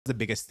The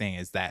biggest thing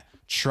is that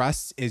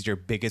trust is your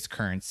biggest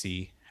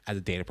currency as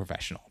a data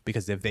professional,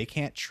 because if they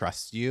can't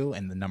trust you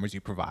and the numbers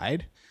you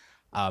provide,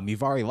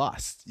 you've already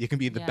lost. You can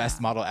be the best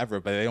model ever,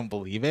 but if they don't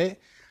believe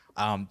it,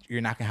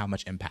 you're not gonna have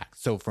much impact.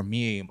 So for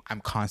me,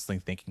 I'm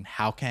constantly thinking,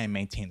 how can I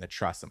maintain the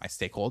trust of my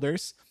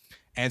stakeholders?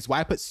 And it's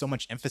why I put so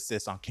much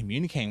emphasis on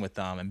communicating with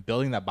them and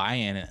building that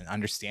buy-in and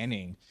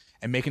understanding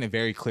and making it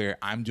very clear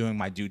I'm doing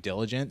my due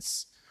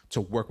diligence to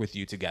work with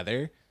you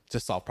together to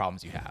solve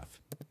problems you have.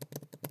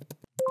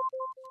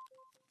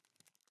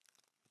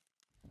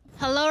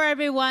 Hello,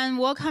 everyone.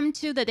 Welcome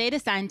to the Data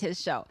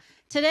Scientist Show.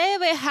 Today,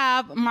 we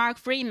have Mark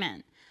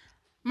Freeman.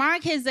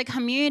 Mark is a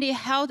community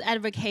health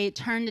advocate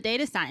turned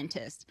data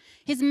scientist.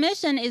 His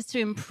mission is to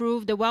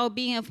improve the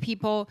well-being of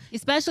people,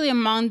 especially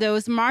among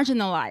those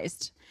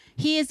marginalized.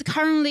 He is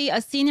currently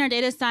a senior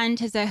data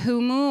scientist at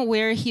Humu,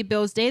 where he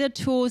builds data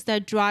tools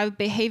that drive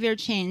behavior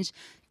change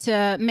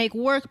to make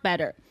work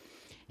better.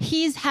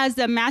 He has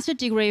a master's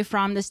degree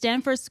from the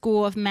Stanford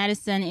School of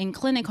Medicine in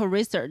clinical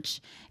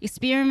research,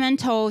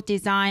 experimental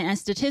design, and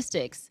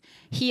statistics.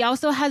 He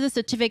also has a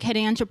certificate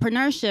in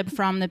entrepreneurship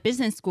from the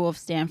Business School of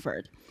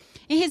Stanford.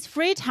 In his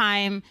free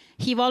time,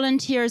 he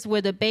volunteers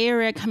with the Bay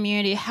Area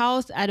Community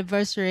Health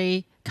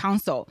Advisory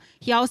Council.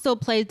 He also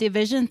plays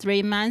Division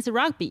III men's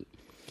rugby.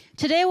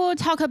 Today, we'll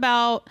talk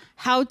about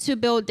how to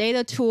build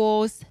data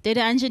tools,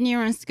 data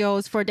engineering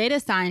skills for data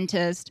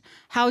scientists,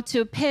 how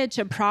to pitch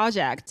a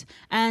project,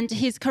 and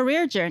his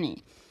career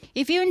journey.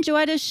 If you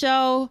enjoyed the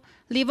show,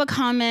 leave a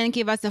comment,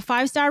 give us a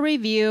 5-star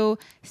review,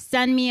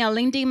 send me a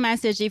LinkedIn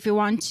message if you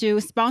want to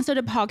sponsor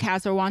the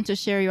podcast or want to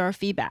share your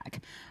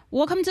feedback.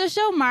 Welcome to the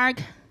show,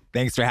 Mark.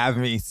 Thanks for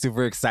having me.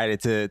 Super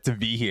excited to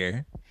be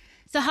here.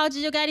 So how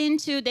did you get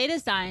into data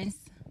science?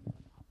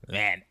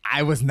 Man,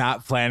 I was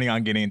not planning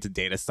on getting into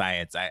data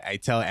science. I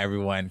tell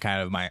everyone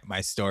kind of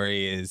my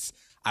story is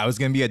I was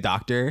going to be a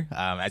doctor.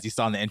 As you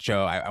saw in the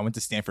intro, I went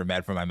to Stanford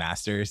Med for my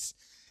master's,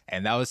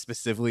 and that was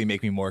specifically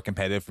make me more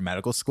competitive for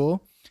medical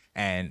school.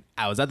 And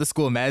I was at the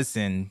School of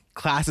Medicine,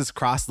 classes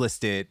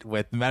cross-listed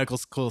with medical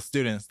school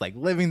students, like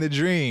living the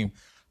dream.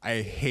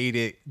 I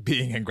hated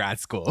being in grad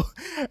school.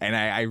 And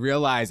I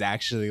realized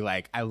actually,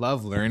 like, I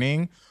love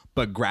learning,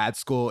 but grad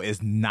school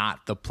is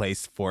not the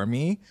place for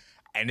me.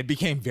 And it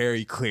became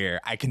very clear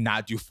I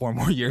cannot do 4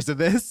 more years of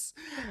this.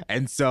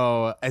 And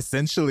so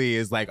essentially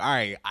is like, all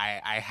right,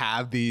 I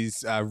have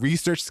these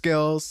research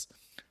skills.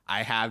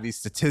 I have these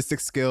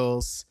statistics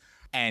skills.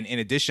 And in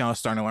addition, I was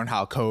starting to learn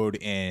how to code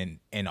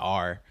in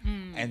R.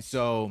 And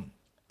so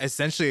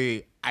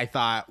essentially I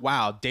thought,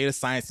 wow, data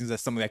science seems like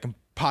something that I can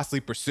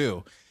possibly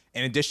pursue.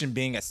 In addition,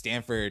 being at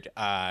Stanford,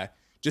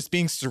 just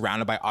being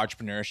surrounded by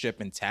entrepreneurship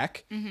and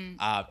tech,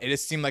 it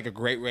just seemed like a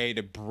great way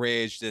to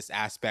bridge this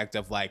aspect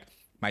of like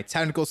my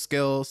technical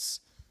skills,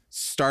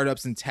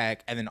 startups in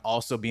tech, and then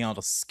also being able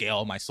to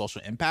scale my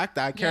social impact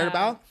that I cared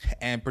about.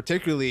 And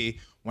particularly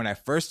when I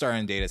first started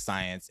in data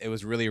science, it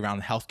was really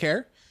around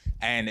healthcare.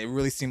 And it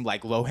really seemed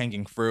like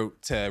low-hanging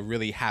fruit to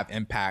really have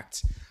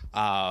impact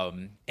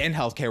in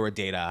healthcare with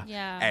data.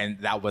 And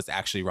that was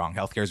actually wrong.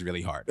 Healthcare is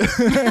really hard.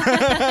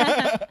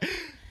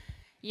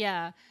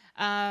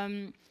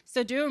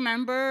 So do you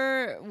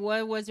remember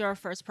what was your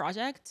first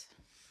project?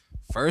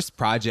 First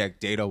project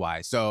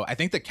data-wise. So I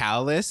think the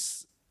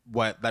catalyst,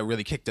 what that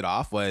really kicked it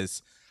off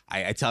was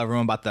I tell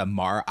everyone about the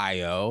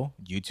Mar.io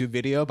YouTube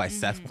video by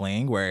Seth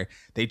Kling, where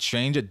they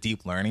trained a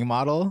deep learning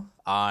model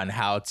on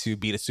how to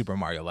beat a Super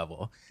Mario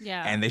level.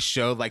 And they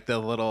showed like the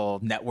little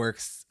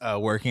networks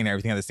working and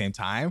everything at the same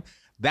time.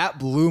 That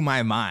blew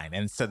my mind.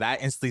 And so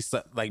that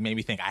instantly like made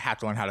me think I have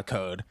to learn how to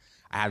code.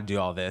 I have to do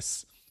all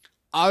this.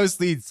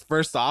 Obviously,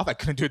 first off, I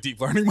couldn't do a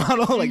deep learning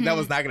model. Like that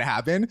was not going to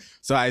happen.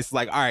 So I was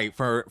like, all right,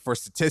 for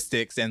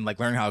statistics and like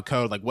learning how to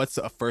code, like what's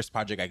a first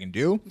project I can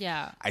do?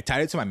 I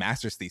tied it to my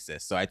master's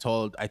thesis. So I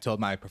told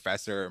my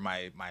professor,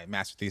 my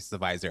master's thesis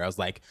advisor, I was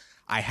like,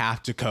 I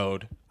have to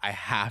code. I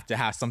have to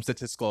have some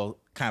statistical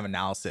kind of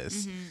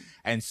analysis.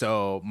 And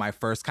so my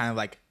first kind of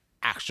like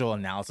actual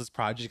analysis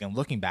project, and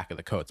looking back at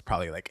the code, it's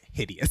probably like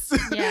hideous.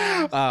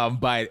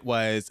 But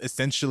was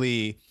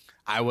essentially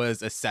I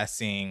was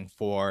assessing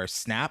for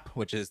SNAP,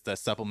 which is the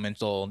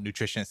Supplemental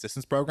Nutrition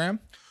Assistance Program,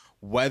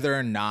 whether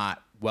or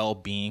not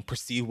well-being,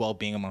 perceived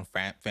well-being among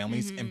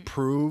families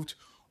improved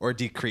or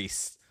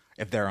decreased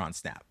if they're on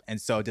SNAP. And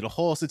so I did a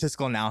whole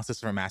statistical analysis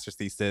for a master's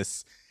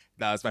thesis.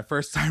 That was my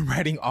first time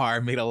writing R,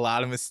 made a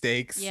lot of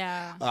mistakes.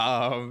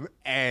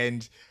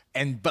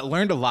 But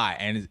learned a lot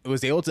and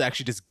was able to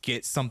actually just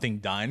get something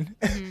done.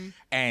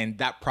 And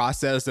that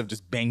process of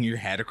just banging your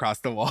head across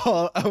the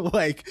wall of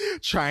like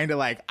trying to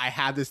like, I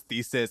have this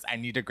thesis, I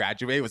need to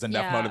graduate, was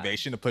enough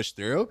motivation to push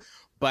through.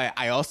 But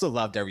I also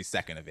loved every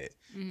second of it.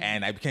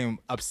 And I became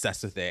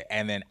obsessed with it.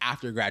 And then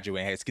after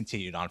graduating, I just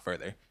continued on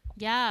further.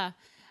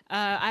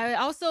 I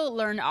also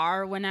learned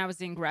R when I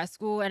was in grad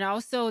school. And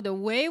also the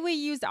way we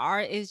use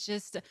R is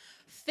just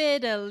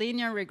fit a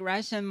linear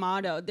regression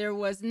model. There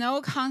was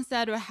no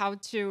concept of how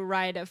to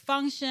write a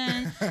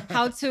function,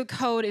 how to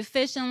code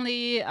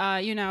efficiently,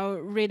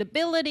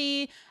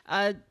 readability,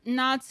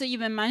 not to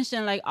even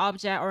mention like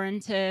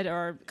object-oriented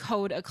or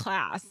code a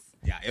class.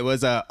 Yeah, it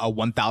was a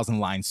 1,000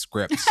 line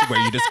script where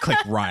you just click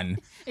run.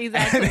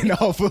 Exactly. And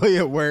hopefully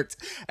it worked.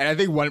 And I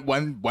think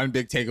one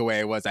big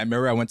takeaway was I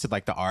remember I went to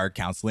like the R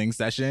counseling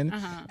session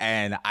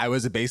and I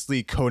was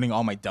basically coding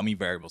all my dummy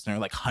variables. And there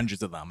were like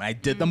hundreds of them. And I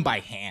did them by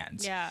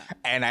hand. Yeah.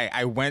 And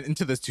I went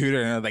into this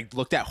tutor and I like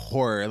looked at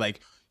horror, like,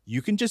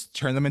 you can just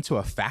turn them into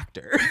a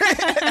factor.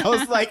 I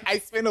was like, I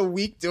spent a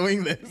week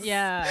doing this.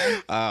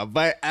 Yeah.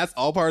 But that's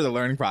all part of the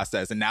learning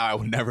process. And now I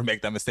will never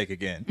make that mistake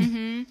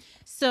again.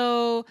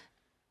 So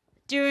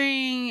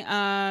during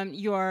after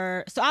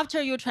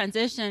you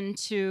transitioned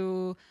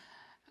to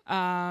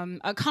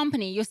a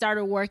company, you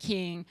started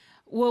working.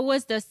 What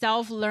was the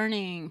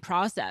self-learning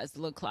process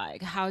look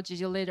like? How did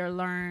you later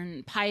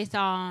learn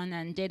Python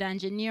and data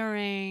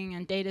engineering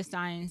and data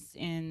science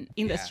in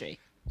industry? Yeah.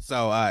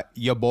 So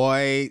your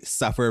boy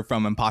suffered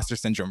from imposter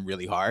syndrome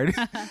really hard.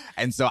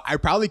 And so I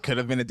probably could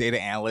have been a data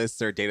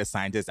analyst or data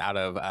scientist out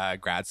of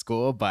grad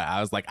school, but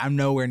I was like, I'm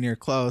nowhere near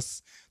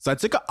close. So I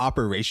took an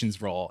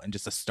operations role in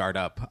just a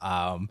startup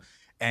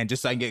and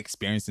just so I can get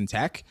experience in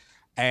tech.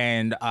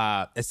 And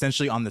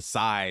essentially on the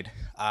side,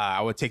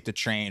 I would take the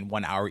train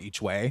 1 hour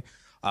each way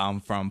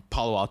from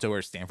Palo Alto,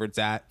 where Stanford's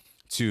at,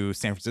 to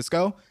San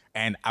Francisco.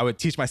 And I would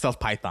teach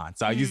myself Python.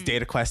 So I use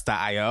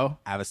dataquest.io.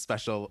 I have a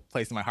special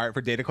place in my heart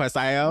for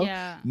dataquest.io.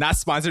 Yeah. Not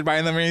sponsored by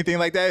them or anything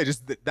like that. It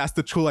just that's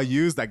the tool I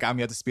use that got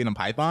me up to speed on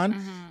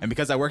Python. And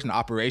because I worked in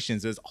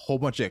operations, there's a whole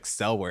bunch of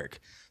Excel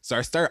work. So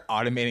I started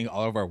automating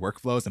all of our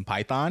workflows in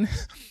Python.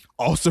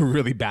 Also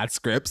really bad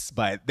scripts,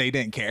 but they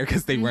didn't care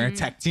because they weren't a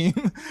tech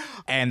team.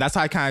 And that's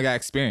how I kind of got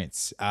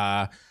experience.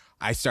 I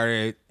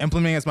started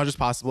implementing as much as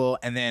possible.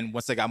 And then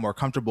once I got more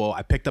comfortable,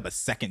 I picked up a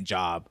second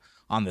job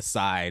on the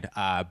side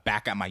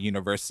back at my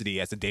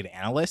university as a data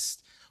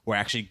analyst, where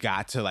I actually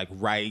got to like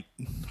write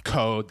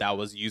code that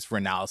was used for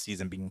analyses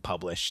and being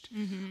published.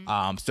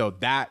 So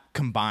that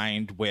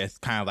combined with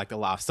kind of like a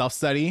lot of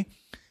self-study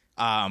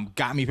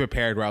got me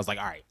prepared where I was like,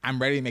 all right,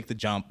 I'm ready to make the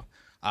jump.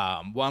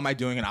 What am I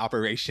doing in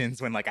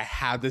operations when like I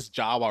have this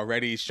job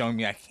already showing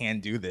me I can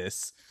do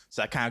this?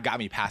 So that kind of got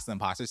me past the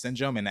imposter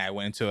syndrome, and I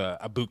went into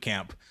a boot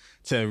camp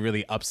to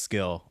really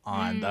upskill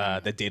on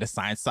the data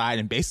science side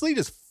and basically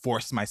just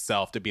force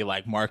myself to be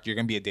like, Mark, you're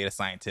going to be a data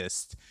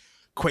scientist.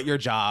 Quit your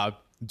job,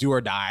 do or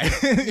die.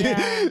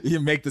 You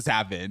make this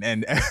happen.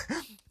 And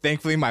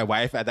thankfully, my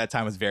wife at that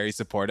time was very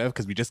supportive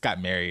because we just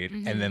got married.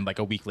 And then like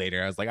a week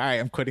later, I was like, all right,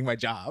 I'm quitting my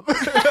job.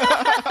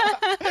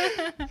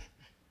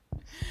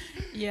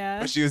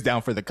 Yeah. But she was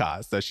down for the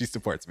cause, so she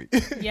supports me.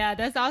 Yeah,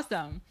 that's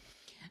awesome.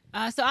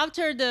 So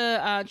after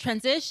the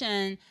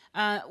transition,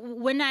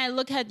 when I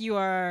look at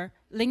your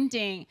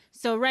LinkedIn,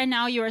 so right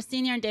now you're a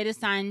senior data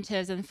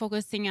scientist and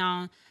focusing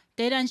on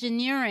data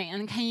engineering.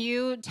 And can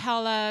you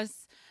tell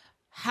us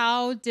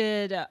how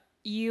did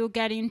you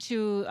get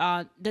into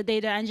the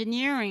data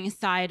engineering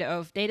side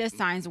of data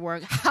science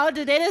work? How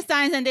do data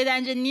science and data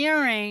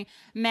engineering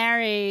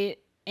marry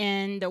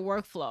in the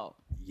workflow?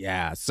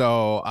 Yeah,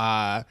 so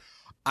I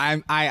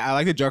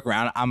like to joke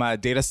around. I'm a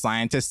data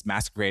scientist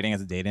masquerading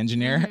as a data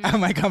engineer at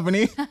my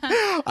company,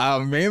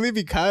 mainly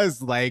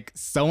because like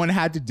someone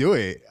had to do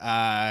it.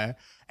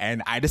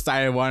 And I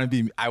decided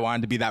I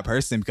wanted to be that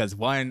person because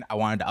one, I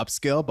wanted to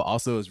upskill, but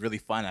also it was really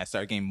fun. I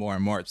started getting more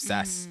and more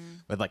obsessed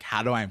with like,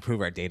 how do I improve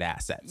our data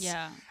assets?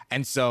 Yeah.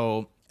 And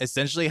so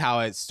essentially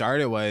how it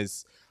started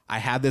was I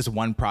had this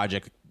one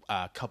project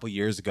a couple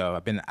years ago.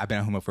 I've been at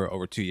Huma for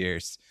over 2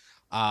 years,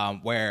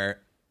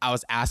 where I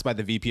was asked by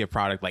the VP of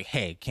product, like,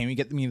 hey, can we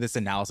get me this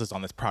analysis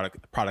on this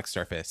product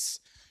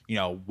surface? You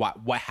know,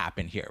 what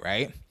happened here,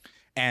 right?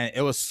 And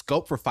it was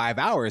scoped for 5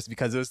 hours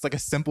because it was like a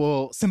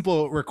simple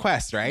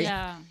request, right?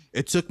 Yeah.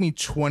 It took me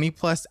 20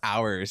 plus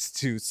hours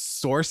to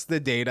source the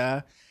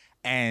data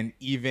and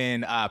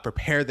even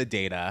prepare the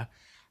data.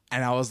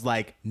 And I was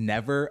like,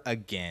 never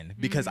again,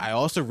 because I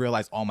also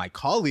realized all my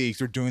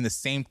colleagues were doing the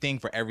same thing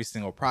for every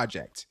single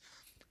project.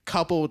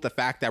 Coupled with the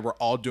fact that we're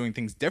all doing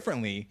things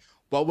differently,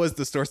 what was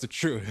the source of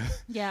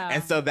truth? Yeah.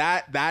 And so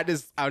that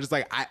is, I was just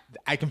like,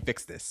 I can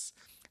fix this.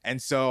 And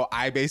so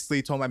I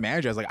basically told my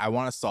manager, I was like, I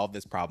want to solve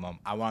this problem.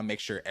 I want to make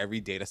sure every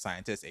data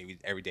scientist,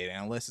 every data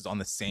analyst is on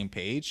the same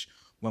page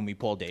when we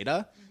pull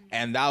data.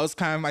 And that was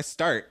kind of my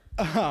start,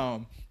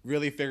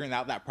 really figuring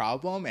out that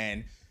problem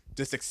and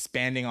just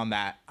expanding on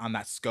that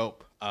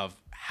scope of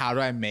how do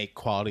I make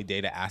quality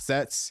data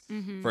assets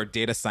for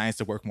data science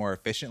to work more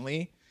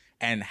efficiently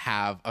and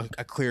have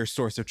a clear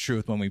source of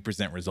truth when we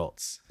present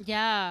results.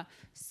 Yeah.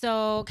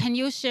 So can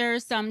you share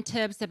some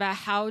tips about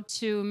how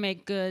to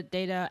make good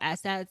data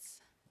assets?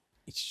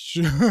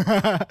 Sure.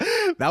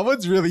 That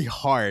one's really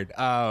hard.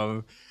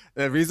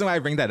 The reason why I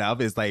bring that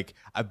up is like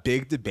a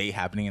big debate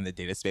happening in the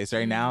data space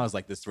right now is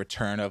like this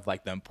return of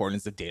like the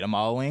importance of data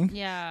modeling.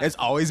 Yeah. It's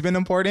always been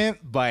important,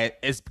 but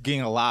it's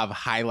getting a lot of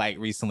highlight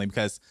recently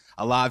because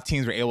a lot of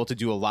teams were able to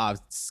do a lot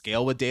of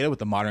scale with data with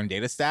the modern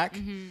data stack.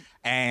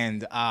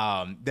 And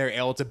they're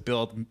able to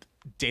build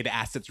data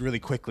assets really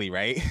quickly,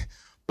 right?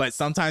 But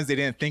sometimes they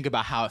didn't think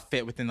about how it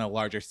fit within a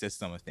larger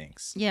system of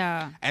things.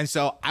 Yeah. And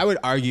so I would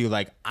argue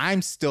like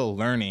I'm still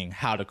learning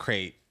how to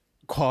create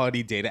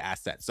quality data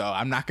assets. So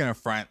I'm not going to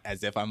front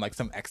as if I'm like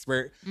some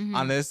expert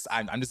on this.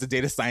 I'm just a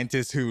data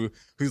scientist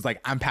who's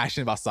like, I'm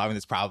passionate about solving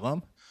this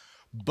problem.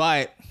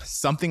 But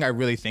something I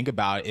really think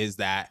about is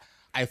that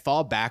I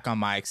fall back on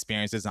my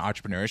experiences in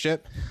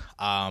entrepreneurship.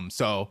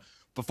 So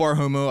before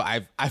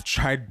Humu, I've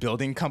tried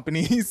building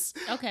companies.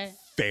 Okay.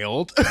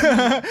 Failed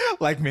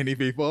like many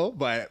people,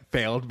 but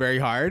failed very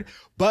hard.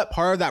 But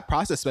part of that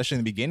process, especially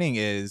in the beginning,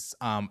 is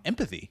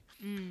empathy.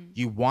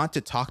 You want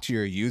to talk to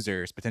your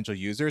users, potential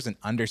users, and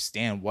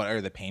understand what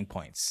are the pain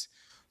points.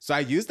 So I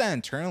use that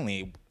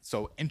internally.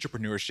 So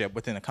entrepreneurship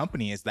within a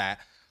company is that,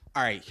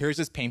 all right, here's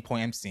this pain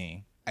point I'm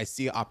seeing. I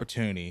see an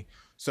opportunity.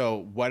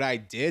 So what I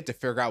did to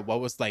figure out what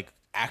was like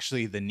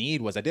actually the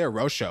need was I did a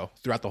roadshow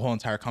throughout the whole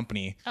entire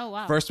company. Oh,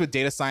 wow. First with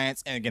data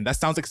science. And again, that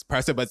sounds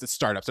expressive, but it's a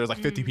startup. So there's like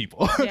 50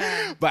 people.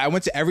 Yeah. But I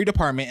went to every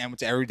department and went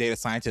to every data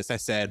scientist. I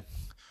said,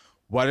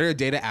 what are the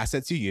data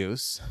assets you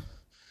use?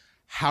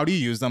 How do you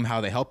use them? How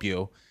do they help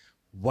you?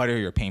 What are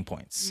your pain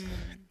points?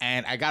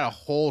 And I got a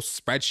whole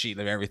spreadsheet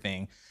of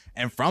everything.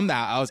 And from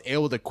that, I was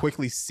able to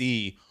quickly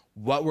see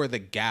what were the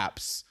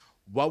gaps,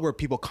 what were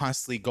people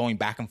constantly going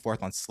back and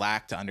forth on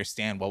Slack to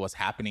understand what was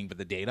happening with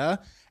the data.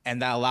 And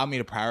that allowed me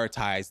to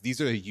prioritize, these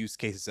are the use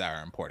cases that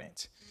are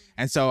important.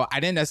 And so I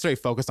didn't necessarily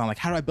focus on like,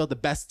 how do I build the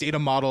best data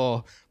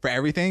model for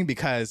everything?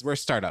 Because we're a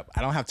startup.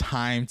 I don't have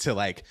time to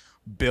like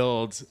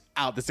build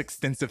out this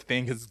extensive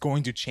thing because it's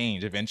going to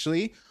change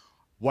eventually.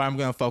 What I'm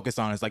going to focus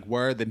on is like,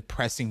 where are the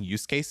pressing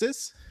use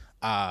cases?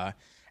 And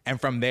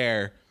from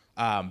there,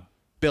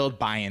 build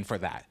buy-in for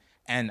that.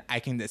 And I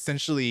can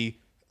essentially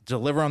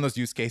deliver on those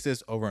use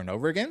cases over and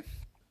over again.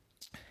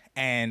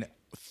 And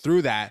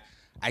through that,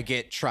 I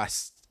get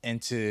trust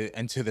into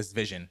this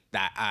vision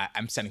that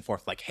I'm setting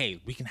forth. Like,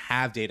 hey, we can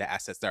have data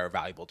assets that are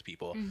valuable to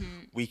people.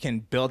 We can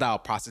build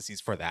out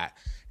processes for that.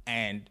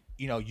 And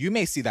you know, you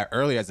may see that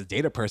earlier as a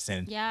data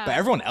person, but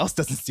everyone else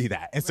doesn't see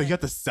that. And so you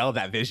have to sell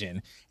that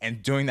vision.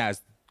 And doing that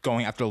is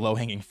going after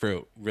low-hanging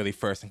fruit really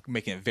first and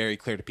making it very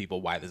clear to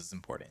people why this is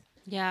important.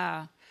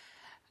 Yeah.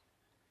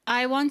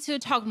 I want to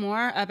talk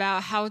more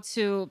about how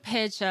to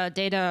pitch a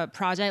data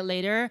project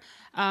later.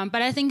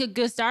 But I think a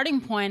good starting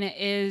point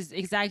is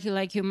exactly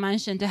like you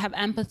mentioned, to have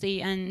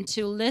empathy and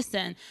to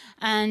listen.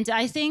 And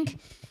I think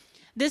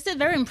this is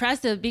very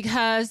impressive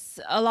because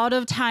a lot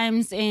of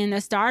times in a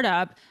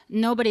startup,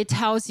 nobody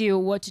tells you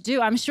what to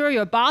do. I'm sure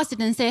your boss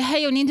didn't say,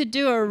 hey, you need to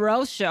do a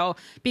roadshow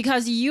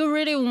because you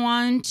really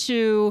want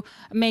to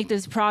make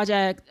this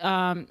project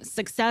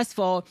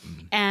successful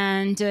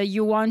and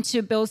you want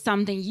to build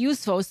something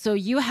useful. So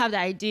you have the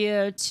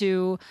idea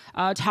to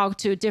talk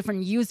to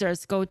different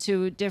users, go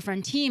to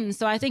different teams.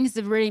 So I think it's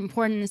really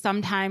important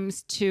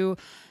sometimes to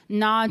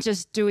not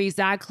just do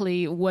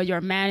exactly what your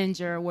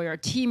manager, what your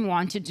team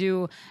want to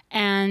do,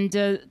 and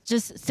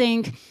just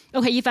think,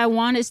 okay, if I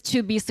want this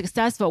to be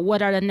successful,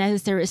 what are the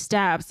necessary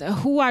steps?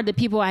 Who are the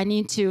people I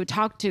need to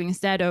talk to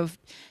instead of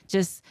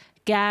just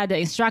get the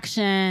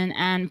instruction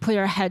and put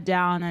your head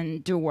down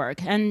and do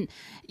work? And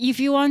if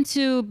you want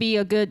to be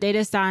a good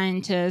data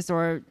scientist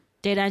or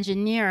data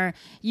engineer,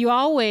 you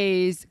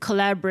always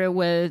collaborate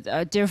with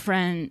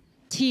different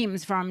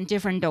teams from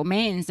different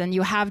domains, and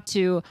you have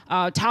to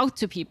talk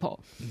to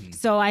people.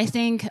 So I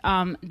think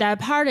that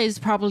part is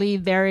probably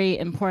very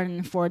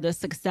important for the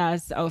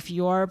success of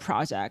your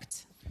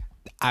project.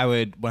 I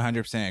would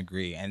 100%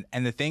 agree.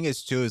 And the thing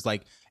is too, is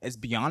like, it's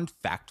beyond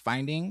fact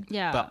finding,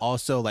 but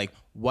also like,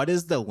 what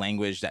is the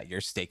language that your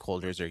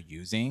stakeholders are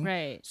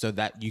using so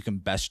that you can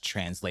best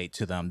translate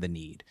to them the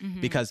need?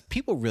 Because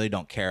people really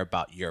don't care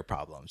about your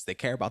problems. They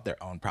care about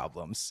their own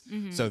problems.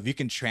 So if you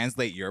can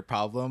translate your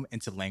problem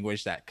into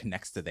language that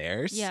connects to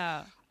theirs,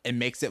 it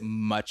makes it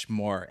much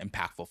more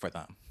impactful for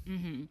them.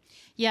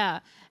 Yeah.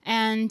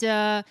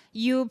 And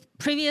you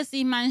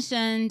previously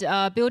mentioned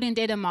building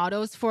data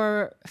models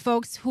for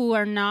folks who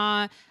are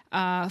not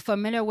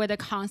familiar with the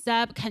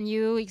concept. Can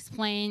you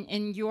explain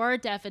in your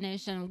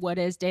definition what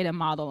is data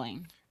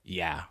modeling?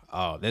 Yeah.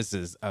 Oh, this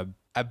is a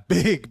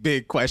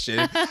big question.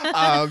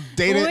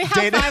 Data, we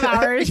have 5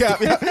 hours.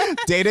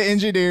 Data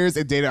engineers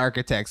and data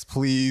architects,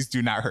 please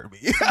do not hurt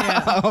me.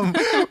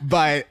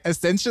 But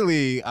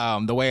essentially,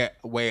 the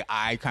way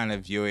I kind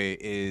of view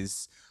it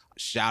is,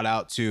 shout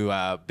out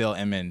to Bill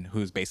Inman,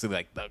 who's basically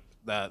like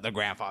the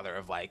grandfather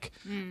of like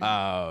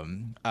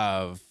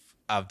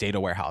of data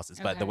warehouses.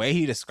 But the way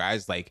he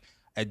describes like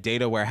a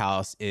data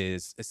warehouse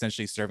is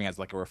essentially serving as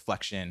like a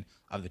reflection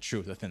of the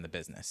truth within the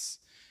business.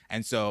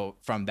 And so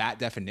from that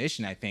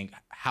definition, I think,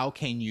 how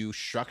can you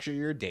structure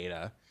your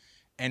data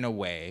in a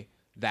way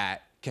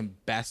that can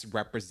best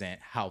represent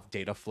how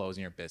data flows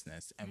in your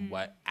business and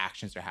what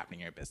actions are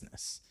happening in your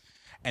business.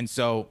 And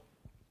so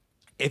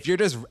if you're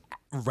just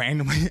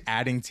randomly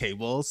adding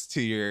tables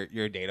to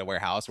your data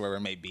warehouse, wherever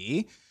it may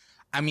be,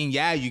 I mean,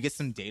 yeah, you get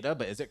some data,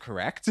 but is it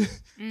correct?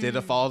 Did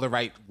it follow the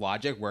right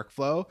logic,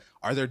 workflow?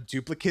 Are there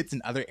duplicates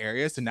in other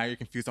areas? So now you're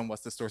confused on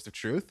what's the source of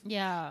truth.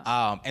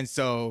 Yeah. And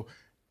so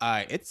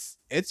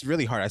it's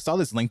really hard. I saw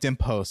this LinkedIn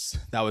post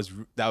that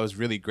was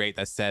really great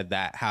that said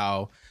that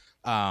how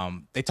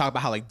they talk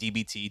about how like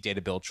DBT,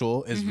 data build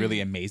tool, is really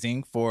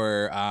amazing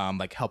for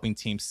like helping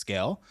teams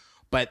scale.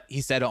 But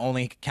he said it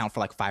only account for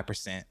like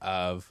 5%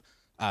 of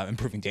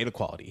improving data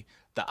quality.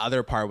 The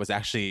other part was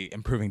actually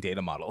improving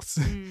data models.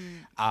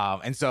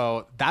 And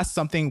so that's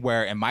something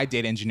where in my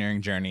data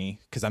engineering journey,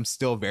 because I'm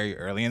still very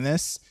early in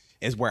this,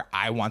 is where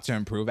I want to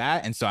improve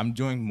at. And so I'm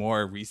doing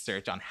more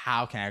research on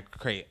how can I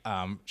create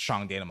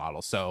strong data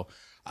models. So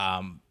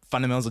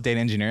Fundamentals of Data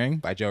Engineering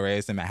by Joe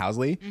Reyes and Matt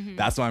Housley.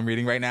 That's what I'm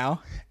reading right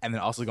now. And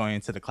then also going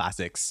into the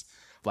classics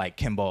like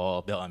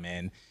Kimball,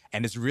 Billman,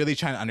 and it's really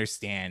trying to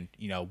understand,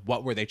 you know,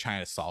 what were they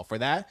trying to solve for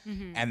that,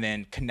 and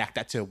then connect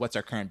that to what's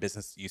our current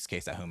business use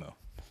case at Humu.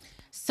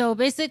 So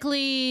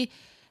basically,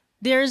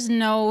 there's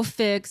no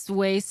fixed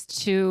ways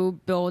to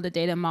build a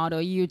data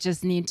model. You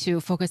just need to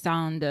focus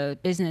on the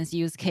business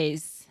use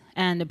case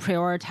and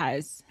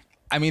prioritize.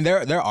 I mean,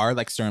 there are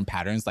like certain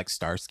patterns like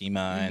star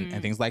schema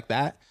and things like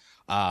that.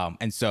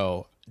 And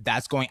so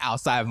that's going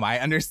outside of my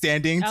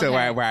understanding to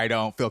where I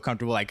don't feel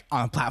comfortable like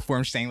on a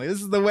platform saying like,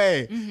 this is the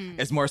way.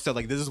 It's more so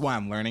like, this is what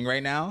I'm learning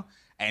right now.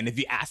 And if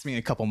you ask me in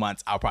a couple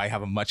months, I'll probably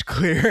have a much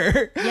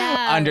clearer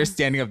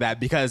understanding of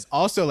that, because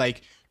also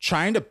like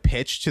trying to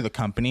pitch to the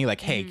company, like,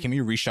 hey, can we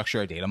restructure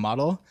our data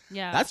model?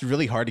 That's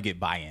really hard to get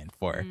buy-in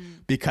for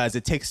because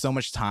it takes so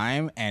much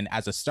time. And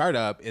as a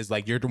startup is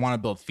like, you want to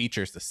build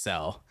features to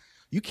sell.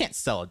 You can't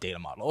sell a data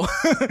model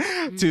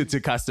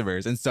to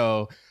customers. And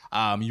so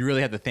you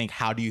really have to think,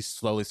 how do you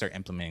slowly start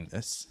implementing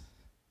this?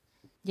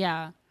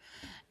 Yeah.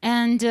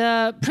 And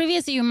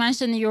previously you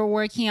mentioned you're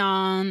working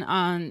on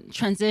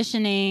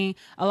transitioning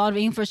a lot of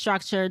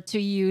infrastructure to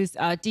use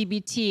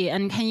DBT.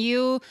 And can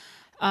you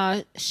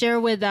share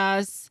with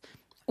us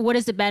what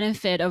is the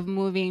benefit of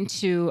moving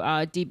to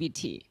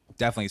DBT?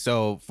 Definitely.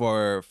 So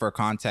for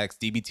context,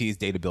 DBT is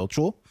data build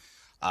tool.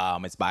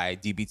 It's by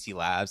DBT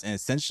Labs, and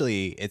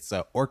essentially it's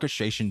an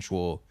orchestration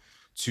tool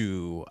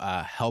to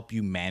help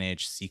you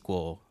manage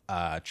SQL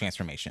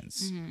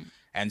transformations.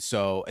 And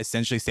so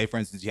essentially, say for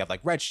instance, you have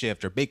like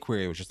Redshift or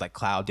BigQuery, which is like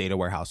cloud data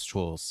warehouse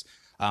tools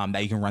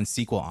that you can run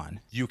SQL on.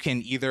 You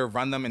can either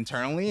run them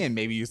internally and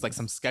maybe use like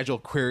some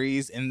scheduled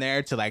queries in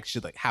there to like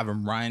have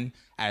them run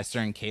at a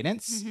certain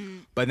cadence.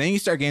 But then you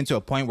start getting to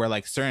a point where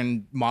like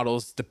certain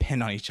models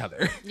depend on each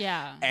other.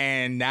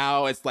 And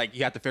now it's like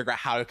you have to figure out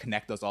how to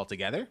connect those all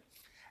together.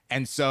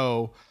 And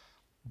so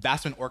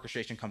that's when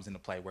orchestration comes into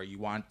play, where you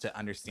want to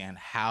understand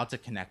how to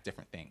connect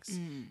different things.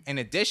 In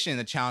addition,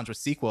 the challenge with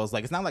SQL is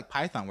like, it's not like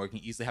Python where you can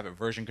easily have it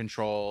version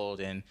controlled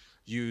and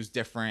use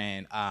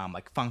different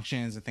like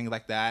functions and things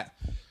like that.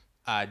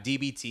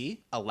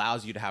 DBT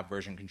allows you to have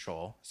version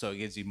control. So it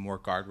gives you more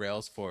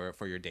guardrails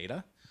for your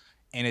data.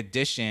 In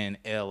addition,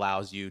 it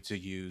allows you to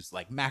use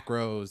like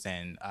macros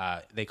and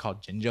they call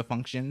Jinja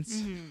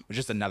functions, which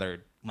is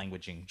another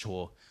languaging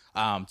tool.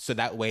 So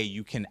that way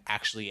you can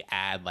actually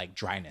add like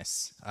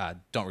dryness,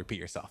 don't repeat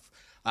yourself,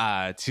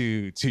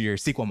 to your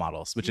SQL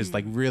models, which is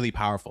like really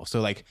powerful.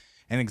 So like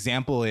an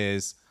example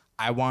is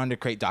I wanted to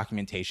create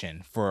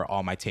documentation for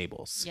all my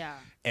tables.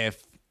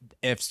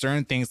 If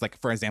certain things, like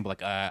for example,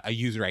 like a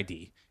user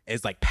ID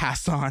is like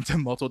passed on to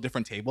multiple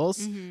different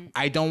tables,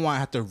 I don't want to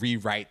have to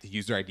rewrite the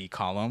user ID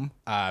column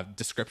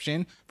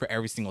description for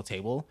every single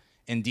table.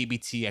 In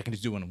DBT, I can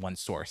just do it in one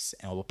source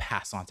and it will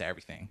pass on to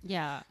everything.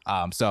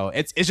 So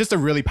it's just a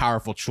really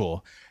powerful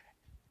tool.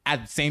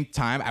 At the same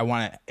time, I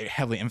want to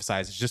heavily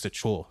emphasize it's just a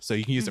tool. So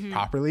you can use it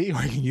properly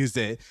or you can use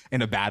it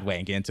in a bad way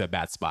and get into a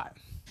bad spot.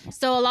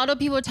 So a lot of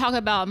people talk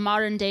about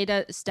modern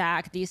data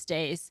stack these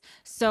days.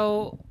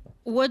 So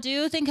what do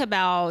you think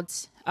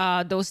about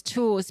those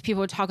tools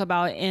people talk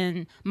about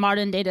in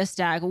modern data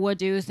stack? What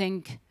do you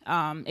think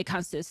it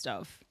consists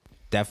of?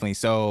 Definitely.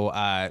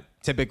 So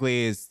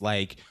typically it's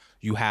like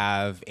you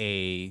have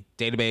a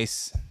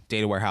database,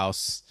 data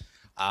warehouse,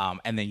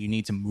 and then you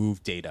need to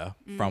move data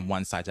from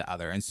one side to the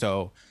other. And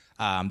so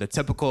the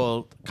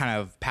typical kind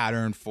of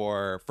pattern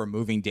for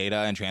moving data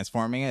and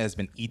transforming it has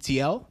been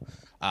ETL,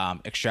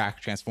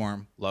 extract,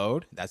 transform,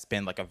 load. That's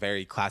been like a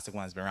very classic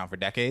one that's been around for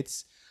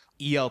decades.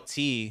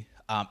 ELT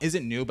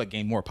isn't new, but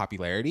gained more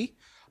popularity,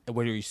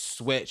 where you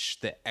switch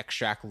the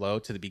extract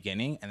load to the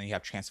beginning and then you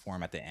have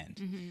transform at the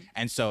end.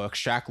 And so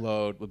extract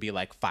load would be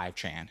like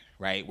fivetran,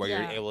 right? Where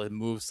you're able to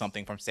move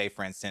something from, say,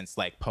 for instance,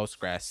 like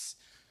Postgres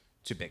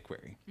to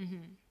BigQuery,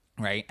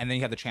 right? And then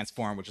you have the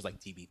transform, which is like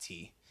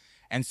DBT.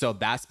 And so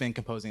that's been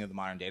composing of the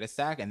modern data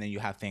stack. And then you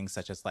have things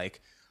such as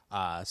like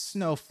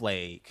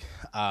Snowflake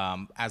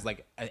as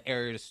like an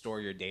area to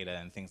store your data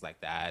and things like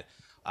that.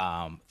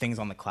 Things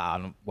on the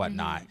cloud and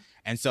whatnot.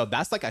 And so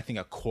that's like, I think,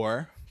 a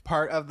core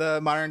part of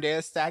the modern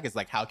data stack is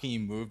like, how can you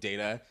move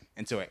data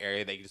into an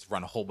area that you just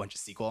run a whole bunch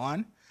of SQL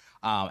on?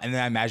 And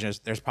then I imagine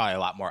there's probably a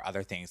lot more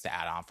other things to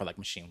add on for like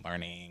machine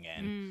learning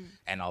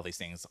and all these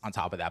things on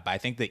top of that. But I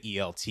think the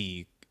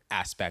ELT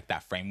aspect,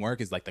 that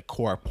framework, is like the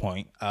core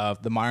point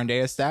of the modern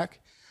data stack.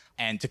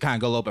 And to kind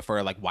of go a little bit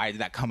further, like, why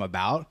did that come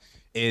about?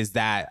 Is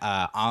that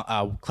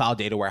cloud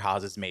data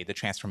warehouses made the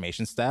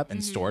transformation step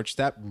and storage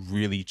step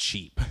really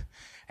cheap.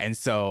 And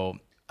so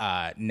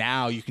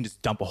now you can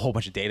just dump a whole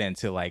bunch of data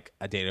into like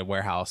a data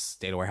warehouse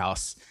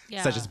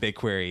such as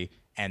BigQuery,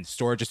 and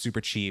storage is super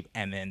cheap,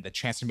 and then the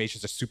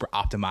transformations are super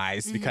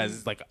optimized because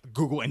it's like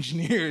Google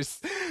engineers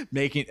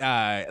making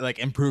like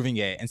improving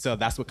it. And so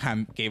that's what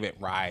kind of gave it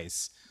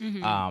rise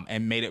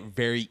and made it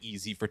very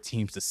easy for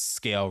teams to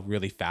scale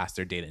really fast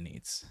their data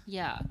needs.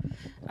 Yeah.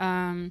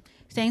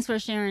 Thanks for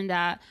sharing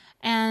that.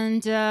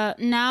 And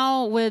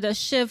now with the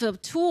shift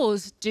of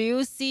tools, do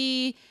you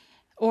see,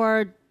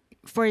 or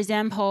for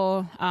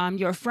example,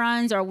 your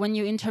friends, or when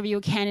you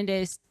interview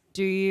candidates,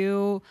 do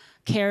you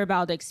care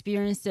about the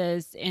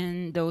experiences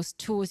in those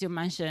tools you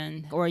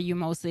mentioned, or you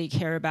mostly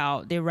care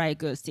about they write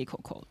good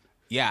SQL code?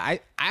 Yeah, I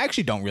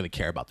actually don't really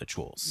care about the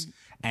tools.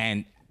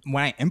 And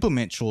when I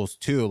implement tools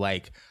too,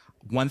 like,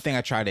 one thing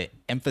I try to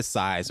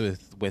emphasize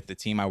with the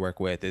team I work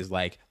with is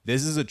like,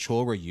 this is a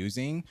tool we're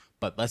using,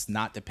 but let's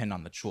not depend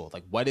on the tool.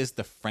 Like, what is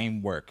the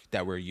framework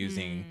that we're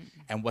using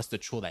and what's the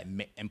tool that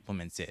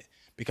implements it?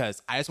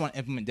 Because I just want to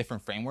implement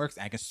different frameworks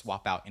and I can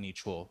swap out any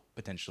tool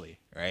potentially,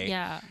 right?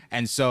 Yeah.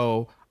 And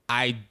so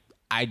I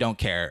don't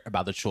care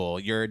about the tool.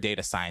 You're a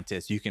data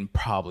scientist. You can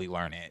probably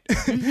learn it.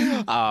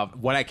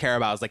 What I care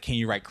about is like, can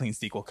you write clean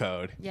SQL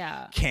code?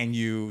 Yeah. Can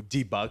you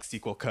debug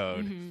SQL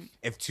code?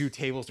 If two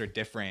tables are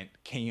different,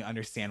 can you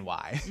understand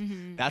why?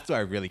 That's what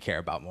I really care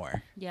about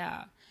more.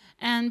 Yeah.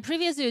 And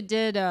previously you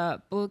did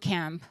a boot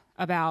camp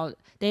about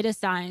data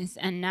science,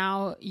 and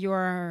now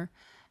your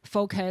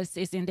focus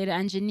is in data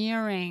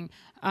engineering.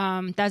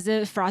 Does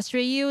it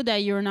frustrate you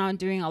that you're not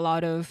doing a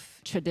lot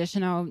of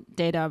traditional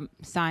data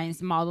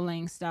science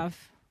modeling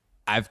stuff?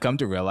 I've come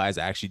to realize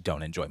I actually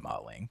don't enjoy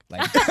modeling.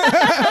 Like,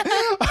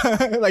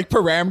 like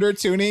parameter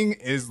tuning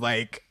is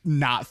like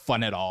not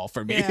fun at all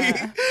for me.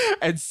 Yeah.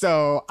 And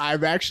so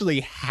I'm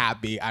actually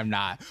happy I'm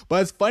not.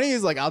 But it's funny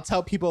is like, I'll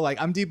tell people like,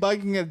 I'm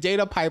debugging a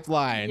data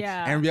pipeline.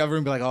 Yeah. And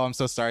everyone be like, oh, I'm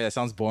so sorry. That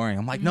sounds boring.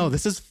 I'm like, no,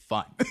 this is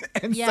fun.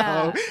 And so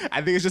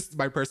I think it's just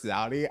my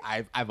personality.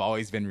 I've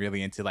always been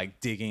really into like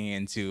digging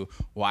into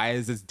why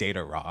is this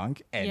data wrong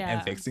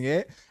and fixing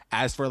it.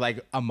 As for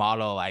like a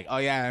model, like, oh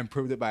yeah, I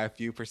improved it by a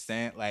few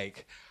percent.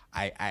 Like,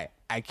 I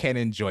can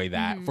enjoy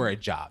that for a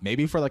job.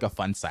 Maybe for like a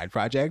fun side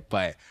project,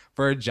 but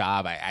for a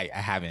job, I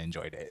haven't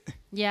enjoyed it.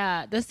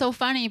 Yeah, that's so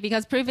funny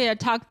because previously I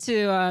talked to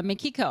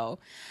Mikiko,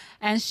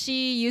 and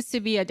she used to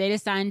be a data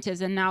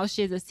scientist, and now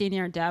she's a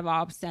senior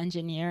DevOps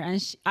engineer.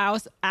 And I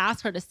also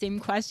asked her the same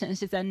question.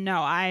 She said, no,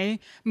 I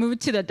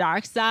moved to the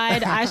dark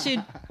side. I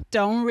actually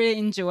don't really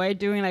enjoy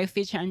doing like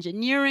feature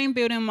engineering,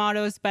 building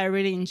models, but I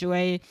really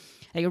enjoy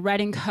like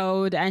writing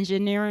code,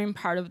 engineering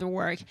part of the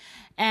work.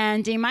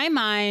 And in my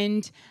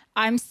mind,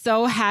 I'm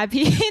so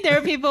happy there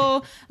are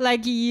people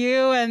like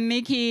you and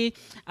Mickey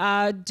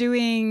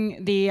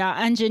doing the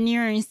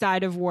engineering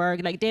side of work,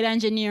 like data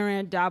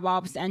engineering,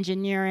 DevOps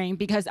engineering,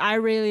 because I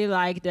really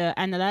like the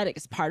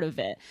analytics part of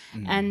it.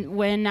 And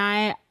when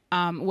I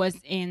was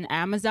in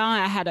Amazon,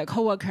 I had a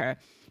coworker.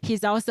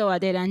 He's also a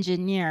data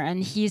engineer,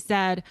 and he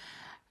said,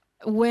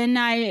 when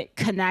I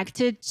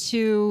connected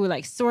to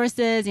like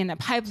sources in the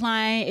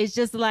pipeline, it's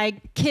just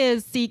like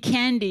kids see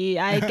candy.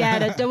 I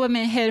get a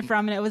dopamine hit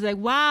from it. It was like,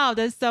 wow,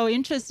 that's so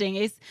interesting.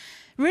 It's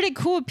really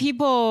cool.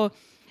 People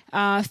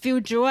feel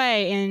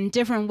joy in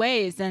different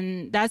ways.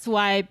 And that's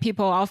why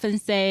people often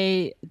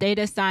say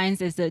data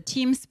science is a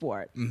team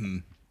sport.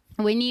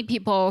 We need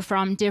people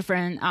from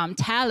different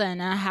talent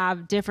and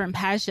have different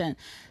passion.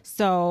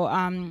 So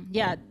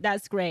yeah,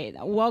 that's great.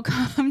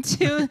 Welcome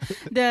to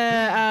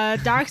the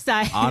dark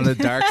side. On the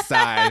dark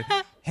side,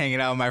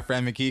 hanging out with my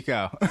friend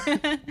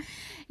Mikiko.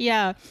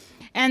 Yeah.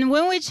 And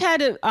when we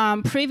chatted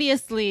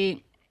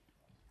previously,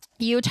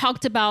 you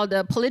talked about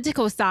the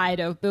political side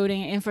of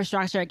building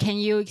infrastructure. Can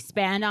you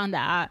expand on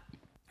that?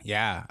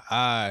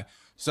 Yeah.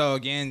 So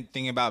again,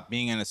 thinking about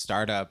being in a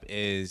startup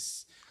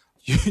is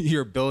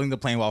you're building the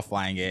plane while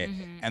flying it.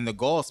 And the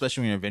goal,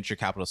 especially when you're a venture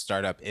capital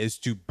startup, is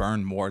to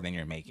burn more than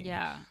you're making.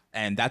 Yeah.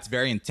 And that's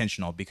very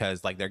intentional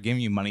because like they're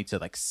giving you money to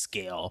like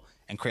scale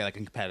and create like a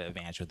competitive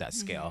advantage with that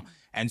scale.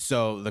 And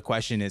so the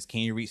question is,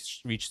 can you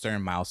reach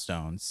certain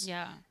milestones?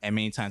 Yeah. And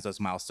many times those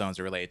milestones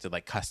are related to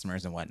like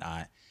customers and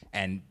whatnot.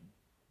 And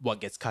what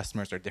gets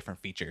customers are different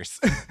features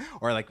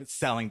or like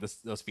selling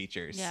those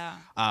features. Yeah.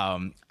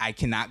 I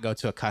cannot go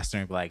to a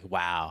customer and be like,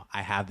 wow,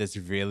 I have this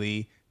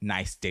really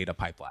nice data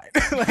pipeline.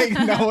 Like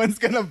no one's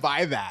going to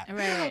buy that.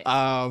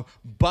 Right.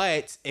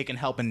 But it can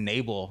help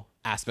enable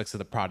aspects of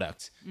the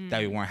product that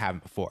we weren't having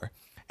before.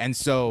 And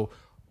so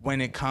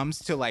when it comes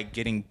to like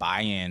getting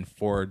buy-in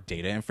for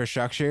data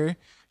infrastructure,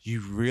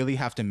 you really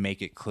have to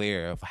make it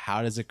clear of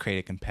how does it create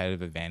a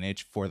competitive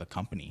advantage for the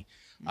company,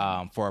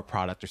 for a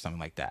product or something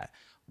like that.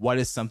 what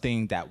is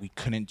something that we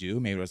couldn't do?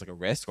 Maybe it was like a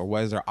risk, or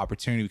what is our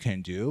opportunity we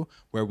couldn't do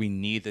where we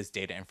need this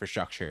data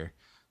infrastructure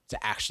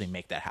to actually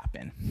make that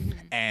happen.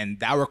 And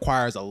that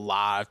requires a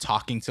lot of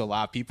talking to a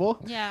lot of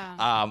people,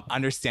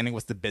 understanding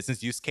what's the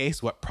business use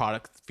case, what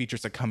product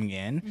features are coming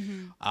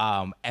in,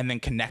 and then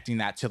connecting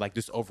that to like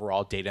this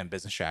overall data and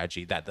business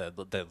strategy that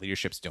the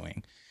leadership's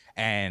doing.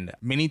 And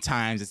many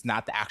times it's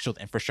not the actual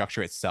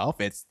infrastructure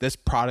itself, it's this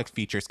product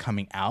features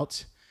coming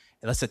out.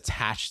 Let's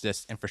attach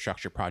this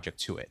infrastructure project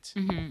to it.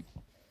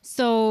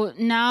 So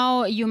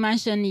now you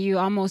mentioned you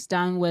almost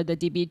done with the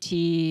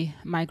DBT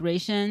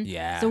migration.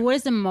 Yeah. So what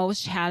is the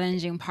most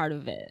challenging part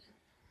of it?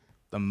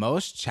 The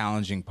most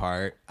challenging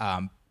part,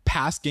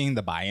 past getting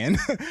the buy-in,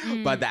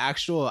 but I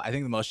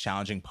think the most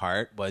challenging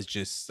part was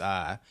just,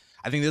 I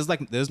think this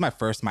was my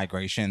first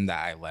migration that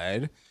I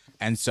led.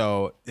 And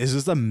so this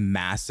was a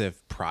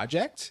massive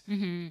project,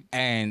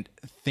 and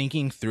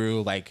thinking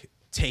through like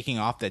taking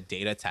off the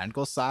data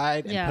technical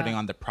side and putting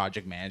on the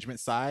project management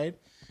side,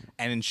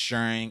 and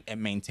ensuring it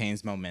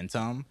maintains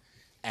momentum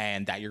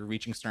and that you're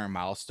reaching certain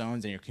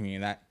milestones and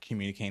you're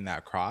communicating that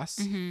across.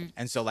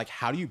 And so like,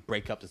 how do you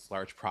break up this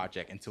large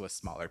project into a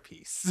smaller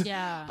piece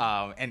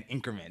and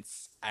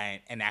increments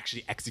and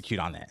actually execute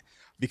on it?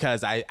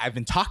 Because I've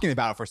been talking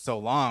about it for so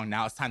long.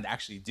 Now it's time to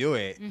actually do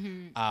it.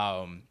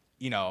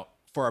 You know,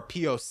 for a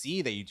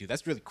POC that you do,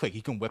 that's really quick.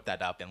 You can whip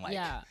that up in like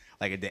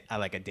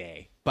a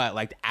day. But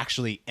like to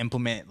actually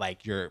implement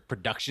like your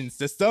production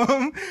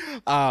system,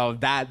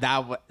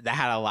 that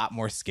had a lot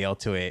more scale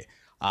to it.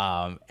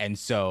 And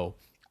so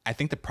I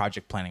think the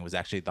project planning was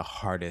actually the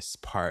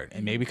hardest part,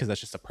 and maybe because that's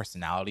just a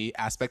personality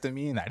aspect of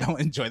me, and I don't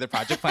enjoy the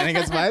project planning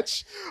as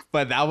much.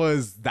 But that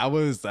was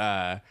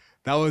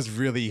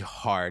really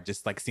hard,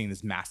 just like seeing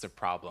this massive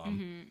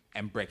problem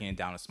and breaking it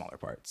down to smaller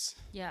parts.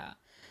 Yeah.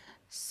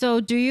 So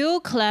do you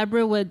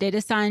collaborate with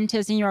data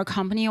scientists in your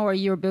company, or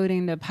you're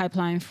building the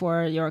pipeline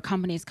for your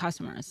company's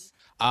customers?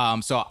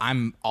 So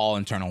I'm all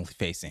internal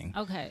facing.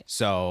 Okay.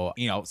 So,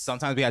 you know,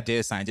 sometimes we have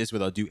data scientists where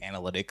they'll do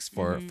analytics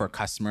for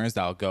customers.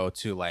 That'll go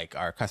to like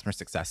our customer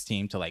success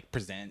team to like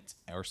present,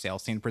 or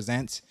sales team to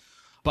present.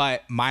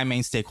 But my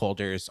main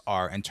stakeholders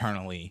are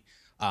internally.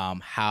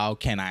 How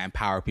can I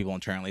empower people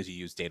internally to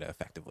use data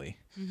effectively?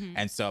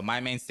 And so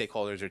my main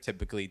stakeholders are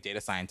typically data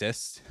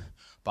scientists,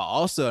 but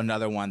also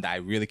another one that I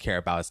really care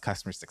about is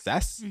customer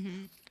success.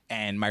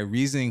 And my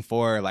reasoning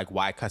for like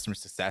why customer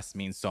success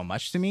means so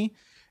much to me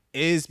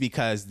is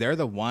because they're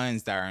the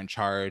ones that are in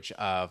charge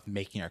of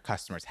making our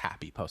customers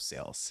happy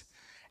post-sales.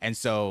 And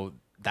so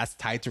that's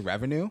tied to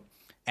revenue.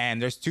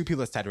 And there's two people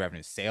that's tied to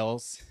revenue: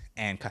 sales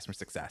and customer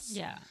success.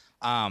 Yeah.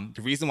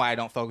 The reason why I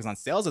don't focus on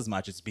sales as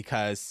much is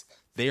because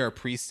they are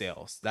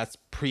pre-sales. That's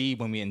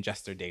when we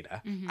ingest their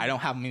data. I don't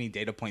have many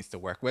data points to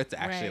work with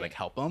to actually like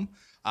help them.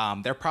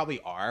 There probably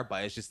are,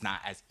 but it's just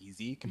not as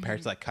easy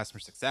compared to like customer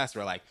success,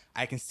 where like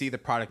I can see the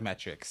product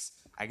metrics.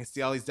 I can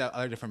see all these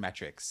other different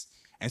metrics.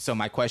 And so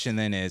my question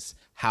then is,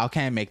 how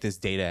can I make this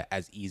data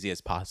as easy as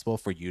possible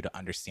for you to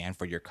understand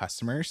for your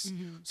customers?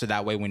 So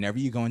that way, whenever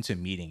you go into a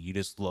meeting, you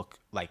just look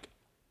like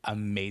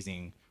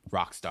amazing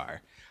rock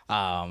star.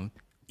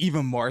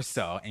 Even more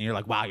so, and you're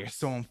like, wow, you're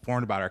so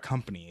informed about our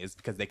company, is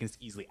because they can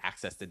easily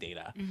access the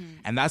data.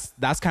 And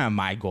that's kind of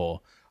my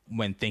goal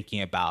when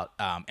thinking about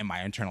in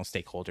my internal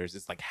stakeholders,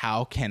 is like,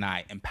 how can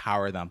I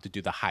empower them to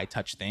do the high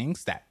touch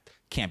things that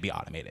can't be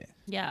automated?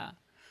 Yeah,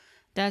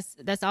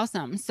 that's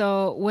awesome.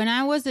 So when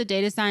I was a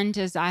data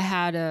scientist, I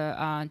had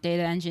a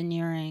data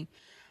engineering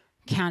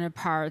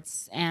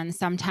counterparts, and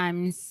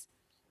sometimes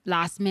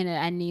last minute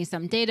I need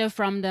some data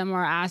from them,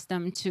 or ask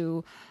them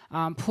to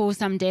pull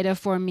some data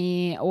for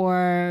me,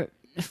 or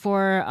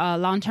for a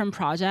long-term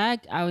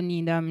project, I would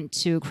need them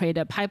to create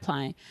a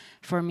pipeline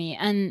for me.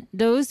 And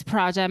those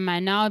projects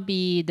might not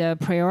be the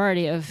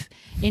priority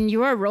in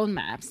your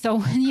roadmap. So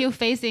when you're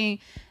facing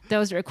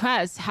those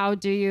requests, how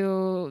do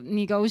you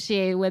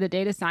negotiate with a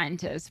data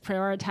scientist,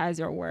 prioritize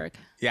your work?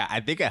 Yeah, I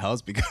think it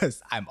helps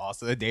because I'm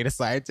also a data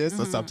scientist,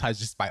 so sometimes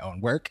just my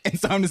own work. And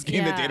so I'm just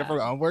getting the data from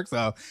my own work,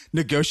 so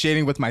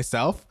negotiating with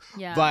myself.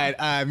 But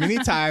many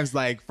times,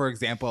 like, for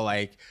example,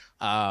 like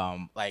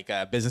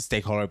a business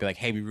stakeholder would be like,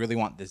 hey, we really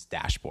want this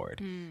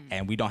dashboard,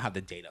 and we don't have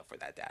the data for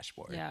that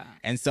dashboard.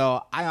 And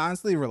so I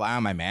honestly rely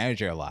on my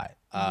manager a lot,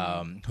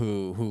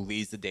 who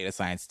leads the data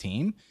science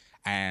team.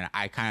 And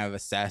I kind of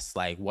assess,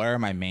 like, what are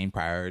my main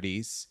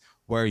priorities?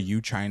 What are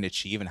you trying to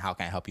achieve, and how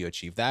can I help you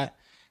achieve that?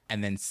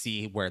 And then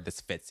see where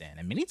this fits in.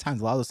 And many times,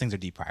 a lot of those things are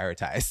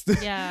deprioritized.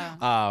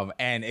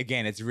 And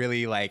again, it's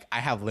really like, I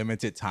have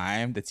limited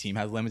time. The team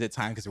has limited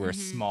time because we're a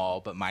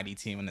small but mighty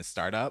team in a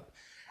startup.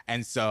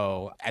 And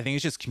so I think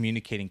it's just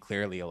communicating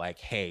clearly, like,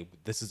 hey,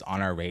 this is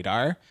on our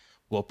radar.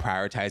 We'll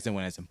prioritize it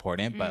when it's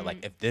important. But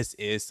like, if this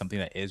is something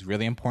that is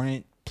really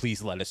important,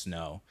 please let us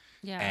know.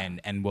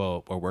 And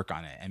we'll work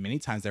on it. And many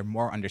times they're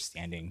more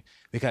understanding,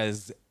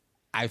 because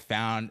I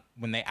found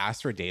when they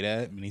ask for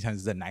data, many times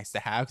it's a nice to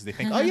have because they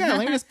think, oh yeah, let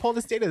me just pull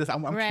this data.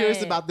 I'm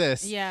curious about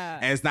this. Yeah.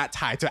 And it's not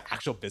tied to an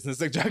actual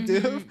business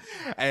objective.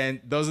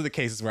 And those are the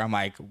cases where I'm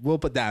like, we'll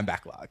put that in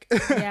backlog.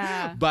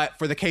 Yeah. But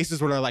for the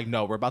cases where they're like,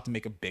 no, we're about to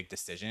make a big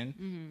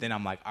decision, then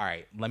I'm like, all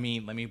right, let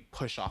me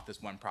push off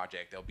this one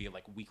project. It'll be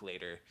like a week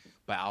later,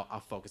 but I'll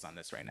focus on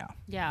this right now.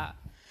 Yeah.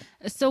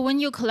 So when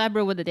you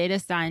collaborate with the data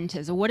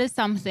scientists, what is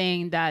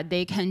something that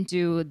they can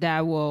do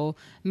that will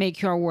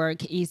make your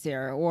work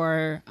easier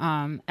or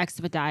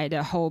expedite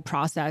the whole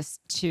process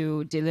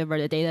to deliver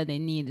the data they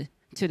need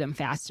to them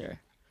faster?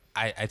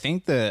 I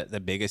think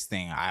the biggest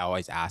thing I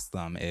always ask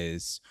them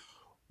is,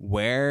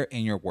 where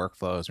in your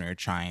workflows when you're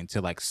trying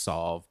to like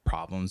solve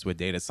problems with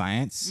data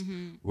science,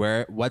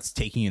 what's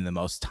taking you the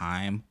most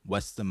time?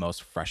 What's the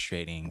most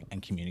frustrating,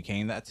 and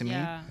communicating that to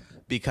me?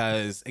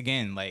 Because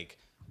again, like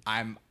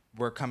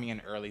we're coming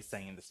in early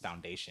setting this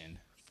foundation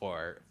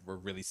we're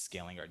really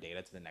scaling our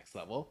data to the next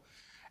level.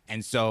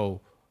 And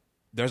so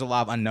there's a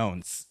lot of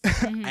unknowns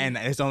and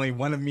there's only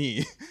one of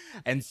me.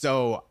 And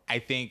so I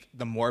think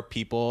the more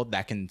people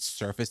that can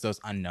surface those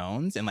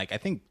unknowns, and like, I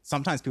think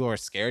sometimes people are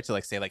scared to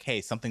like say like,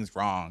 hey, something's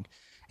wrong.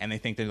 And they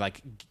think they're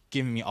like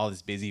giving me all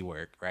this busy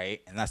work,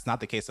 right? And that's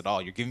not the case at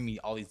all. You're giving me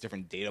all these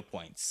different data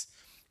points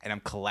and I'm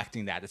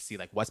collecting that to see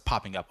like what's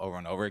popping up over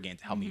and over again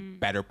to help me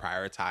better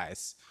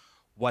prioritize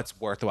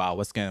what's worthwhile,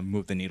 what's going to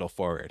move the needle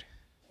forward.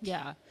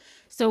 Yeah.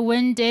 So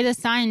when data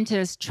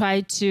scientists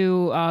try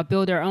to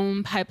build their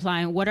own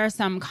pipeline, what are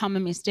some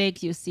common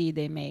mistakes you see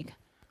they make?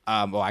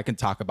 Well, I can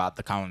talk about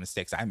the common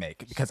mistakes I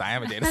make because I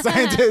am a data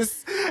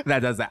scientist that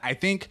does that. I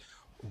think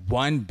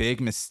one big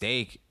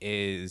mistake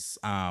is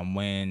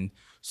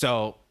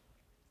so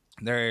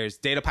there's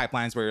data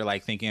pipelines where you're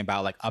like thinking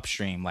about like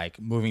upstream, like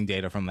moving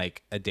data from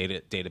like a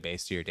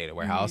database to your data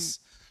warehouse.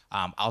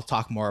 I'll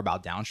talk more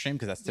about downstream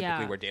because that's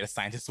typically where data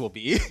scientists will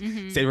be.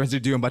 Say we're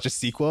doing a bunch of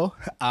SQL.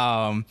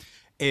 I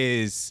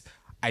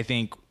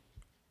think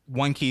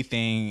one key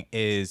thing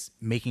is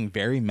making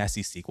very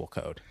messy SQL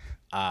code.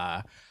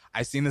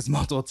 I've seen this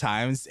multiple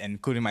times,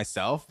 including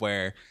myself,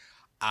 where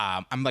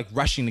I'm like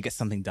rushing to get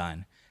something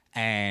done.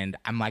 And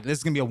I'm like, this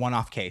is gonna be a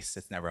one-off case.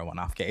 It's never a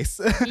one-off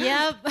case.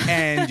 Yep.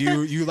 And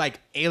you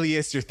like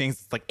alias your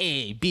things like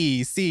A,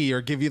 B, C,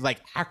 or give you like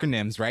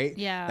acronyms, right?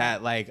 Yeah.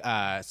 That like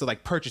so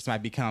like purchase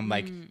might become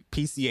like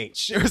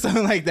PCH or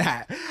something like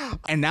that.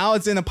 And now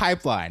it's in a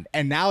pipeline.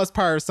 And now it's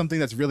part of something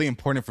that's really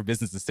important for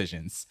business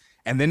decisions.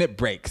 And then it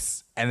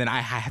breaks. And then I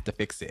have to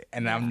fix it.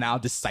 And I'm now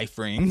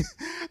deciphering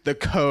the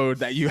code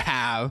that you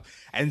have.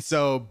 And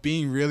so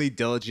being really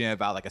diligent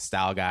about like a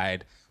style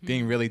guide,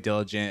 being really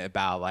diligent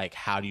about like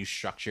how do you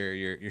structure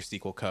your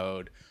SQL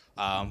code.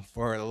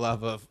 For the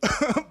love of,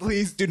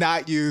 please do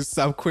not use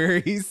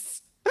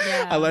subqueries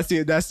unless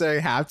you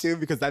necessarily have to,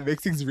 because that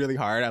makes things really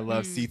hard. I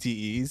love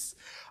CTEs.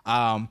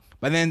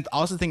 But then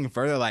also thinking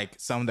further, like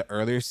some of the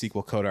earlier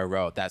SQL code I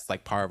wrote, that's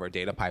like part of our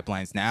data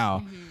pipelines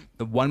now.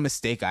 The one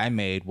mistake I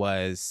made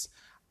was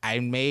I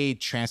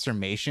made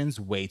transformations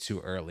way too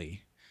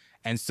early.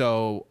 And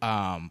so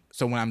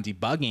when I'm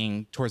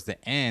debugging towards the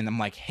end, I'm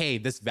like, hey,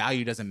 this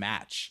value doesn't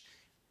match.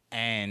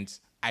 And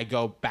I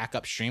go back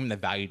upstream and the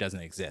value doesn't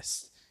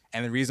exist.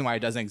 And the reason why it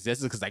doesn't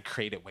exist is because I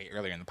created it way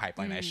earlier in the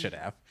pipeline than I should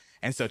have.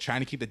 And so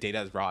trying to keep the data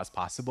as raw as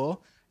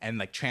possible and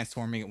like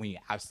transforming it when you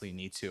absolutely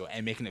need to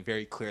and making it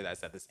very clear that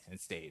it's at this end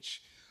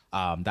stage.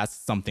 That's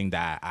something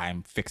that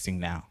I'm fixing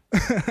now.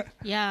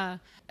 Yeah.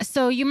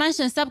 So you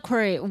mentioned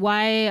subquery.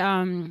 Why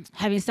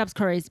having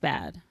subquery is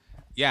bad?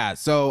 Yeah.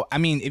 So, I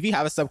mean, if you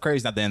have a subquery,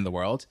 it's not the end of the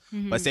world.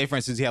 But say, for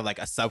instance, you have like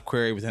a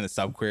subquery within a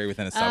subquery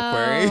within a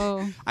subquery.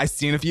 Oh. I've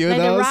seen a few like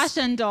of those. Like the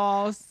Russian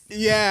dolls.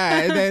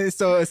 Yeah. And then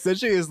so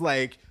essentially it's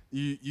like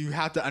you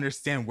have to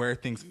understand where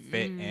things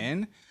fit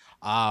in.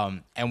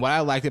 And what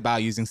I liked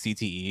about using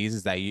CTEs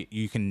is that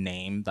you can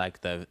name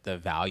like the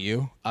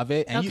value of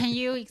it. And can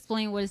you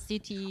explain what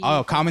CTE is?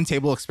 Oh, common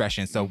table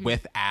expression. So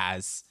with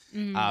as.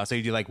 So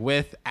you do like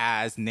with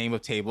as name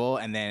of table,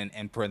 and then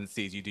in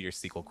parentheses you do your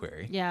SQL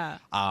query. Yeah.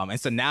 And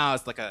so now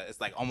it's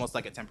like almost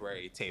like a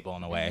temporary table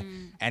in a way,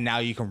 and now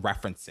you can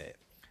reference it.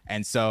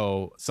 And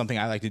so something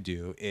I like to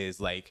do is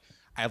like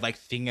I like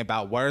thinking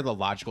about what are the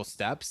logical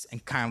steps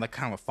and kind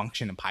of a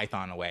function in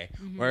Python in a way.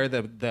 What are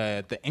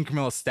the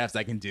incremental steps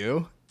I can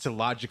do to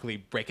logically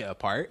break it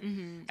apart?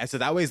 And so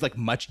that way is like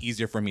much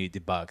easier for me to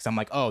debug. So I'm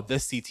like, oh,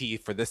 this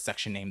CT for this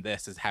section named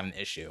this is having an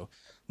issue.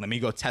 Let me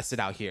go test it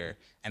out here.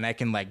 And I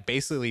can like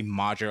basically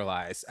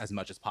modularize as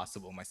much as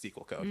possible my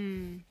SQL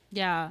code.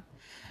 Yeah.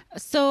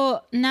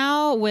 So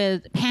now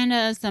with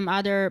Pandas, some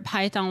other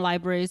Python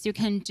libraries, you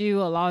can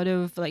do a lot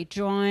of like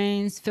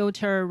joins,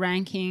 filter,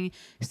 ranking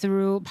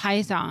through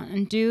Python.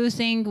 And do you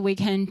think we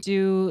can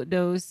do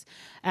those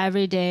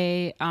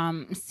everyday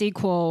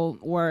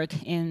SQL work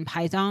in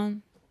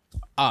Python?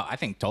 I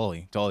think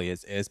totally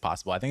is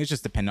possible. I think it's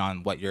just dependent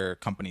on what your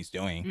company's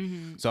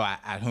doing. So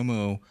at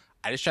Humu,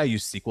 I just try to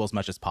use SQL as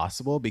much as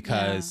possible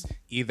because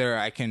either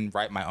I can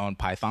write my own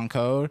Python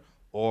code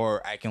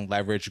or I can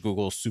leverage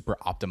Google's super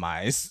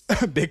optimized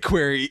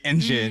BigQuery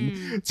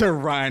engine to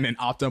run and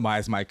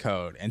optimize my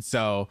code. And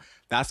so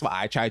that's what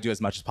I try to do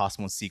as much as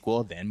possible in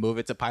SQL, then move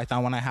it to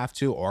Python when I have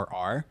to, or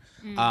R.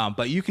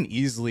 But you can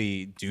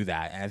easily do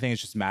that. And I think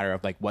it's just a matter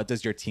of like, what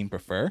does your team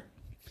prefer?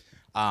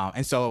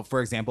 And so,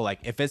 for example, like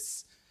if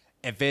it's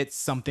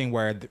something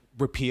where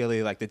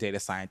repeatedly like the data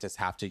scientists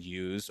have to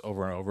use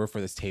over and over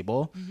for this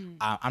table,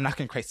 I'm not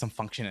going to create some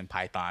function in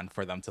Python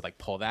for them to like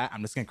pull that.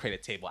 I'm just going to create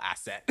a table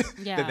asset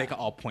that they can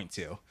all point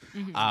to.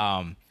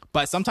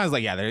 But sometimes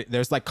like,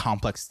 there's like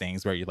complex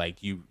things where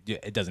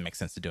it doesn't make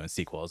sense to do in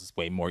SQL. It's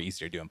way more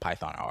easier to do in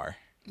Python or R.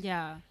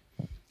 Yeah.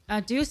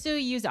 Do you still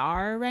use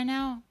R right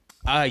now?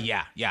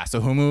 Yeah. So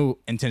Humu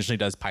intentionally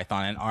does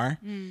Python and R,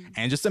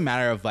 and just a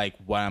matter of like,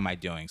 what am I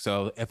doing?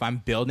 So if I'm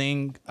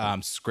building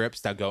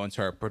scripts that go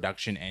into our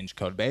production eng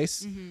code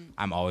base,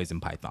 I'm always in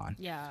Python.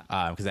 Yeah.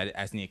 Because I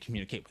just need to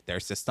communicate with their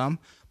system.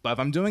 But if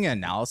I'm doing an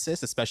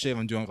analysis, especially if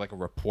I'm doing like a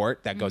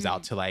report that goes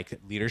out to like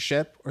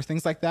leadership or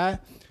things like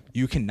that,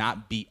 you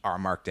cannot beat R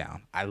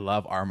Markdown. I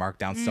love R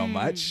Markdown so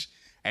much.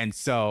 And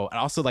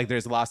also like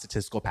there's a lot of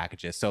statistical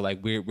packages. So like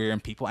we're in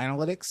people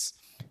analytics.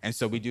 And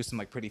so we do some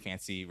like pretty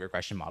fancy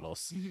regression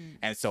models.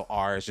 And so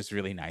R is just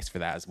really nice for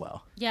that as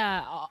well.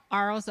 Yeah,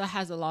 R also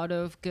has a lot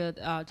of good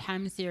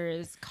time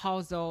series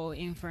causal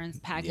inference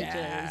packages.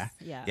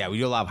 Yeah, we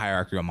do a lot of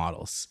hierarchical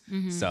models.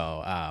 So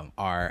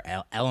our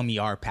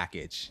LMER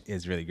package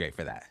is really great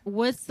for that.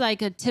 What's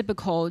like a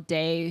typical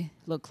day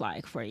look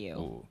like for you?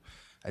 Ooh,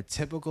 a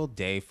typical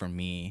day for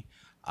me.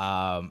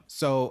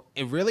 So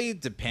it really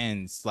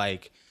depends.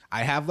 Like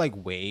I have like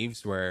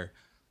waves where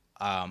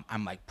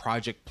I'm like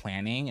project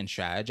planning and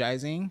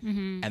strategizing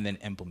and then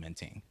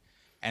implementing.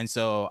 And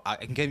so I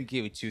can give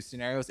you two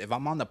scenarios. If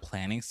I'm on the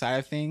planning side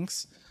of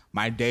things,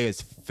 my day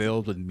is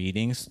filled with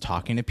meetings,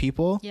 talking to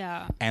people,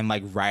 and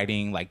like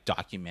writing like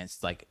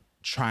documents, like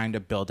trying to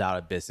build out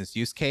a business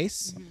use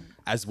case,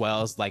 as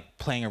well as like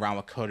playing around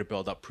with code to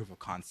build up proof of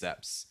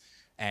concepts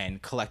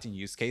and collecting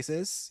use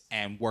cases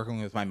and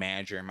working with my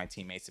manager and my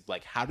teammates to be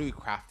like, how do we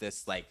craft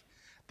this like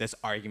this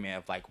argument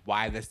of like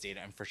why this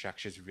data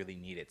infrastructure is really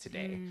needed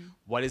today?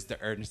 What is the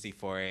urgency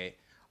for it?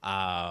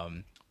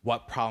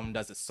 What problem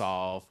does it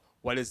solve?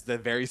 What is the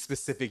very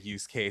specific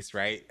use case,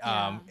 right?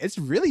 It's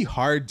really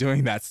hard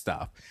doing that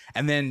stuff.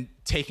 And then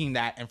taking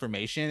that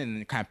information and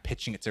then kind of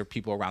pitching it to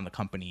people around the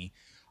company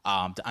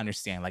to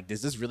understand, like,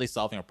 is this really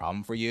solving a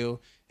problem for you?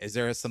 Is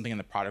there something in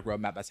the product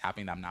roadmap that's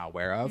happening that I'm not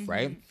aware of,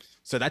 right?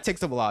 So that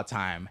takes up a lot of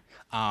time.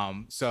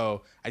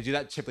 So I do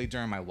that typically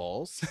during my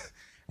lulls.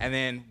 And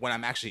then when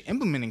I'm actually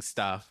implementing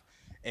stuff,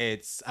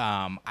 it's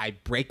I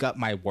break up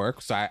my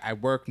work. So I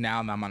work now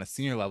and I'm on a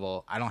senior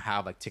level. I don't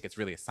have like tickets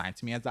really assigned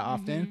to me as that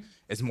often.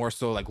 It's more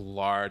so like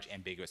large,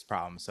 ambiguous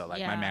problems. So like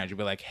my manager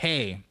will be like,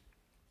 hey,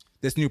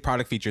 this new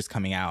product feature is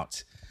coming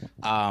out.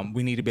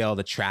 We need to be able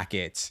to track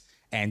it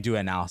and do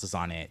analysis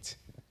on it.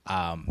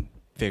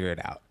 Figure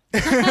it out.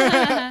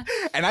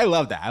 And I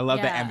love that. I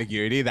love the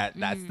ambiguity.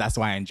 That's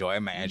why I enjoy it.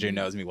 My manager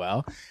knows me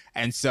well.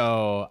 And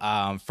so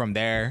from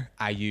there,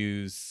 I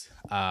use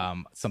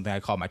something I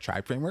call my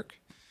T.R.I.B.E framework.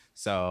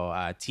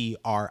 So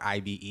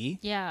T.R.I.B.E.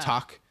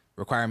 Talk,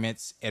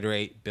 requirements,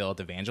 iterate, build,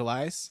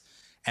 evangelize.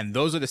 And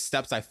those are the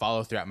steps I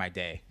follow throughout my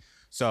day.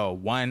 So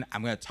one,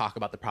 I'm going to talk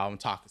about the problem.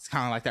 It's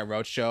kind of like that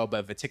roadshow,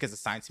 but if a ticket's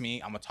assigned to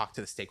me, I'm going to talk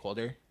to the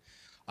stakeholder.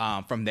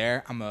 From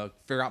there, I'm going to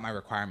figure out my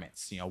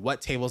requirements. You know,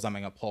 what tables am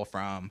I going to pull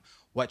from?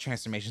 What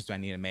transformations do I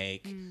need to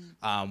make?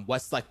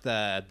 What's like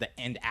the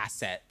end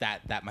asset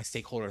that my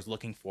stakeholder is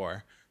looking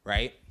for,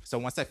 right? So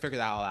once I figure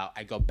that all out,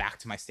 I go back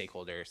to my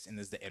stakeholders, and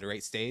this is the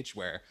iterate stage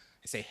where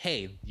I say,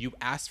 hey, you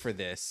asked for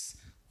this.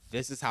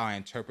 This is how I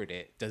interpret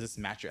it. Does this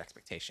match your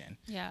expectation?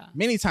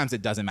 Many times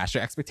it doesn't match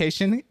your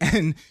expectation.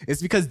 And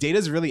it's because data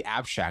is really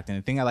abstract. And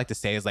the thing I like to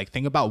say is like,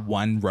 think about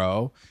one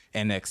row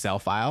in an Excel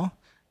file.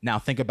 Now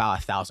think about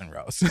 1,000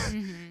 rows.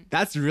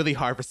 That's really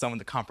hard for someone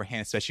to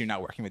comprehend, especially if you're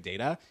not working with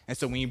data. And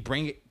so when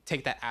you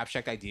take that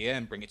abstract idea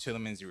and bring it to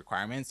them as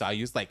requirements, so I'll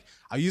use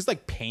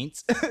like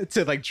paint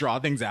to like draw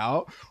things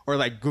out, or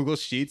like Google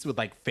Sheets with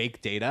like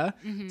fake data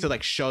to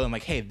like show them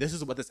like, hey, this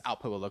is what this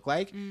output will look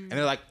like. And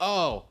they're like,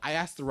 oh, I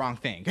asked the wrong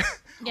thing.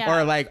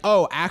 Or like,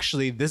 oh,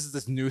 actually, this is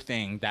this new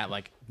thing that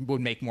like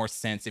would make more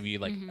sense if you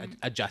like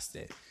adjust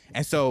it.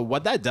 And so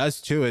what that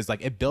does too is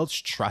like it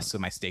builds trust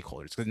with my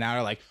stakeholders, because now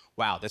they're like,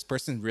 wow, this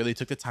person really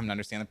took the time to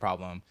understand the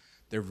problem.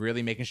 They're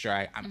really making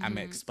sure I'm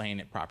explaining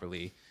it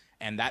properly.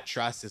 And that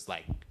trust is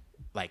like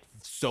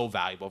so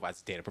valuable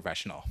as a data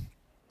professional.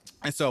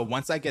 And so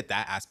once I get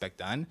that aspect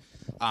done,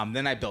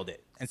 then I build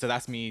it. And so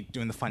that's me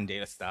doing the fun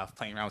data stuff,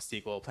 playing around with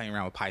SQL, playing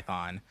around with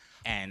Python,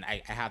 and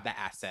I have that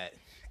asset.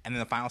 And then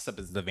the final step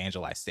is the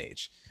evangelize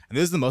stage. And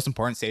this is the most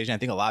important stage, and I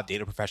think a lot of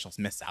data professionals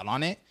miss out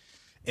on it,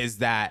 is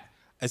that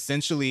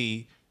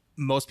essentially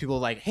most people are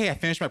like, hey, I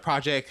finished my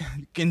project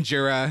in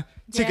Jira,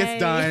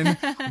 ticket's done,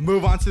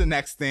 move on to the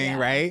next thing,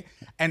 right?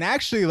 And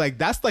actually, like,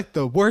 that's like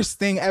the worst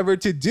thing ever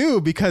to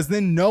do, because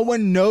then no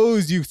one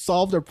knows you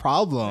solved a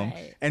problem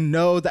and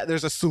know that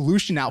there's a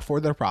solution out for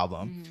the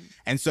problem.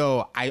 And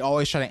so I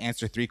always try to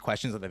answer 3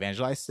 questions at the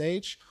evangelize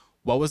stage.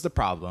 What was the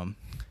problem?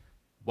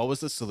 What was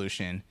the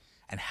solution?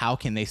 And how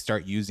can they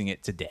start using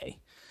it today?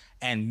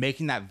 And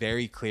making that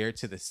very clear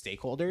to the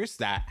stakeholders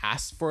that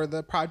asked for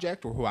the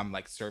project or who I'm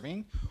like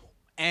serving,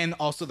 and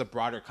also the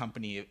broader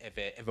company if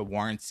it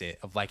warrants it,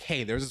 of like,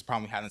 hey, there's this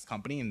problem we have in this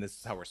company and this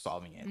is how we're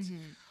solving it.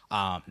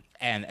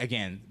 And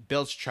again,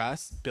 builds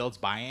trust, builds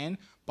buy-in,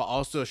 but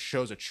also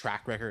shows a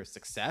track record of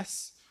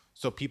success.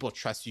 So people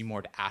trust you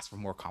more to ask for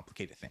more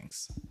complicated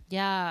things.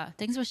 Yeah,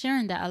 thanks for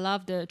sharing that. I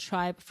love the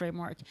T.R.I.B.E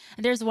framework.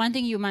 And there's one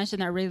thing you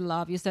mentioned I really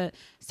love. You said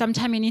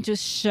sometimes you need to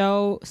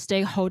show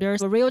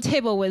stakeholders a real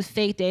table with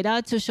fake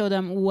data to show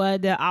them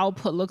what the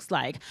output looks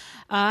like.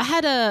 I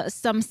had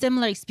some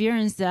similar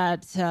experience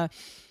that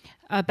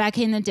back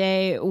in the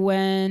day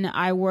when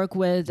I work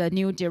with a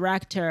new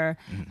director,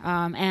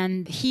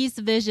 and his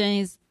vision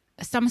is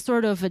some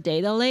sort of a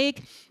data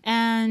lake.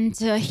 And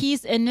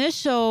his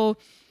initial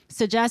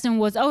suggestion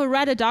was,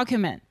 write a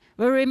document.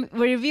 We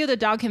review the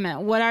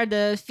document. What are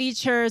the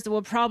features?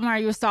 What problem are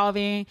you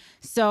solving?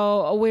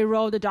 So we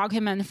wrote the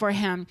document for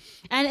him.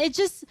 And it's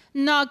just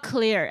not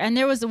clear. And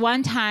there was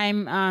one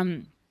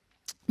time,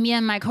 me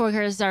and my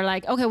coworkers are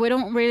like, okay, we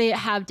don't really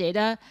have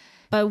data,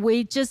 but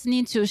we just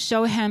need to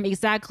show him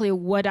exactly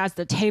what does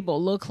the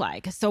table look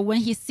like. So when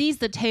he sees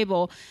the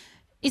table,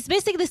 it's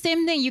basically the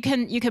same thing. You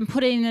can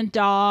put it in a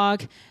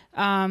doc,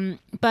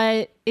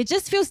 but it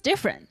just feels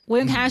different. We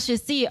can actually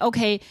see,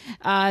 okay,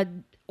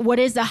 what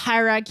is the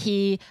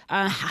hierarchy?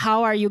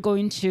 How are you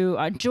going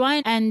to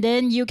join? And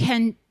then you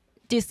can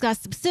discuss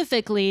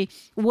specifically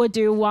what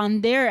do you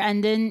want there.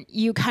 And then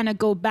you kind of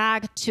go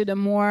back to the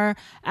more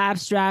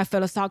abstract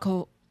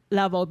philosophical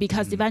level,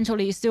 because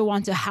eventually you still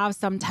want to have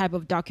some type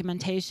of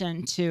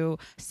documentation to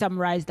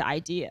summarize the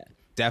idea.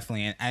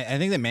 Definitely. And I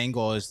think the main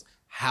goal is,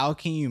 how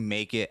can you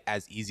make it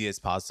as easy as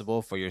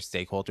possible for your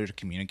stakeholder to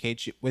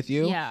communicate with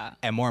you? Yeah.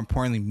 And more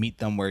importantly, meet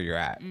them where you're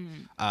at.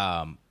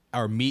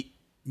 Or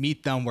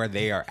meet them where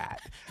they are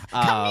at.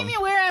 Come meet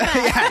me where I'm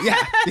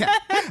at. yeah.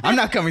 I'm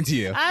not coming to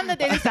you. I'm the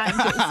data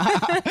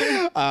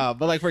scientist.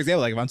 But like, for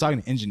example, like if I'm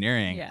talking to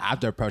engineering, I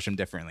have to approach them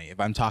differently. If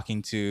I'm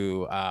talking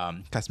to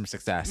customer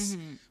success,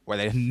 where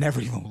they've never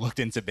even looked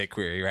into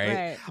BigQuery,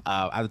 right?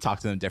 I have to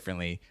talk to them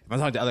differently. If I'm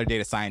talking to other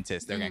data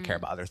scientists, they're going to care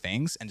about other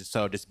things. And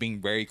just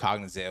being very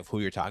cognizant of who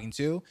you're talking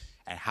to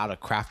and how to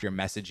craft your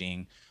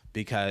messaging,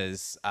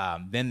 because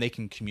then they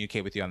can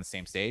communicate with you on the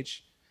same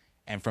stage.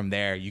 And from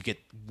there, you get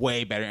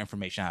way better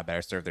information on how to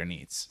better serve their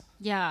needs.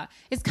 Yeah,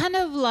 it's kind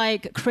of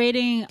like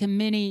creating a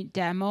mini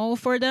demo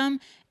for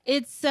them.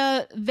 It's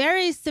a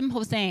very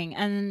simple thing.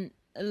 And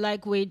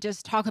like we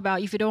just talked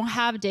about, if you don't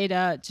have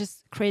data,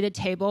 just create a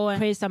table and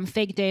create some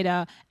fake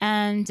data.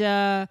 And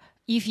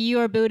if you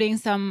are building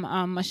some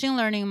machine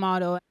learning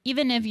model,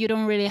 even if you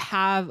don't really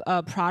have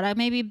a product,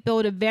 maybe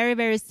build a very,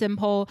 very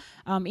simple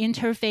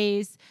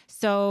interface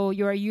so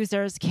your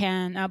users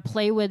can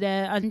play with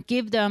it, and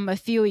give them a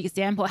few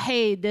examples.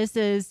 Hey, this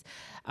is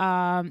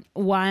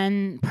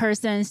one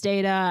person's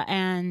data,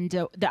 and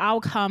the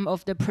outcome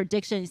of the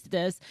prediction is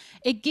this.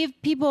 It gives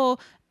people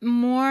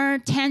more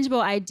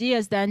tangible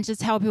ideas than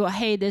just tell people,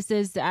 hey, this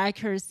is the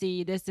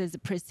accuracy, this is the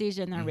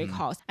precision and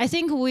recalls. I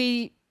think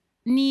we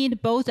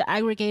need both the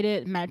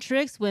aggregated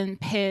metrics when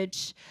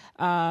pitch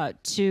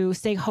to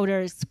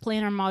stakeholders,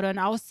 explain our model, and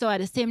also at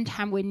the same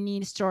time we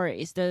need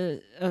stories,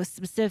 the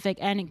specific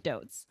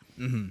anecdotes.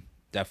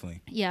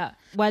 Definitely. Yeah,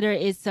 whether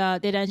it's a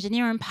data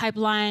engineering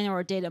pipeline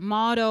or data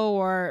model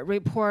or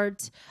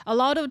report, a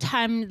lot of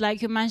time,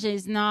 like you mentioned,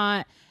 is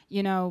not,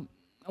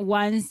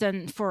 once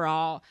and for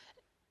all.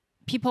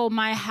 People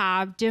might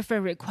have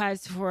different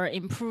requests for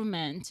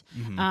improvement,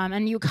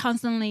 and you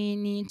constantly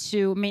need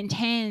to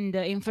maintain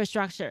the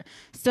infrastructure.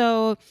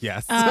 So,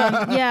 yes.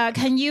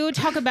 Can you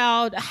talk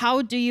about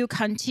how do you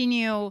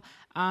continue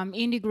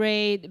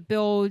integrate,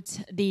 build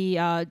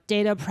the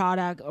data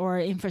product or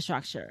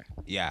infrastructure?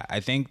 Yeah,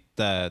 I think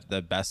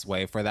the best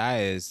way for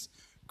that is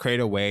create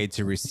a way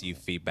to receive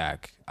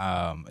feedback,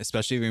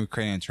 especially when we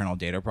create an internal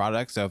data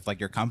product. So if like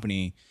your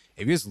company,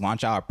 if you just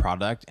launch out a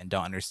product and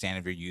don't understand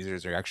if your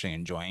users are actually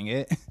enjoying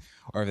it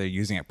or if they're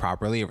using it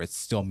properly, or if it's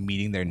still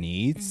meeting their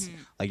needs,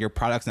 like your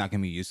product's not going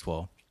to be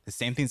useful. The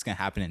same thing's going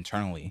to happen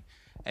internally.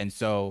 And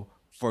so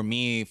for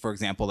me, for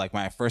example, like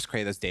when I first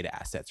created those data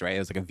assets, right? It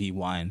was like a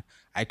V1.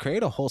 I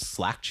created a whole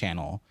Slack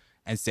channel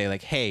and say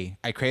like, hey,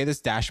 I created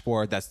this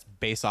dashboard that's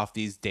based off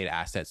these data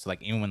assets. So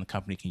like anyone in the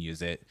company can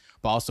use it,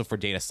 but also for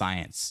data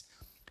science.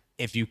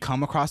 If you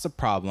come across a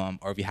problem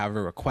or if you have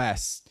a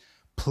request,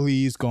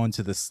 please go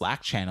into the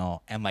Slack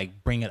channel and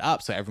like bring it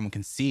up so everyone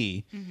can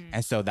see,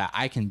 and so that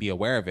I can be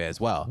aware of it as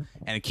well.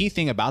 And a key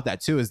thing about that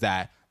too is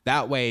that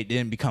way it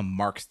didn't become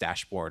Mark's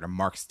dashboard or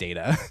Mark's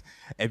data.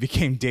 It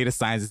became data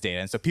science's data.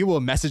 And so people will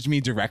message me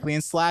directly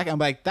in Slack. I'm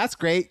like, that's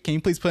great. Can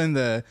you please put in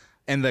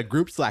the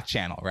group Slack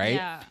channel, right?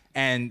 Yeah.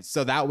 And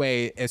so that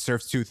way it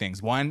serves two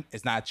things. One,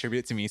 it's not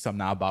attributed to me, so I'm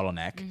not a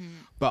bottleneck.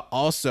 But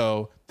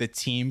also the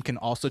team can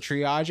also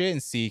triage it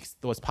and see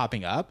what's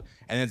popping up.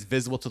 And it's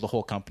visible to the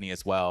whole company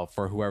as well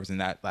for whoever's in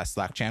that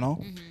Slack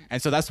channel.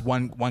 And so that's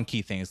one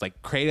key thing is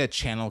like create a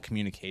channel of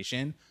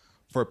communication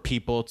for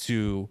people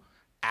to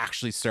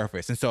actually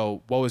surface. And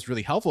so what was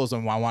really helpful is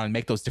when I wanted to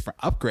make those different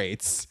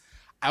upgrades,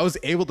 I was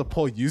able to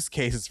pull use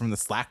cases from the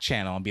Slack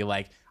channel and be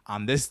like,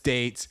 on this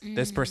date,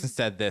 this person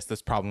said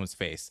this problem was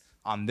faced.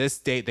 On this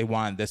date, they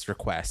wanted this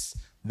request.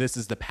 This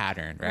is the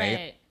pattern,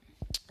 right?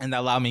 And that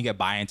allowed me to get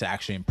buy-in to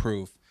actually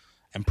improve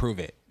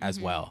it as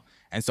well.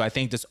 And so I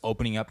think just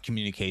opening up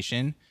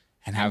communication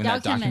and having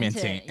that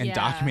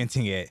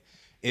documenting it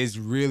is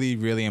really,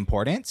 really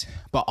important.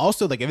 But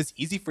also, like, if it's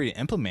easy for you to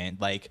implement,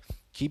 like,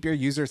 keep your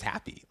users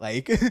happy.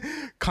 Like,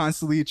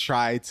 constantly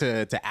try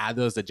to add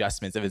those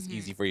adjustments if it's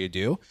easy for you to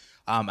do.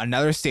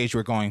 Another stage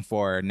we're going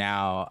for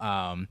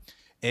now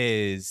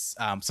is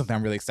something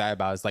I'm really excited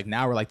about. Is like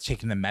now we're like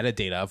taking the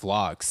metadata of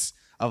logs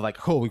of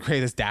like, we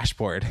created this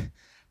dashboard.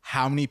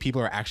 How many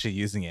people are actually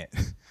using it?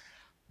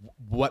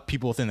 What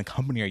people within the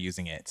company are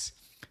using it?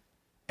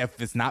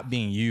 If it's not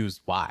being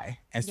used, why?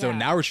 And so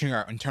now we're treating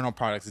our internal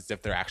products as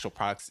if they're actual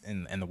products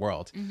in the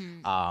world.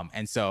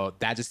 And so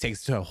that just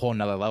takes it to a whole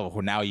nother level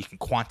where now you can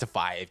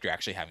quantify if you're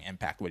actually having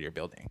impact with what you're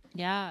building.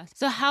 Yeah.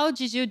 So how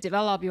did you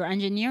develop your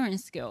engineering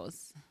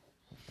skills?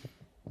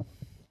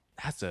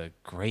 That's a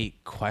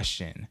great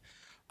question.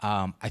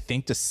 I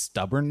think the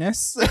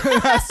stubbornness,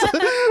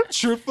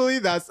 truthfully,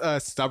 that's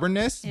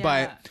stubbornness.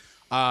 But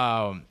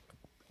I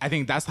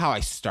think that's how I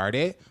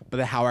started, but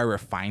then how I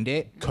refined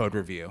it, code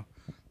review.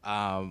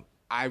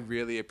 I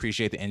really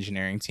appreciate the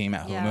engineering team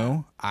at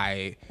Humu.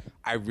 I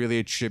really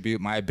attribute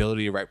my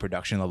ability to write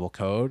production level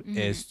code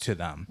is to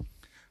them.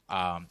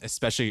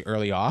 Especially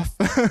early off,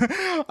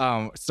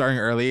 starting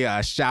early.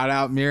 Shout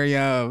out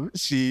Miriam.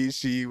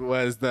 She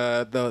was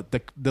the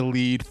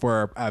lead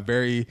for a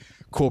very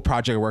cool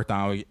project I worked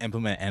on. We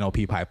implement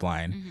NLP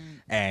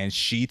pipeline, and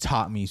she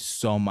taught me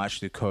so much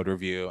through code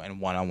review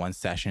and one-on-one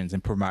sessions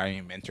and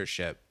providing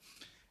mentorship.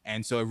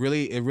 And so it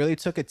really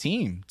took a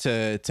team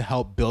to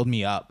help build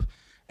me up.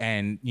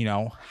 And, you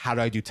know, how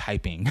do I do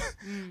typing?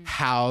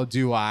 How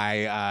do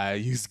I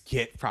use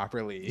Git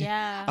properly?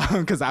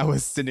 Because I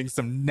was sending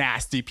some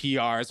nasty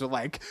PRs with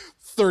like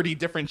 30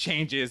 different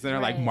changes. And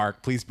they're like,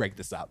 Mark, please break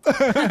this up.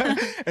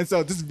 And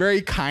so just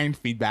very kind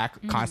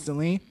feedback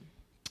constantly.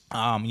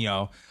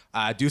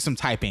 Do some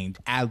typing,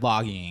 add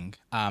logging,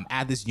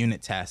 add this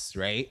unit test,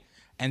 right?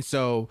 And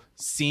so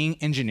seeing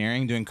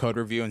engineering doing code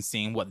review and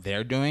seeing what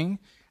they're doing,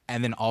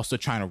 and then also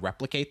trying to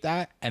replicate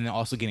that, and then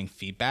also getting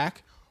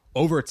feedback.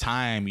 Over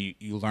time,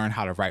 you learn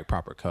how to write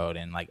proper code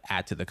and like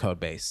add to the code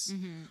base.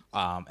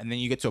 And then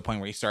you get to a point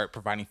where you start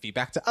providing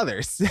feedback to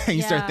others and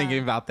you start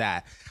thinking about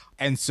that.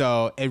 And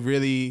so it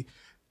really,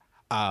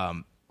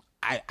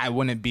 I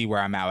wouldn't be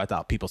where I'm at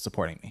without people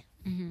supporting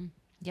me.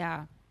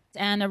 Yeah.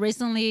 And I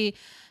recently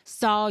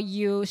saw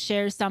you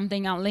share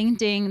something on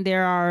LinkedIn.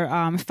 There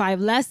are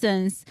 5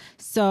 lessons.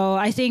 So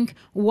I think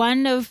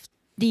one of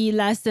the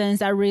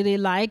lessons I really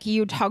like,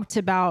 you talked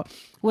about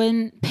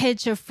when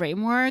pitch a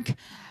framework,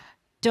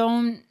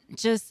 don't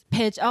just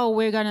pitch,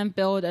 we're going to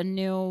build a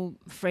new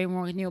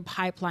framework, new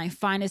pipeline,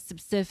 find a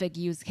specific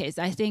use case.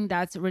 I think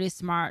that's really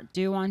smart.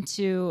 Do you want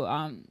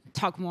to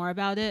talk more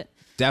about it?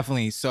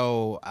 Definitely.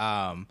 So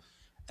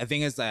the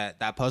thing is that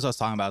post I was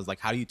talking about is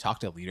like, how do you talk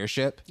to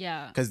leadership?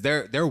 Because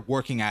they're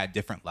working at a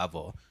different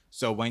level.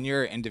 So when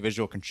you're an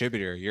individual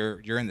contributor,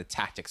 you're in the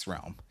tactics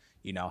realm.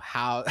 You know,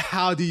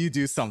 how do you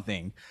do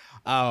something?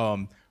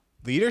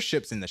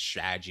 Leadership's in the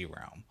strategy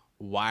realm.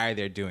 Why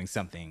they're doing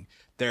something.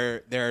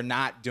 They're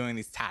not doing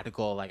these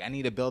tactical, like, I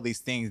need to build these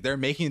things. They're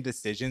making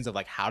decisions of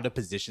like how to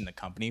position the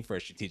company for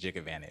a strategic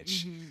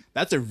advantage.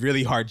 That's a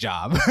really hard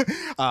job.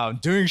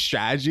 Doing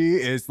strategy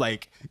is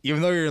like,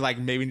 even though you're like,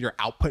 maybe your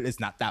output is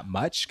not that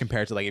much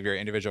compared to like if you're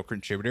an individual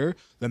contributor,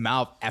 the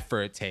amount of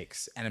effort it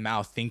takes and the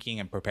amount of thinking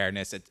and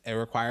preparedness it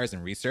requires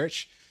and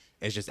research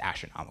is just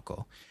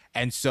astronomical.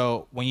 And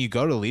so when you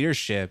go to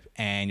leadership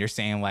and you're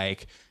saying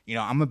like, you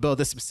know, I'm gonna build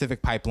this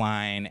specific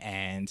pipeline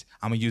and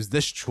I'm gonna use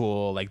this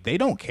tool, like they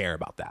don't care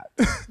about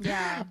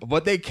that.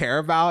 What they care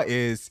about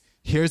is,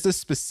 here's a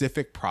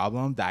specific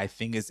problem that I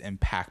think is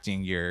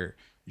impacting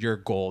your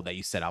goal that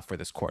you set out for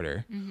this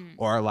quarter.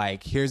 Or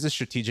like, here's a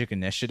strategic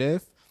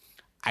initiative.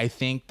 I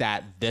think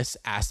that this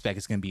aspect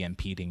is gonna be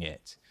impeding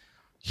it.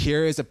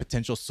 Here is a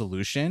potential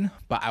solution,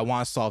 but I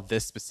wanna solve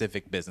this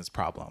specific business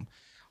problem.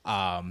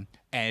 And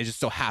it just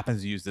so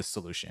happens to use this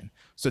solution.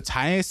 So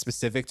tying it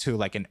specific to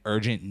like an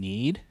urgent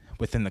need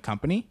within the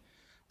company,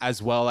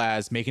 as well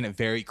as making it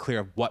very clear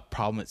of what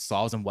problem it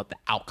solves and what the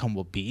outcome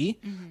will be.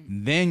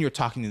 Then you're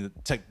talking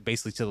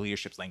basically to the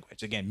leadership's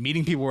language. Again,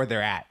 meeting people where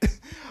they're at.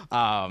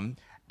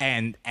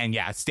 And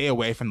stay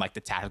away from like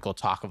the tactical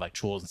talk of like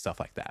tools and stuff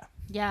like that.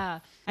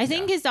 I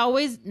think it's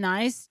always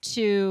nice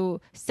to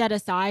set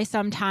aside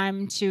some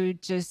time to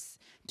just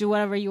do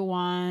whatever you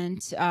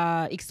want,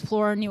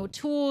 explore new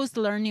tools,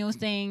 learn new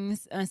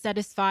things, and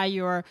satisfy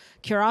your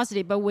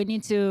curiosity. But we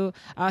need to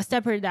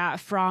separate that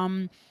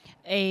from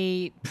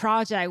a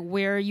project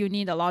where you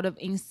need a lot of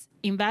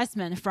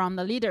investment from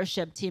the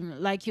leadership team.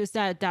 Like you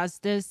said, does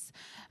this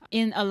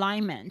in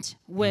alignment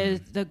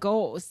with the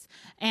goals?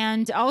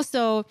 And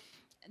also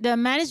the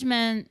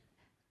management,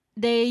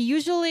 they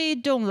usually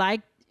don't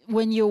like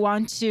when you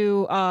want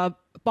to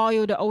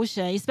boil the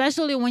ocean,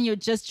 especially when you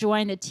just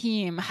joined the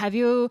team. Have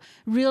you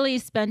really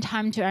spent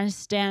time to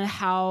understand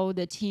how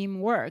the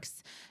team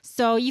works?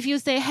 So if you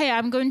say, hey,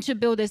 I'm going to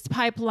build this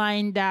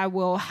pipeline that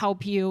will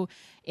help you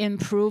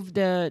improve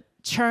the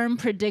churn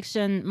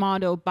prediction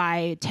model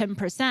by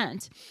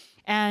 10%.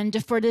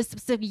 And for this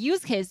specific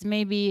use case,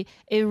 maybe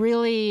it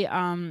really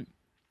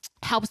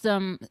helps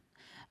them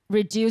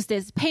reduce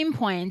this pain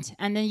point,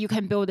 and then you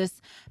can build this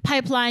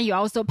pipeline you're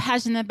also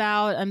passionate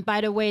about. And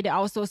by the way, they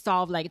also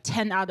solve like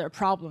 10 other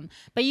problems.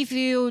 But if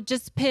you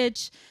just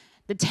pitch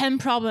the 10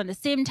 problems at the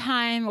same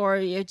time, or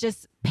you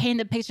just paint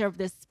a picture of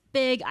this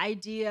big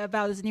idea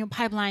about this new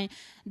pipeline,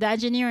 the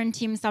engineering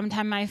team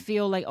sometimes might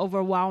feel like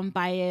overwhelmed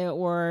by it,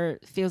 or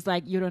feels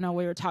like you don't know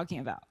what you're talking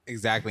about.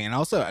 Exactly. And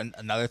also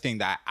another thing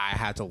that I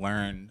had to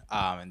learn,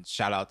 and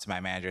shout out to my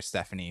manager,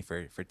 Stephanie,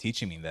 for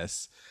teaching me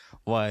this,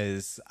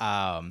 was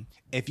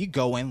if you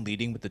go in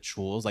leading with the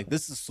tools, like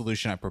this is a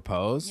solution I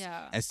propose,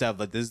 instead of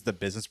like this is the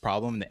business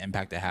problem and the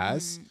impact it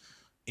has.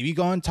 If you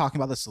go in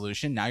talking about the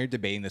solution, now you're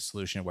debating the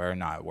solution whether or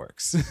not it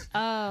works.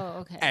 Oh,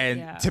 okay.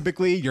 And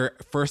typically your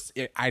first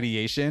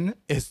ideation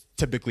is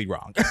typically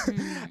wrong.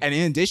 And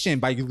in addition,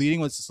 by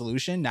leading with the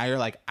solution, now you're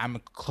like, I'm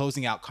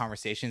closing out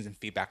conversations and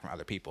feedback from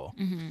other people.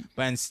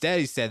 But instead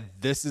you said,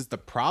 this is the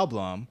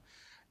problem.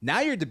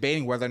 Now you're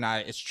debating whether or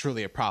not it's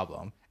truly a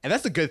problem. And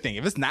that's a good thing.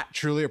 If it's not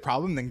truly a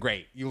problem, then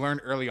great. You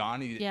learned early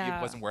on it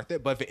wasn't worth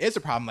it. But if it is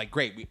a problem, like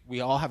great, we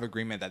all have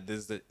agreement that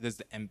this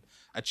is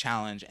a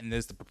challenge and this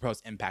is the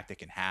proposed impact it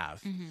can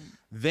have.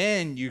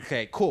 Then you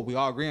say, cool, we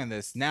all agree on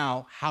this.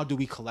 Now, how do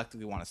we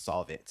collectively want to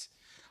solve it?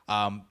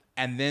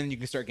 And then you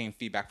can start getting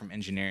feedback from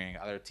engineering,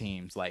 other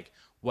teams, like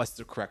what's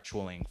the correct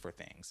tooling for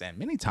things. And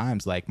many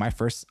times, like my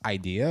first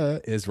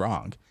idea is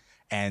wrong.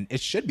 And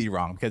it should be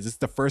wrong because it's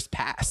the first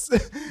pass.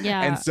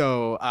 And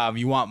so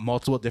you want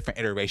multiple different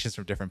iterations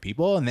from different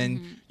people. And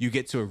then you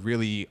get to a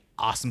really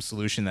awesome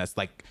solution that's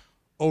like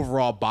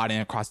overall bought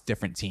in across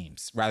different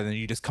teams rather than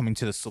you just coming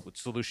to the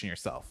solution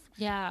yourself.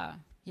 Yeah.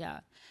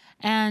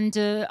 And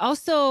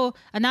also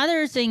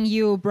another thing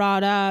you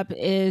brought up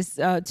is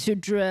to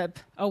drip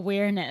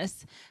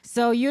awareness.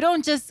 So you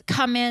don't just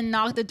come in,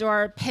 knock the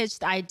door, pitch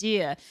the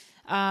idea.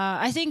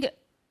 I think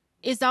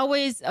it's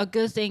always a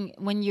good thing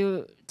when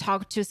you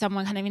talk to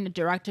someone kind of in the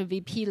director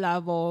VP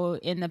level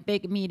in a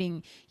big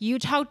meeting. You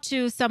talk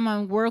to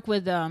someone, work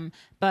with them,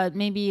 but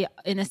maybe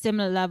in a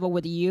similar level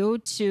with you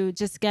to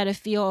just get a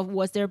feel of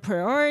what's their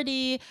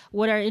priority,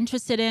 what are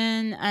interested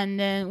in, and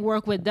then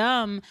work with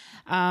them,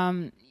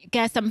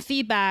 get some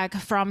feedback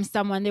from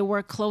someone they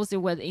work closely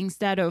with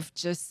instead of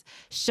just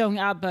showing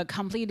up a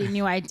completely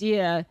new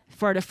idea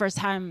for the first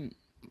time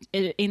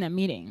in a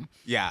meeting.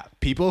 Yeah,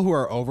 people who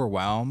are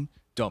overwhelmed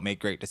don't make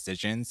great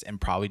decisions and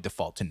probably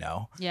default to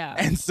no. Yeah.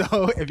 And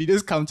so if you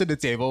just come to the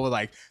table with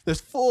like this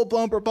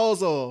full-blown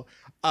proposal,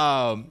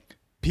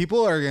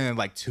 people are gonna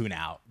like tune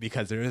out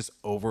because they're just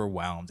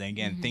overwhelmed. And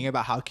again, think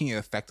about how can you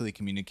effectively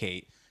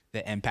communicate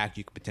the impact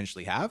you could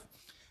potentially have.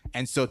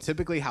 And so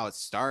typically how it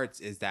starts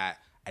is that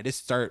I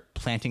just start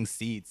planting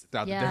seeds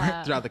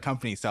throughout the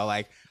company. So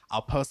like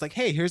I'll post like,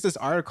 hey, here's this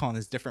article on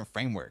this different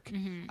framework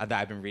that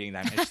I've been reading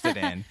that I'm interested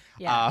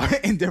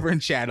in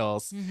different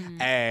channels.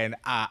 And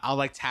I'll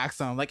like tag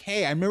someone like,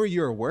 hey, I remember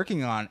you were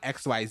working on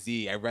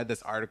XYZ. I read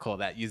this article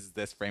that uses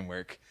this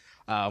framework.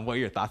 What are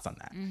your thoughts on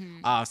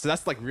that? So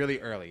that's like really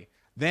early.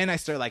 Then I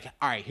start like,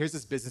 all right, here's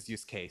this business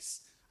use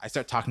case. I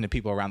start talking to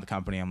people around the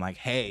company. I'm like,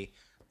 hey,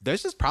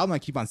 there's this problem I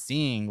keep on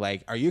seeing.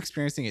 Like, are you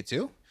experiencing it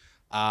too?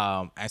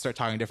 I start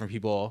talking to different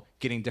people,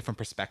 getting different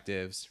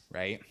perspectives,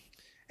 right?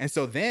 And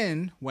so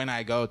then when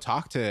I go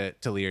talk to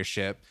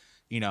leadership,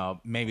 you know,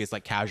 maybe it's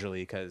like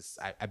casually because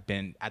I've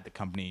been at the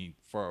company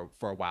for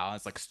a while.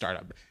 It's like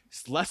startup.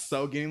 It's less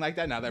so getting like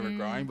that now that we're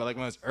growing. But like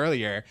when it was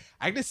earlier,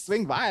 I could just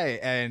swing by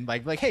and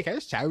like, hey, can I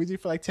just chat with you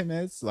for like 10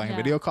 minutes? Like a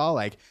video call?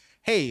 Like,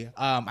 hey,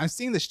 I'm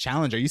seeing this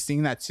challenge. Are you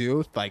seeing that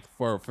too? Like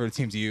for the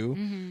teams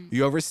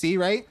you oversee,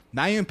 right?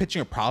 Not even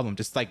pitching a problem,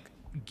 just like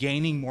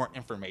gaining more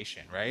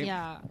information, right?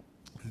 Yeah.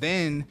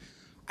 Then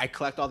I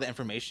collect all the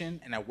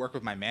information and I work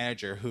with my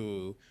manager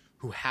who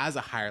has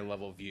a higher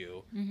level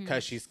view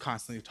because she's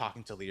constantly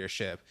talking to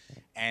leadership,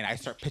 and I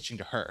start pitching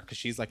to her because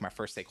she's like my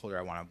first stakeholder.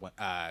 I want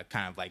to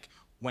kind of like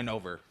win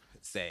over,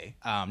 say,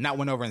 not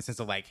win over in the sense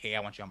of like, hey, I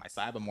want you on my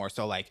side, but more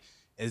so like,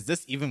 is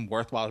this even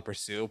worthwhile to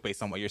pursue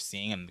based on what you're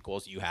seeing and the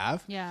goals you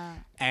have? Yeah.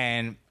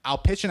 And I'll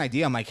pitch an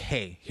idea. I'm like,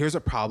 hey, here's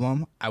a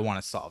problem. I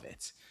want to solve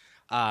it.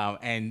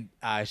 And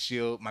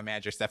my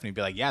manager Stephanie,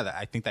 be like, yeah,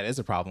 I think that is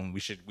a problem. We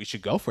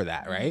should go for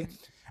that, right?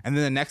 And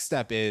then the next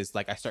step is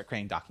like I start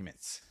creating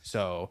documents.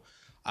 So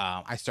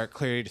I start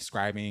clearly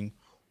describing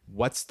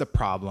what's the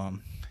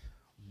problem,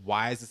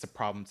 why is this a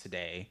problem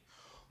today?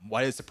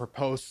 What is the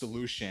proposed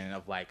solution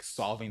of like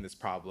solving this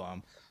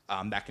problem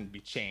that can be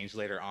changed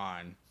later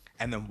on?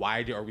 And then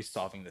are we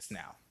solving this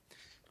now?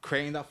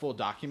 Creating that full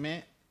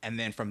document. And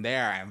then from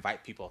there, I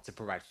invite people to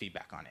provide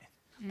feedback on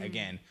it.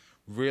 Again,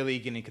 really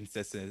getting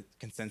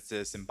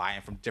consensus and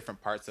buy-in from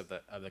different parts of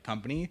the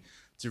company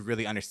to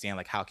really understand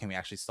like how can we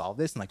actually solve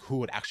this and like who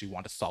would actually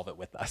want to solve it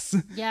with us.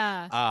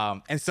 Yeah.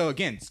 And so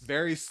again, it's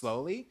very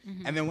slowly.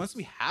 And then once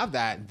we have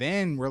that,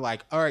 then we're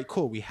like, all right,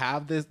 cool. We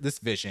have this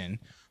vision.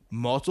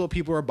 Multiple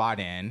people are bought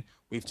in.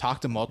 We've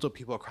talked to multiple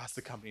people across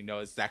the company, know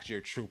it's actually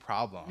a true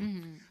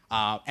problem.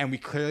 And we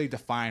clearly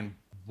define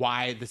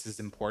why this is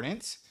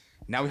important.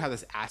 Now we have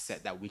this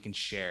asset that we can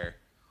share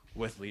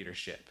with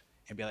leadership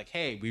and be like,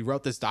 hey, we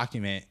wrote this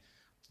document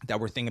that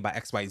we're thinking about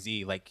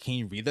XYZ. Like, can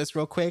you read this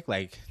real quick?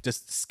 Like,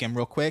 just skim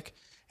real quick.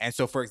 And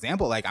so, for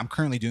example, like I'm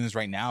currently doing this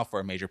right now for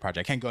a major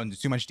project. I can't go into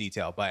too much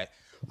detail, but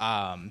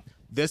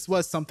this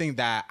was something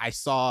that I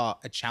saw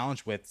a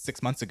challenge with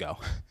 6 months ago.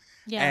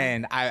 Yeah.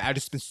 And I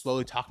just been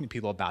slowly talking to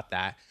people about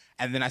that.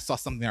 And then I saw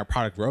something in our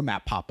product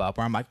roadmap pop up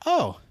where I'm like,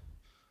 oh,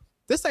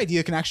 this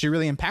idea can actually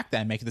really impact that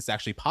and make this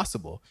actually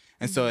possible.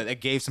 And so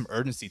it gave some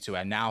urgency to it.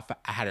 And now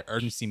I had an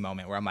urgency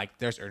moment where I'm like,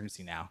 there's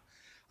urgency now.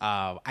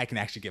 I can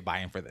actually get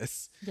buy-in for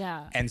this.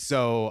 Yeah. And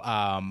so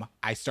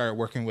I started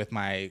working with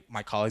my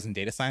colleagues in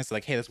data science.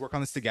 Like, hey, let's work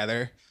on this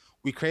together.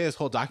 We created this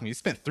whole document. We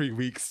spent 3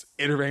 weeks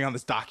iterating on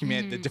this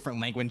document, the different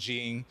language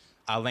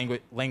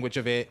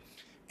of it.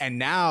 And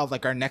now,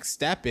 like, our next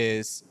step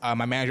is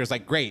my manager was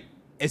like, great,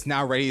 it's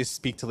now ready to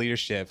speak to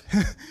leadership.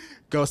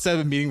 Go set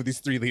up a meeting with these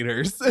 3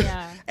 leaders.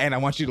 Yeah. And I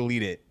want you to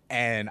lead it.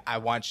 And I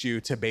want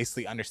you to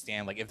basically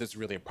understand, like, if this is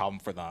really a problem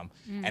for them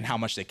and how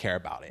much they care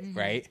about it,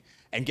 right?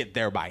 And get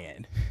their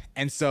buy-in.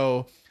 And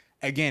so,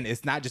 again,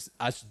 it's not just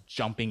us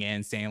jumping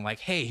in saying, like,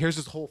 hey, here's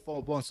this whole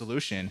full-blown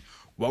solution.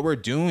 What we're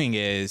doing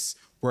is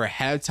we're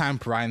ahead of time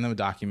providing them a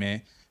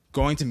document,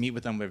 going to meet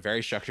with them in a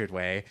very structured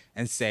way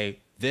and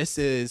say, this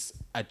is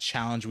a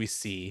challenge we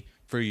see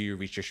for you to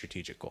reach your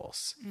strategic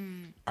goals.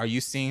 Are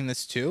you seeing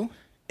this too?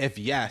 If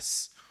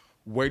yes,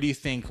 where do you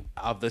think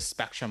of the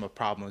spectrum of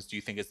problems do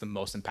you think is the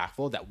most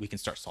impactful that we can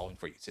start solving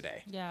for you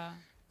today? Yeah.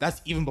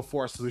 That's even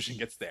before a solution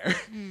gets there.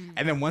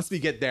 And then once we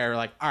get there,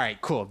 like, all right,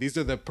 cool. These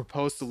are the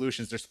proposed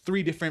solutions. There's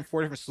 4 different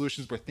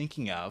solutions we're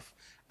thinking of.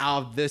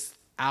 Out of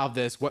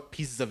this, what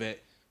pieces of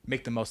it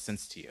make the most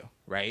sense to you,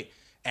 right?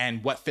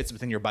 And what fits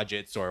within your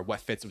budgets or what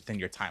fits within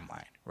your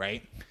timeline,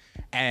 right?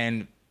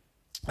 And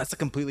that's a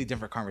completely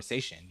different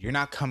conversation. You're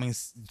not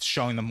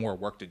showing them more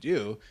work to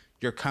do.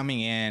 You're coming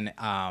in,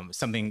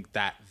 something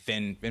that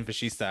Vin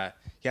Fashista,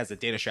 he has a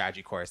data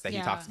strategy course that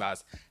he talks about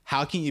is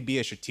how can you be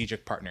a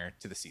strategic partner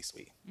to the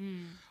C-suite?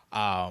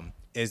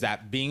 Is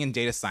that being in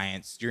data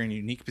science, you're in a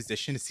unique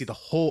position to see the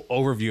whole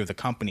overview of the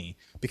company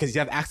because you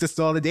have access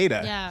to all the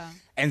data. Yeah.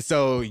 And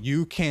so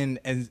you can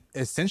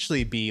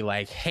essentially be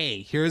like,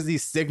 hey, here's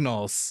these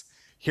signals,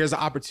 here's an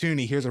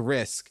opportunity, here's a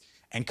risk,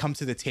 and come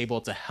to the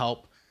table to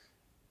help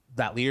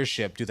that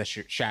leadership do the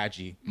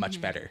strategy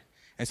much better.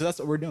 And so that's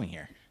what we're doing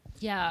here.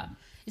 Yeah.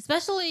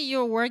 Especially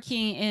you're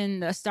working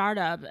in a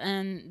startup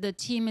and the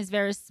team is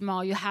very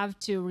small. You have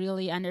to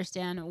really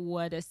understand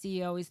what the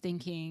CEO is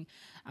thinking.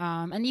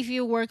 And if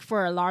you work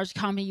for a large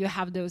company, you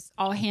have those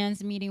all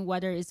hands meeting,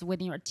 whether it's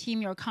within your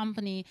team, your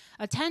company,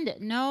 attend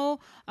it. Know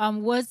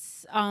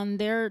what's on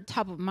their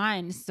top of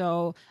mind.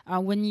 So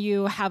when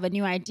you have a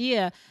new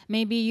idea,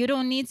 maybe you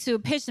don't need to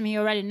pitch them. You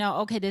already know,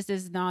 okay, this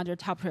is not your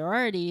top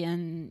priority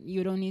and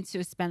you don't need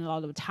to spend a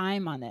lot of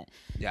time on it.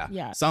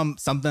 Yeah.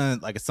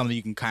 Something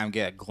you can kind of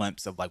get a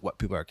glimpse of like what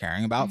people are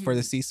caring about for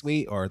the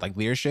C-suite or like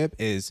leadership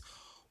is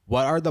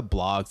what are the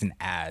blogs and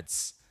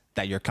ads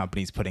that your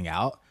company's putting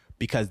out?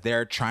 Because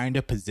they're trying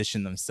to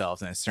position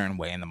themselves in a certain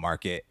way in the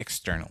market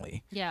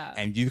externally. Yeah.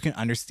 And you can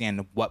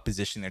understand what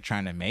position they're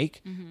trying to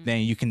make,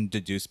 then you can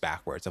deduce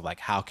backwards of like,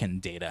 how can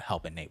data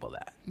help enable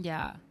that?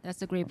 Yeah,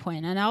 that's a great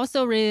point. And I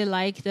also really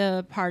like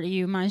the part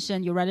you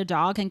mentioned, you read a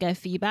doc and get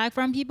feedback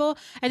from people.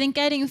 I think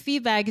getting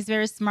feedback is a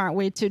very smart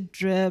way to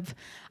drip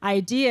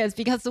ideas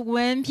because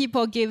when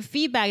people give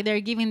feedback, they're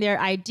giving their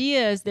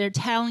ideas, they're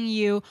telling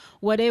you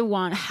what they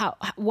want,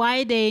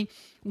 why they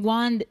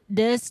want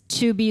this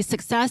to be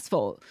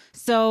successful.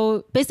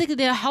 So basically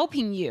they're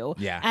helping you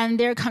and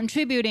they're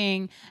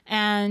contributing.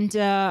 And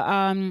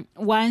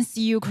once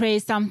you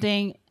create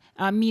something,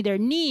 meet their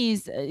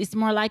needs, it's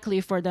more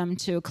likely for them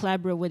to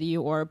collaborate with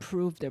you or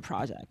approve the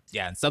project.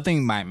 Yeah, and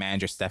something my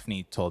manager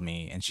Stephanie told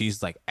me, and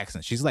she's like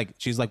excellent. She's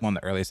like one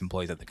of the earliest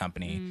employees at the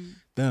company.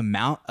 The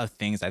amount of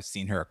things I've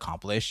seen her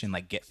accomplish and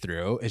like get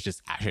through is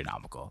just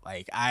astronomical.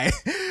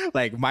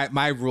 Like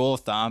my rule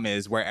of thumb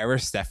is wherever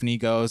Stephanie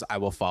goes, I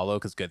will follow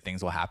because good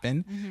things will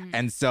happen.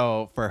 And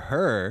so for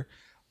her,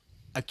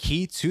 a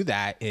key to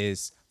that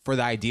is for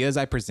the ideas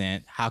I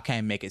present, how can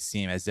I make it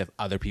seem as if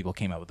other people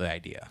came up with the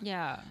idea?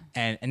 Yeah.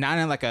 And not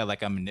in like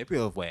a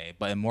manipulative way,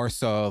 but more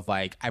so of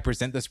like, I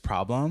present this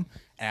problem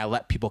and I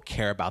let people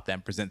care about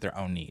them, present their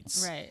own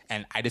needs. Right.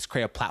 And I just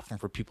create a platform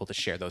for people to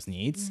share those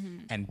needs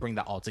and bring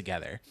that all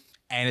together.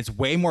 And it's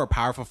way more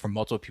powerful for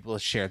multiple people to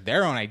share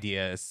their own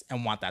ideas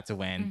and want that to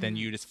win than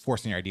you just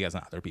forcing your ideas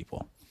on other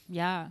people.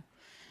 Yeah.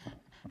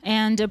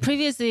 And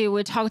previously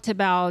we talked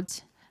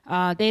about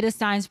data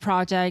science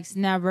projects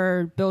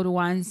never built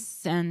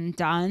once and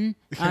done.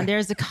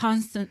 There's a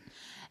constant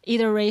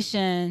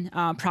iteration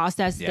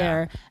process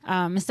there.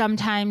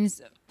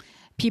 Sometimes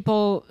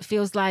people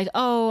feels like,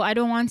 oh, I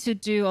don't want to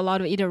do a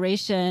lot of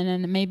iteration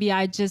and maybe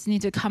I just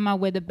need to come up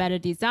with a better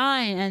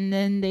design. And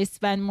then they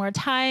spend more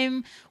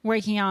time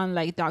working on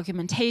like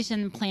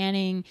documentation,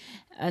 planning,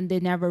 and they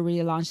never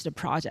really launched the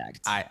project.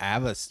 I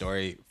have a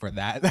story for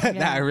that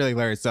that I really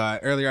learned. So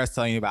earlier I was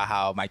telling you about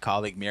how my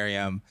colleague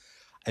Miriam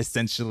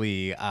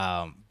essentially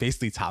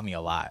basically taught me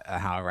a lot on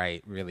how to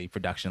write really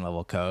production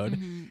level code.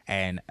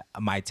 And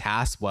my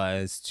task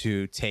was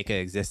to take an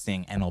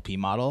existing NLP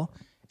model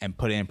and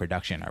put it in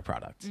production in our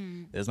product.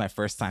 This was my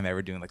first time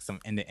ever doing like some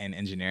end-to-end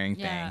engineering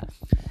thing.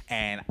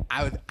 And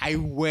I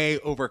way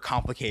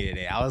overcomplicated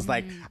it. I was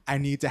like, I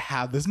need to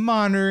have this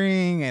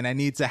monitoring and I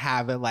need to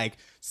have it like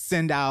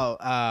send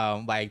out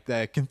like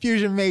the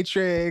confusion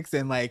matrix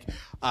and like,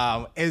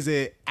 is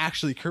it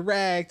actually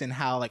correct? And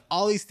how like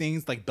all these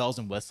things like bells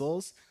and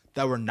whistles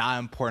that were not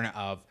important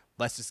of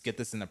let's just get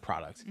this in the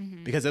product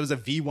because it was a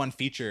V1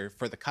 feature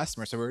for the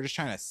customer. So we were just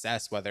trying to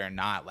assess whether or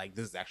not like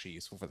this is actually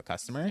useful for the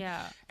customer.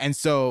 And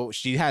so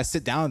she had to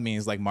sit down with me and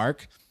was like,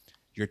 Mark,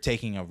 you're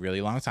taking a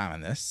really long time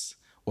on this.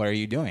 What are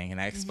you doing? And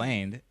I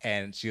explained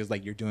and she was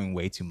like, you're doing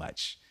way too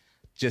much.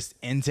 Just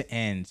end to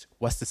end.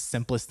 What's the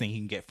simplest thing you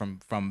can get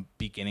from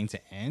beginning to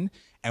end?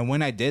 And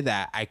when I did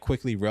that, I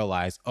quickly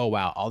realized, oh,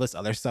 wow, all this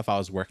other stuff I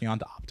was working on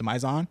to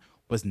optimize on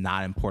was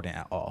not important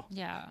at all.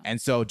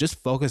 And so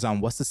just focus on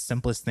what's the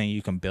simplest thing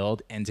you can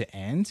build end to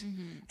end.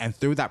 And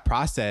through that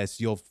process,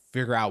 you'll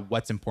figure out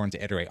what's important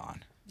to iterate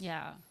on.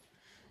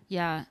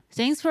 Yeah.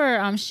 Thanks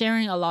for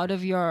sharing a lot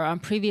of your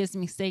previous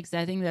mistakes.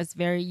 I think that's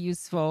very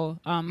useful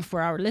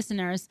for our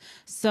listeners.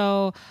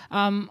 So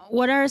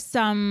what are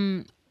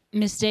some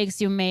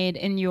mistakes you made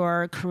in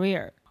your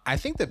career? I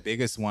think the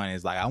biggest one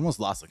is like I almost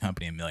lost the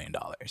company $1 million.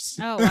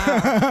 Oh,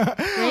 wow.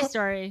 Great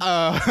story.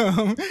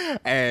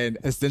 And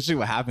essentially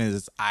what happened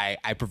is I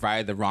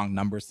provided the wrong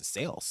numbers to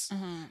sales.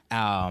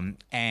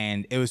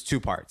 And it was two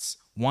parts.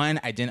 One,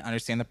 I didn't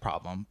understand the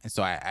problem. And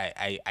so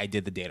I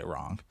did the data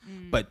wrong.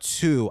 But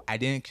two, I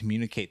didn't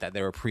communicate that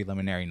there were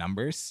preliminary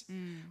numbers.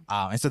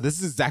 And so this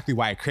is exactly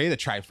why I created the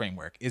T.R.I.B.E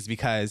framework is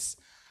because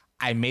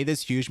I made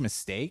this huge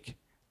mistake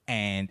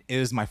and it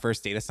was my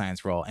first data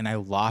science role. And I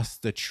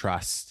lost the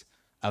trust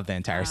of the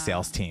entire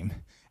sales team.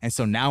 And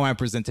so now when I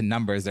present the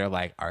numbers, they're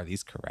like, are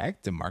these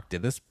correct? Did Mark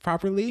did this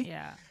properly?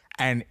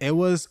 And it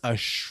was a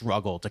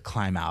struggle to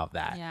climb out of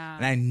that.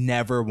 And I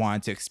never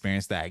wanted to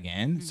experience that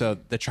again. So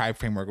the T.R.I.B.E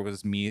framework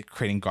was me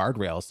creating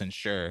guardrails to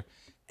ensure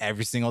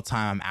every single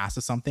time I'm asked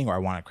of something or I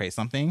want to create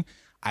something,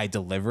 I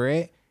deliver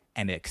it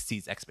and it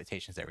exceeds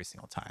expectations every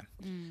single time.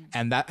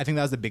 And that I think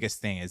that was the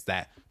biggest thing is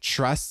that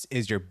trust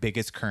is your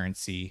biggest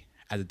currency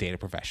as a data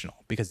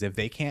professional. Because if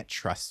they can't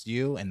trust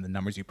you and the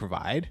numbers you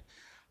provide,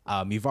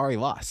 you've already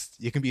lost.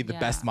 You can be the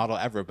best model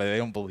ever, but if they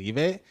don't believe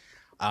it,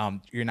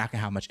 you're not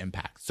gonna have much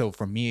impact. So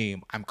for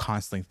me, I'm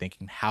constantly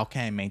thinking, how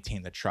can I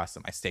maintain the trust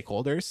of my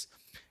stakeholders?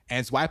 And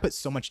it's why I put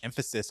so much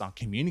emphasis on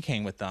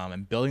communicating with them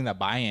and building that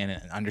buy-in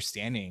and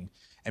understanding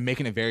and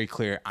making it very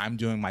clear I'm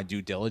doing my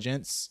due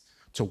diligence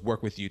to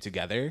work with you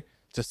together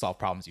to solve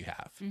problems you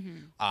have.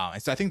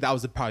 And so I think that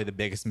was probably the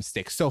biggest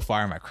mistake so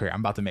far in my career. I'm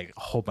about to make a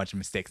whole bunch of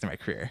mistakes in my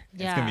career.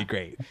 It's gonna be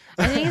great.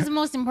 I think the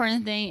most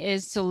important thing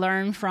is to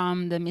learn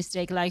from the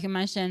mistake. Like you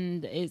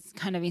mentioned, it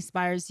kind of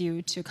inspires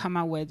you to come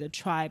up with a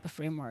T.R.I.B.E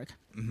framework.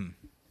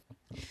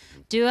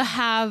 Do you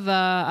have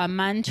a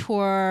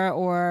mentor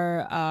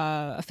or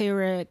a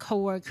favorite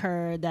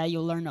coworker that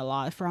you learned a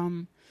lot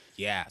from?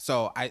 Yeah,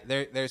 so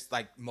there's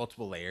like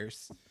multiple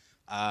layers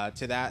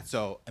to that.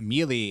 So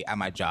immediately at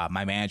my job,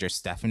 my manager,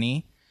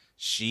 Stephanie,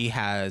 she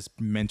has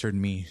mentored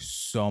me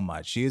so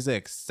much. She is an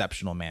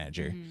exceptional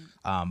manager.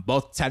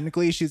 Both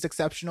technically she's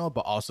exceptional,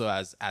 but also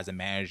as a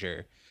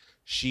manager,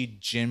 she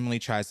genuinely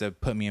tries to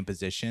put me in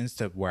positions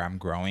to where I'm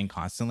growing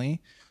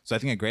constantly. So I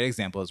think a great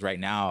example is right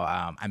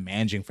now, I'm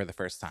managing for the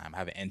first time. I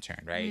have an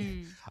intern,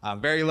 right?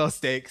 Very low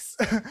stakes,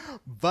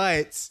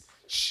 but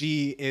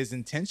she is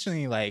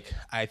intentionally like,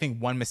 I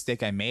think one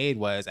mistake I made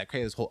was I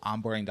created this whole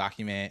onboarding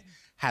document,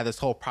 had this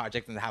whole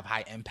project and have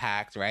high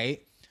impact,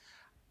 right?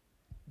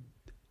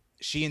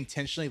 She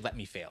intentionally let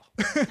me fail.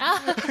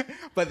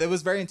 But it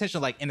was very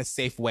intentional, like in a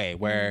safe way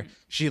where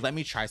she let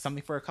me try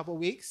something for a couple of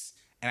weeks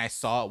and I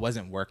saw it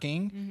wasn't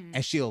working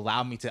and she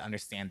allowed me to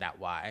understand that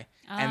why.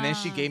 And then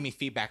she gave me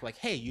feedback like,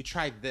 hey, you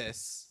tried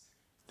this.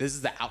 This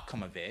is the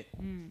outcome of it.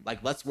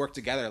 Like, let's work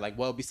together. Like,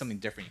 what would be something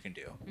different you can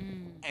do?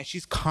 And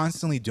she's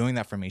constantly doing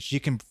that for me.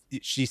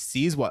 She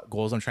sees what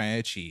goals I'm trying to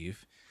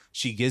achieve.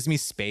 She gives me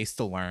space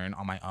to learn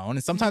on my own.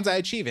 And sometimes I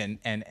achieve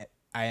and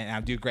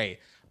I do great.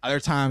 Other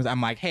times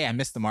I'm like, hey, I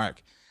missed the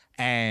mark.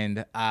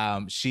 And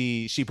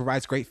she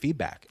provides great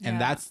feedback.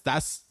 And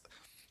that's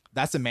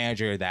that's a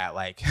manager that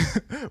like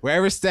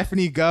wherever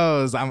Stephanie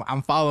goes,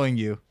 I'm following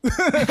you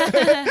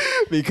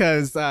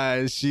because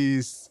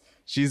she's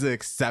an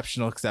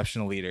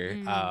exceptional leader.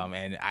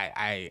 And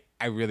I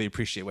really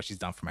appreciate what she's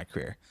done for my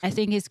career. I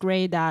think it's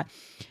great that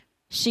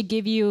she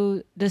give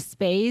you the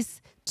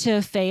space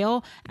to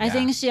fail. I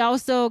think she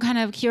also kind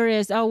of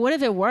curious, oh, what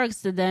if it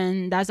works?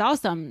 Then that's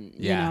awesome.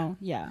 You know?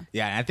 Yeah.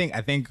 And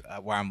I think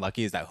where I'm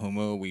lucky is that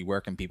Humu, we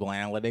work in people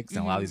analytics, and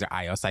a lot of these are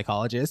IO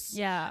psychologists.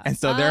 Yeah. And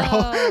so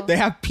they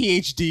have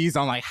PhDs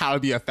on like how to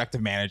be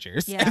effective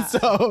managers. Yeah. And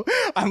so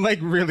I'm like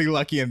really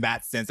lucky in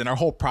that sense. And our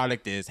whole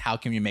product is how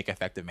can we make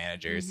effective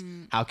managers?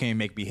 How can we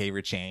make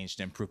behavior change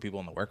to improve people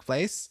in the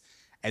workplace?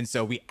 And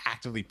so we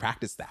actively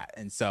practice that.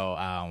 And so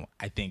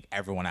I think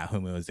everyone at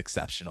Humu is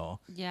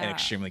exceptional and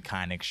extremely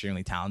kind,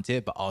 extremely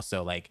talented, but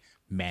also like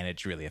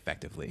manage really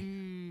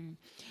effectively.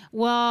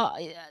 Well,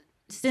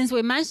 since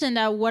we mentioned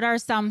that, what are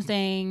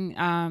something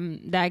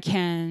that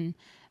can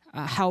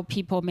help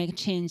people make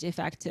change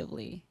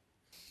effectively?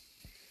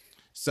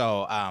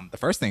 So the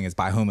first thing is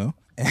buy Humu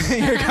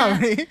in your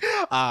company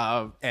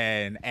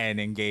and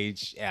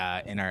engage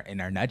in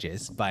our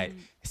nudges. But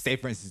say,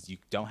 for instance, you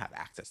don't have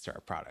access to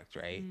our product,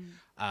 right?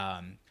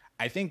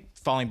 I think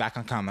falling back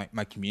on kind of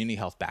my community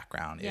health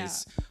background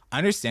is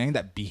understanding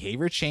that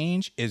behavior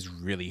change is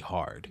really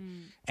hard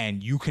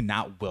and you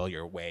cannot will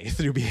your way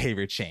through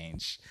behavior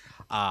change.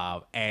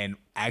 And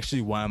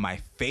actually one of my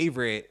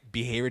favorite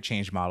behavior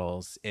change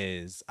models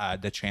is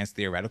the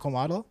trans-theoretical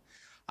model.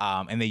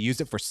 And they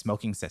use it for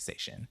smoking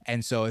cessation.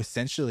 And so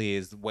essentially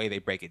is the way they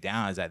break it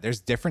down is that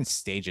there's different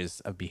stages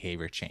of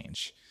behavior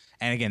change.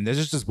 And again,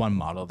 there's just one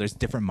model. There's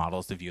different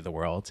models to view the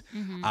world.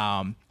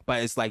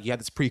 But it's like you have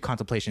this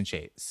pre-contemplation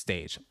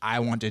stage. I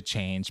want to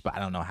change, but I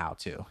don't know how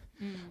to.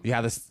 You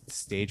have this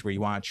stage where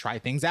you want to try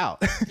things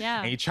out.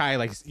 And you try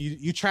like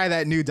you try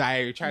that new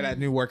diet, you try that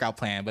new workout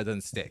plan, but it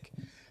doesn't stick.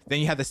 Then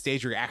you have the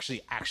stage where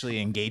you're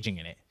actually engaging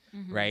in it.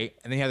 Right?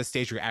 And then you have the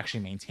stage where you're actually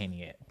maintaining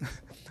it.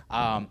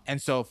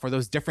 And so for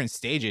those different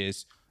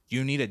stages,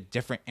 you need a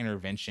different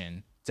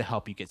intervention to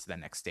help you get to that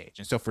next stage.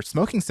 And so for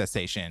smoking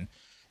cessation,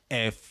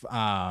 and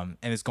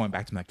it's going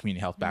back to my community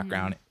health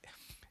background,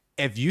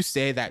 if you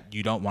say that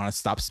you don't want to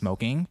stop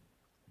smoking,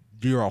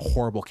 you're a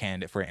horrible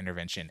candidate for an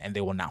intervention and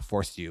they will not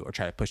force you or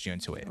try to push you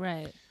into it.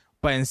 Right.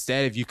 But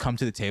instead, if you come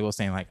to the table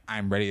saying like,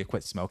 I'm ready to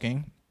quit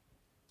smoking,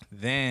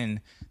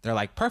 then they're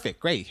like, perfect,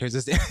 great. Here's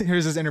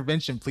this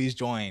intervention, please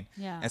join,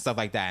 and stuff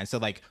like that. And so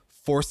like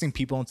forcing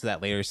people into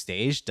that later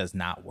stage does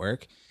not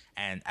work.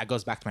 And that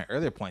goes back to my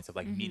earlier points of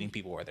like meeting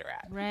people where they're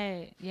at.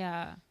 Right.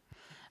 Yeah.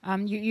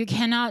 You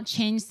cannot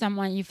change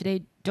someone if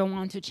they don't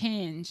want to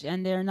change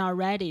and they're not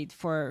ready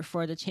for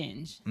the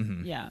change.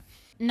 Yeah.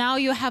 Now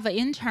you have an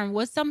intern.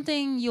 What's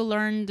something you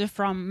learned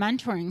from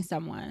mentoring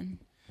someone?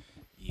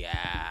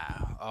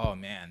 Yeah. Oh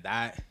man,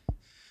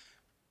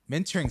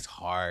 mentoring's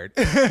hard.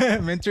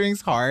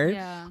 Mentoring's hard.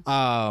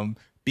 Yeah.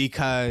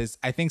 Because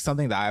I think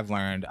something that I've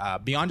learned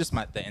beyond just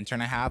the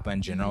intern I have, but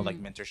in general,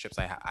 like mentorships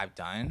I've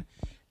done,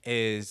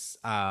 is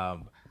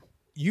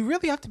you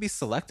really have to be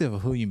selective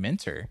of who you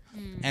mentor.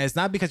 And it's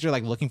not because you're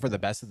like looking for the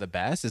best of the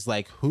best. It's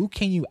like, who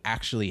can you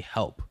actually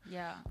help?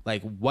 Yeah.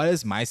 Like, what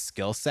is my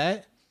skill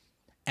set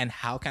and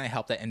how can I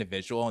help that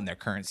individual in their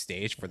current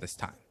stage for this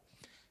time?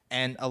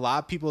 And a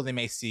lot of people, they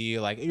may see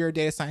like, you're a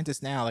data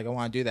scientist now, like I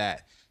want to do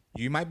that.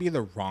 You might be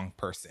the wrong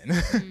person.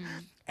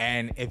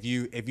 And if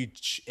you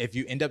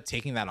end up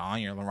taking that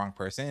on, you're the wrong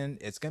person,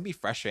 it's going to be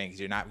frustrating because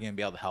you're not going to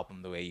be able to help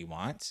them the way you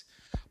want.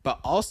 But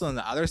also on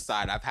the other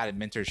side, I've had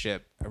mentorship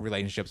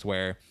relationships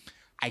where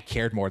I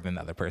cared more than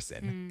the other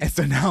person. And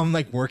so now I'm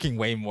like working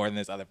way more than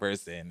this other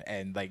person.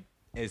 And like,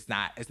 it's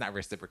not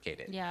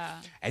reciprocated. Yeah.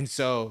 And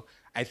so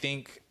I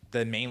think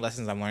the main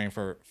lessons I'm learning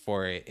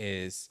for it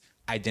is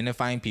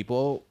identifying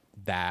people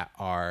that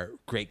are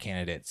great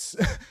candidates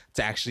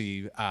to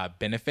actually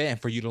benefit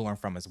and for you to learn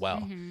from as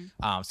well.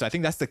 So I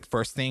think that's the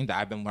first thing that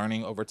I've been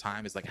learning over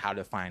time is like how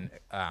to find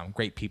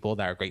great people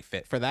that are a great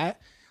fit for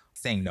that.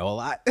 Saying no a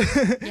lot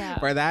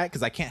for that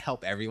because I can't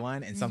help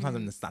everyone and sometimes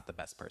I'm just not the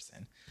best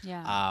person.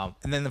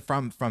 And then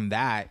from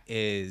that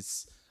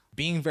is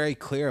being very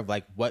clear of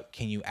like what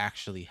can you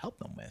actually help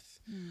them with,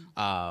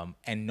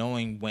 and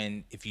knowing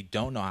when if you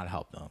don't know how to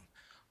help them,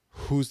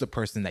 who's the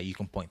person that you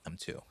can point them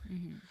to.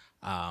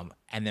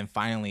 And then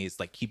finally it's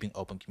like keeping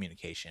open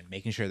communication,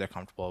 making sure they're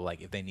comfortable.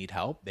 Like if they need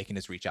help, they can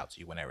just reach out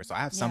to you whenever. So I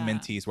have some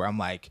mentees where I'm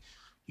like,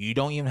 you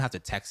don't even have to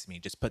text me,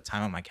 just put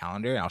time on my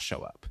calendar and I'll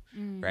show up.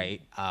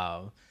 Right.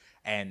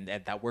 And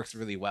that works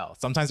really well.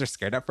 Sometimes they're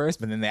scared at first,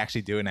 but then they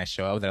actually do it and I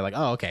show up. They're like,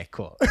 oh, okay,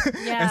 cool.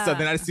 And so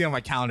then I see on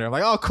my calendar, I'm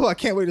like, oh, cool. I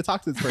can't wait to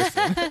talk to this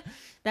person.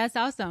 That's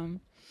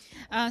awesome.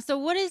 So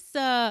what is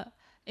the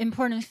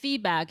important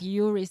feedback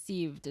you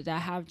received that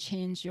have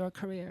changed your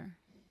career?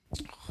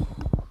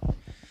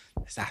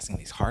 It's asking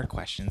these hard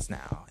questions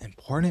now.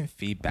 Important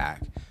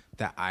feedback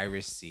that I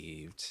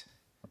received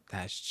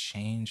that has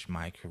changed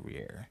my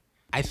career.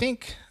 I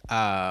think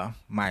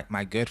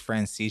my good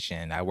friend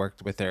Sichin, I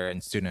worked with her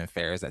in student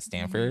affairs at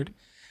Stanford.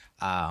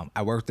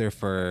 I worked there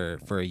for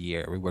a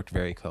year. We worked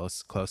very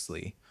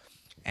closely.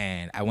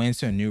 And I went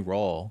into a new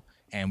role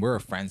and we were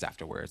friends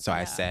afterwards. So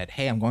I said,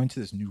 hey, I'm going to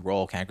this new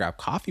role. Can I grab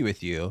coffee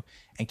with you?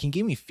 And can you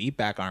give me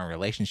feedback on our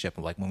relationship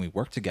of like when we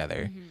worked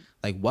together,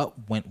 like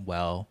what went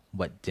well,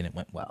 what didn't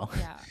went well.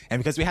 Yeah. And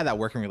because we had that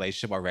working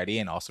relationship already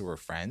and also we're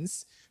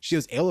friends, she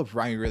was able to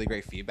provide me really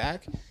great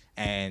feedback.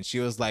 And she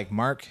was like,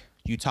 Mark,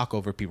 you talk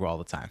over people all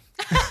the time.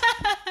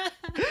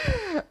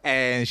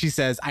 And she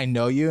says, I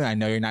know you, and I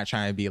know you're not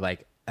trying to be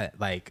like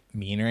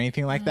mean or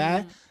anything like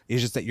that.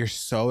 It's just that you're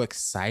so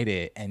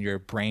excited and your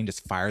brain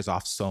just fires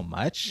off so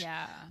much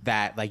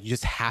that like you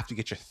just have to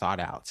get your thought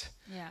out.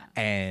 Yeah.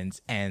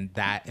 And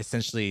that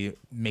essentially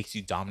makes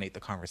you dominate the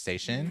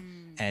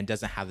conversation and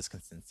doesn't have this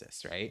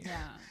consensus, right?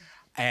 Yeah.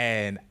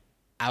 And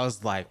I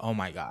was like, oh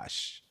my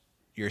gosh,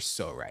 you're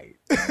so right.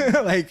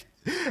 Like,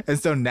 and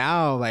so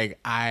now like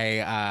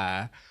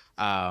I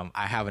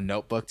have a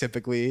notebook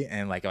typically,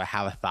 and like if I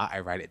have a thought,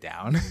 I write it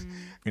down.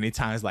 Many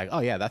times, like, oh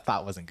yeah, that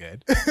thought wasn't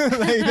good.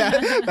 Like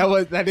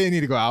that didn't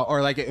need to go out.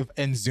 Or like if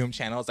in Zoom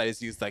channels, I just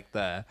use like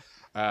the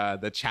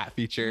chat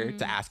feature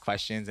to ask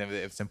questions, and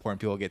if it's important,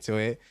 people get to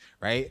it,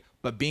 right?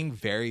 But being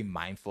very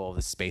mindful of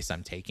the space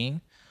I'm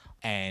taking,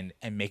 and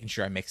making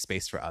sure I make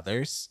space for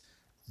others.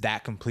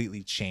 That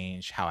completely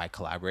changed how I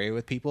collaborate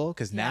with people,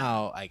 because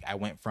now like I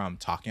went from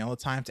talking all the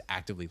time to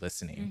actively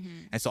listening.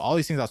 And so all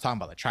these things I was talking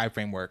about, the T.R.I.B.E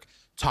framework,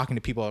 talking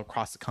to people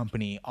across the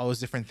company, all those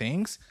different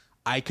things,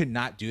 I could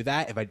not do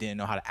that if I didn't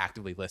know how to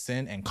actively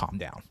listen and calm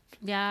down.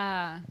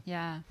 Yeah.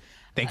 Yeah.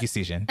 Thank you,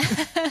 Sijin.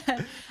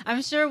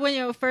 I'm sure when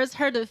you first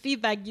heard the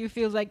feedback, you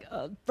feel like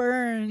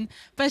burn,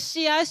 but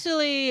she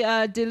actually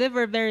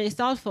delivered very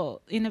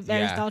thoughtful in a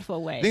very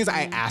thoughtful way. The thing is,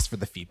 I asked for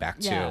the feedback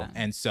too. Yeah.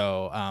 And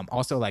so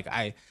also like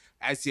I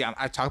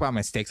talk about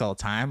mistakes all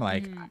the time.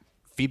 Like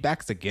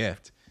feedback's a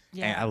gift.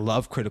 And I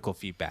love critical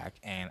feedback,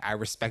 and I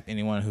respect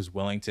anyone who's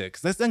willing to,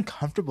 because it's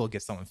uncomfortable to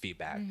give someone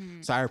feedback.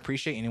 So I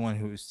appreciate anyone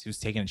who's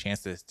taking a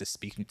chance to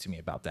speak to me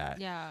about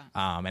that. Yeah.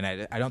 And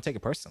I don't take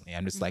it personally.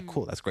 I'm just like,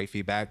 cool, that's great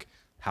feedback.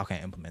 How can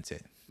I implement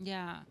it?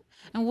 Yeah.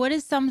 And what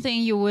is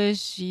something you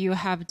wish you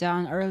have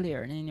done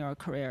earlier in your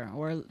career,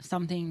 or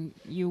something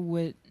you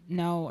would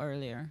know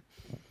earlier?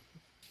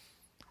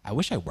 I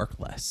wish I worked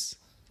less.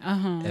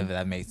 If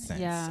that makes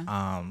sense.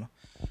 Yeah.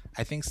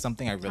 I think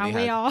something I really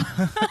we all?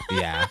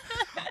 Yeah.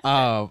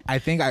 I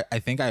think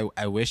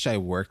I wish I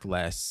worked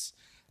less.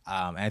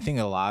 And I think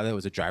a lot of it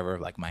was a driver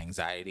of like my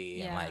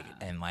anxiety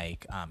and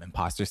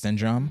imposter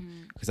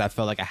syndrome, because I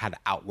felt like I had to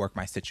outwork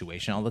my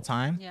situation all the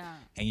time. Yeah.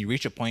 And you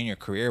reach a point in your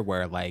career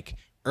where like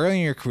early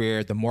in your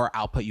career, the more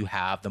output you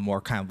have, the more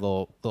kind of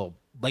little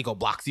Lego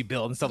blocks you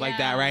build and stuff like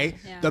that, right?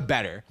 Yeah. The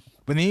better.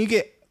 But then you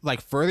get like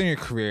further in your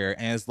career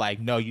and it's like,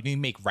 no, you need to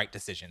make right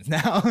decisions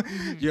now.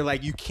 You're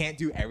like, you can't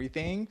do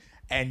everything,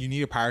 and you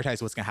need to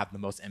prioritize what's gonna have the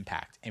most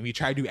impact. And if you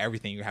try to do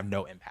everything, you have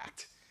no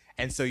impact.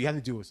 And so you have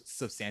to do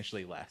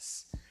substantially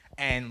less.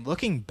 And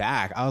looking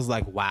back, I was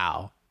like,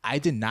 wow, I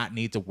did not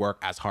need to work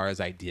as hard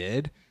as I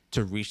did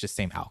to reach the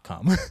same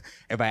outcome.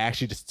 If I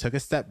actually just took a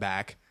step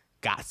back,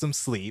 got some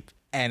sleep,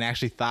 and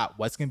actually thought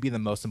what's going to be the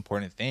most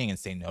important thing and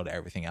say no to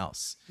everything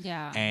else.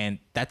 Yeah. And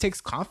that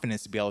takes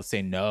confidence to be able to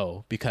say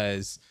no,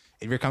 because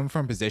if you're coming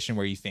from a position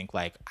where you think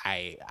like,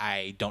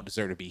 I don't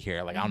deserve to be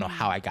here, like I don't know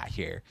how I got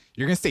here,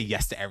 you're going to say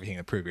yes to everything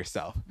to prove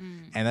yourself.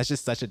 And that's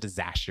just such a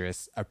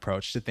disastrous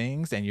approach to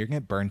things, and you're going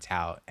to get burnt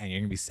out and you're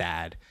going to be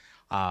sad.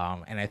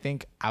 And I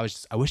think I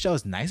wish I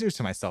was nicer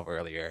to myself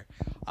earlier,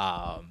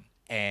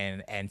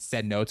 and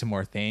said no to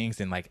more things,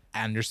 and like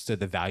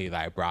understood the value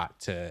that I brought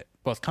to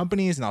both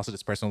companies and also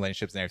just personal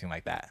relationships and everything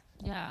like that.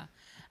 Yeah.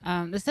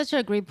 That's such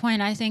a great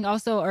point. I think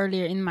also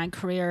earlier in my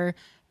career,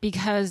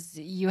 because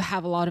you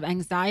have a lot of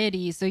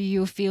anxiety, so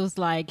you feels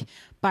like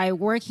by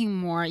working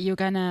more, you're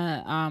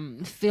gonna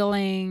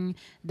feeling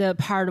the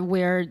part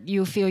where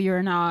you feel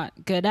you're not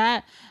good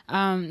at.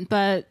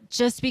 But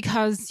just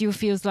because you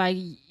feels like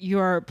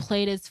your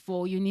plate is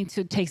full, you need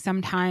to take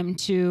some time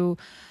to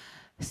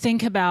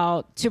think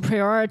about, to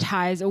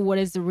prioritize what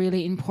is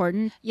really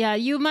important. Yeah,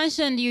 you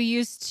mentioned you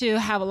used to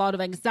have a lot of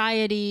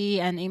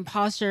anxiety and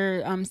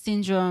imposter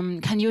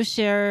syndrome. Can you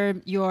share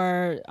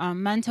your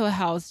mental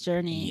health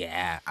journey?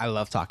 Yeah, I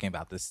love talking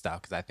about this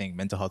stuff because I think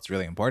mental health is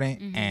really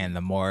important. And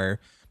the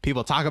more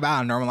people talk about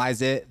and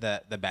normalize it,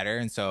 the better.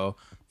 And so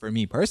for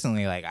me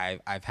personally, like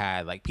I've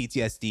had like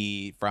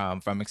PTSD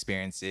from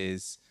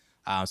experiences.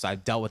 So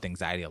I've dealt with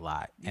anxiety a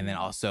lot. And then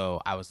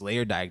also I was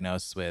later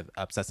diagnosed with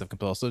obsessive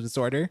compulsive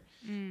disorder.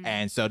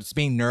 And so just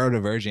being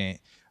neurodivergent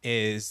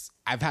is,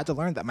 I've had to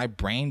learn that my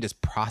brain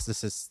just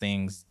processes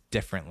things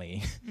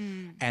differently.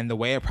 And the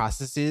way it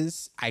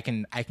processes, I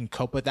can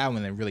cope with that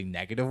in a really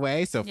negative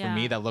way. So for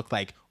me, that looked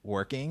like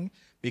working,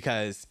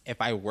 because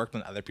if I worked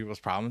on other people's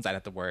problems, I'd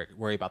have to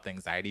worry about the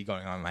anxiety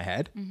going on in my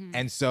head.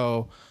 And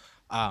so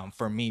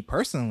for me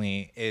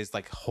personally is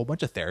like a whole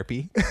bunch of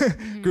therapy,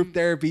 group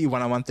therapy,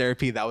 one-on-one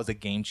therapy. That was a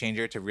game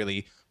changer to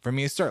really, for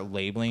me to start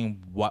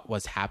labeling what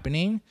was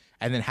happening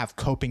and then have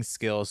coping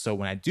skills. So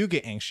when I do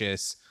get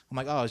anxious, I'm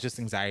like, oh, it's just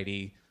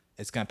anxiety.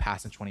 It's going to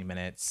pass in 20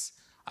 minutes.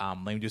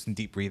 Let me do some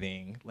deep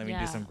breathing. Let me do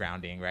Yeah. some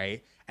grounding,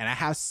 right? And I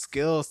have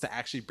skills to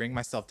actually bring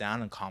myself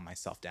down and calm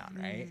myself down,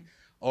 right?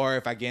 Or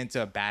if I get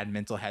into a bad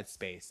mental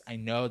headspace, I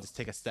know to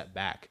take a step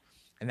back,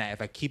 and that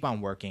if I keep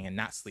on working and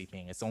not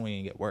sleeping, it's only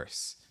gonna get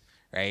worse,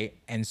 right?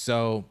 And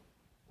so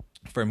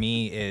for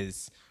me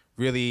is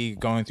really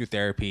going through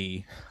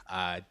therapy,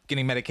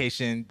 getting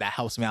medication that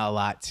helps me out a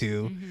lot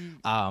too.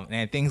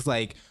 And things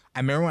like, I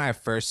remember when I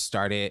first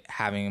started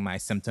having my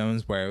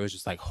symptoms where it was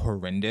just like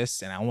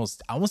horrendous, and I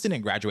almost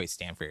didn't graduate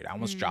Stanford. I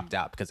almost dropped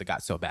out because it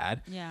got so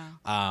bad.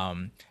 Yeah.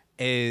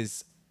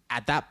 Is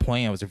at that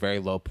point, it was a very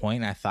low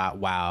point, and I thought,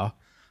 wow,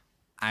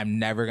 I'm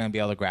never going to be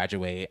able to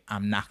graduate.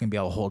 I'm not going to be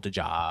able to hold a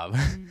job.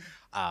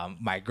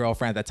 My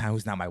girlfriend at that time,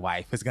 who's not my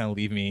wife, was going to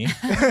leave me.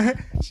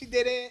 She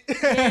didn't.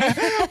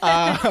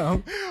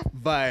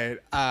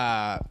 But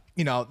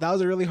you know, that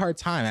was a really hard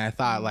time. And I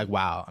thought like,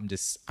 wow,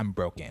 I'm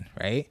broken.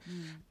 Right.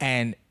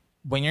 And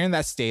when you're in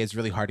that state, it's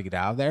really hard to get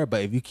out of there.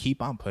 But if you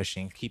keep on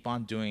pushing, keep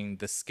on doing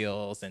the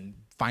skills and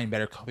find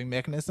better coping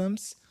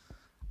mechanisms,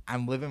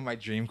 I'm living my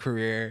dream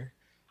career.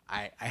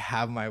 I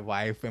have my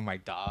wife and my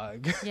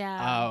dog.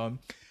 Yeah.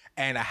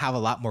 And I have a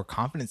lot more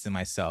confidence in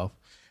myself.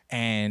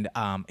 And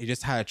it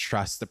just had to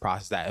trust the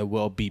process that it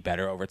will be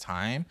better over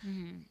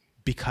time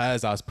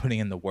because I was putting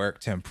in the work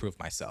to improve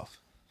myself.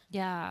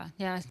 Yeah.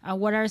 Yeah.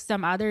 What are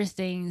some other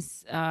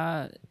things,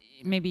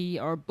 maybe,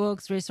 or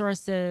books,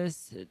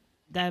 resources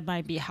that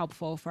might be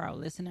helpful for our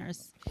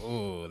listeners?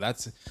 Oh,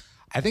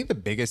 I think the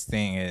biggest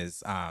thing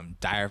is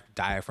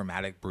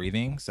diaphragmatic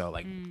breathing. So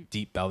like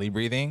deep belly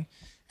breathing,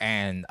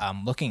 and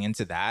looking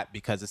into that,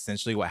 because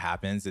essentially what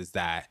happens is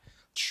that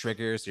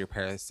triggers your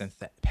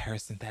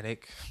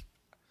parasympathetic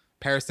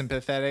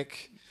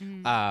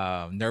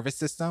nervous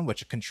system,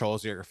 which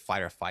controls your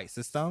fight or flight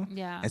system.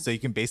 Yeah. And so you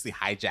can basically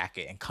hijack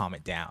it and calm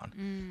it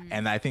down.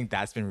 And I think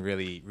that's been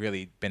really,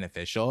 really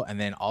beneficial. And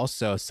then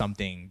also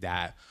something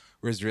that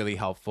was really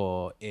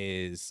helpful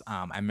is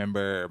I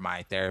remember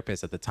my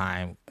therapist at the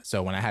time.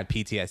 So when I had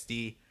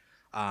PTSD,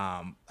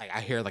 like I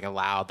hear like a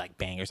loud like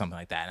bang or something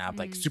like that, and I'm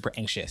like super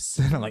anxious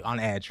and I'm like on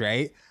edge,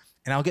 right?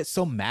 And I'll get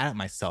so mad at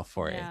myself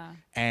for it.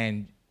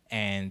 And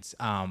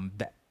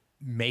that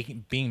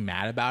being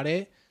mad about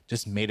it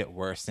just made it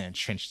worse and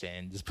entrenched it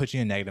and just put you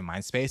in a negative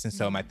mind space. And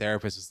so my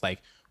therapist was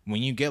like,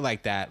 when you get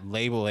like that,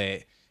 label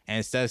it. And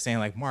instead of saying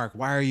like, Mark,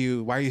 why are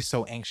you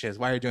so anxious?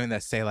 Why are you doing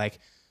this? Say like,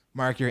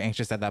 Mark, you're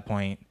anxious at that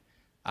point.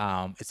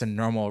 It's a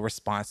normal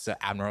response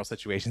to abnormal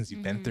situations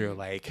you've been through.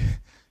 Like,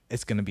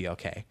 it's going to be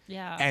okay.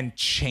 Yeah. And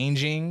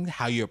changing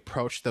how you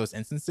approach those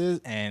instances.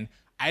 And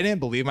I didn't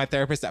believe my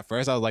therapist at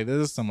first. I was like, this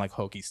is some like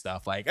hokey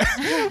stuff. Like,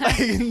 like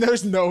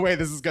there's no way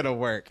this is going to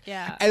work.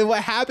 Yeah. And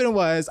what happened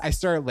was I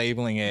started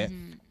labeling it,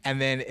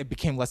 and then it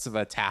became less of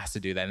a task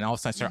to do that. And all of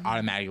a sudden I started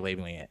automatically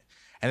labeling it.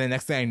 And then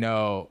next thing I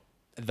know,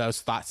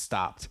 those thoughts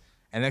stopped.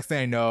 And next thing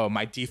I know,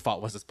 my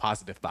default was this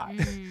positive thought.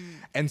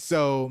 And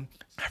so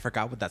I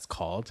forgot what that's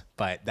called,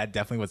 but that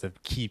definitely was a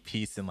key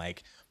piece in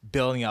like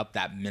building up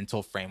that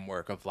mental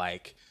framework of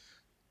like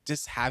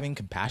just having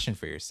compassion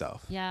for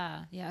yourself.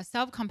 Yeah. Yeah.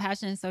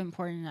 Self-compassion is so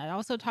important. I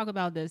also talk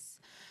about this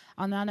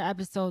on another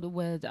episode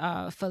with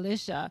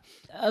Felicia.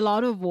 A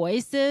lot of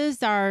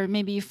voices are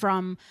maybe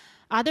from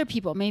other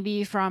people,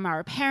 maybe from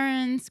our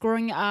parents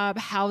growing up,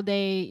 how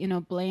they,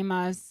 blame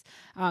us,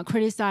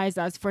 criticize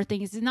us for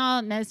things. It's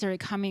not necessarily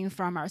coming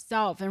from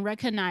ourselves, and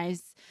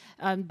recognize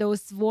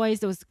those voice,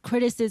 those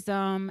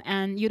criticism,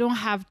 and you don't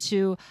have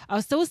to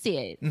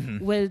associate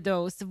with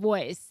those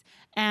voice.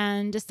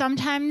 And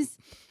sometimes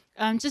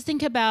just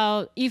think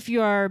about if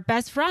your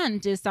best friend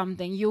did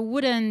something, you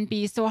wouldn't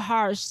be so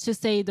harsh to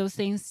say those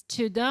things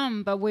to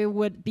them, but we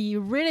would be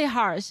really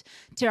harsh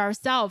to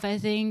ourselves. I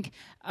think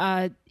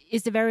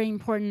it's a very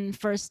important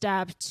first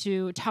step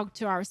to talk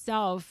to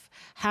ourselves,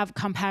 have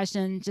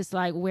compassion, just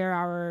like we're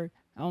our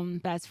own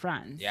best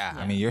friends. Yeah.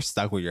 I mean, you're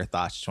stuck with your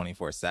thoughts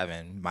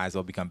 24/7. Might as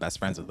well become best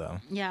friends with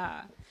them.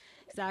 Yeah,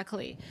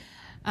 exactly.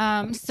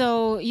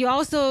 So you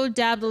also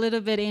dabbed a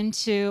little bit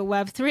into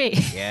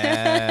Web3.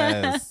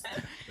 Yes.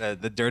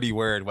 The dirty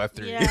word,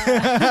 Web3.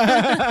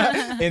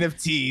 Yeah.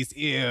 NFTs,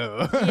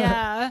 ew.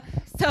 Yeah.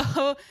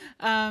 So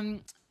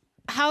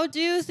how do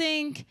you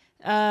think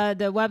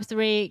the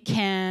Web3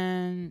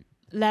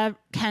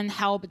 can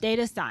help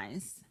data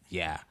science?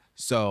 Yeah.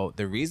 So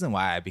the reason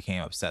why I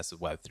became obsessed with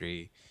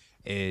Web3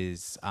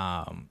 is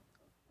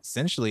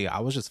essentially I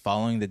was just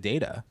following the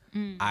data.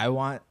 I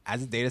want,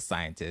 as a data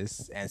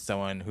scientist and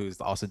someone who's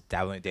also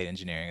dabbling in data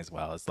engineering as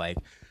well, it's like,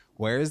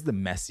 where is the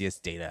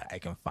messiest data I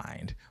can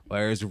find?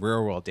 Where is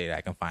real world data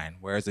I can find?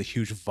 Where is a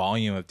huge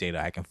volume of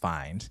data I can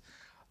find?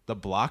 The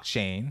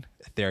blockchain,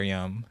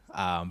 Ethereum,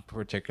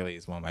 particularly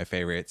is one of my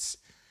favorites,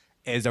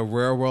 is a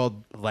real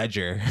world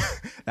ledger.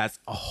 That's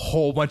a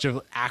whole bunch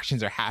of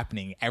actions are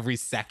happening every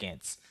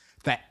second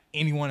that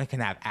anyone can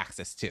have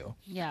access to.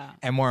 Yeah.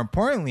 And more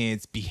importantly,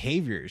 it's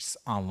behaviors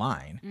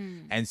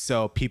online. And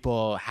so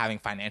people having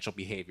financial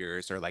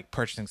behaviors or like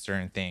purchasing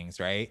certain things,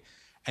 right?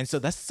 And so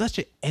that's such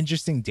an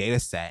interesting data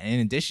set. And in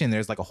addition,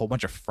 there's like a whole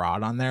bunch of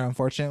fraud on there,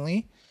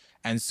 unfortunately.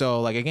 And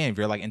so like, again, if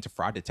you're like into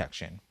fraud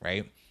detection,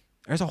 right?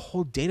 there's a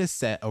whole data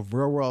set of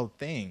real world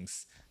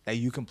things that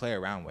you can play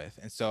around with.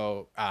 And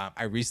so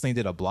I recently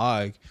did a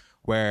blog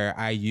where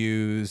I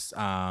use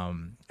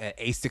an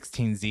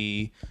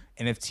A16Z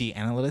NFT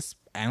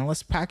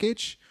analyst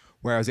package,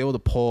 where I was able to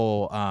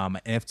pull an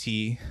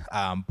NFT,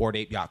 Bored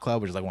Ape Yacht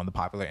Club, which is like one of the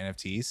popular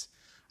NFTs.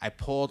 I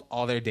pulled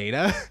all their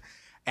data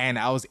and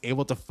I was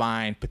able to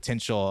find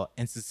potential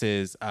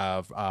instances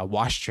of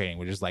wash trading,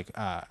 which is like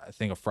a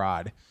thing of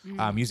fraud,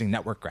 using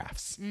network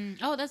graphs.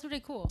 Oh, that's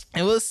really cool.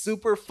 It was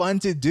super fun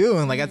to do.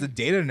 And like as a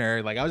data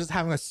nerd, like I was just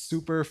having a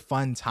super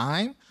fun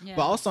time. Yeah.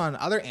 But also on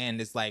the other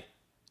end, it's like,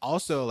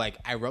 also like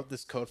I wrote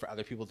this code for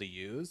other people to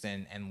use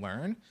and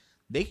learn.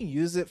 They can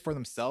use it for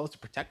themselves to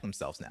protect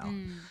themselves now.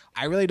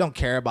 I really don't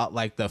care about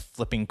like the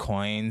flipping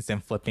coins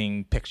and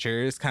flipping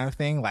pictures kind of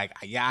thing. Like,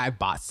 yeah, I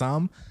bought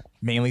some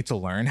mainly to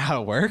learn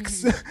how it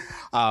works.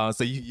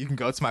 So you can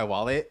go to my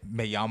wallet,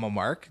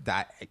 mayamamark.eth,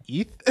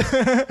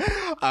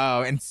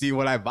 and see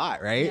what I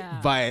bought, right?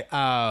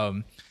 Yeah.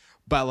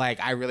 But like,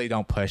 I really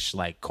don't push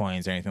like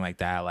coins or anything like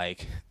that.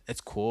 Like,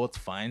 it's cool, it's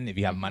fun if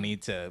you have money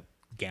to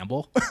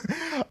gamble.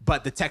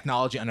 But the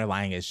technology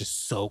underlying it is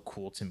just so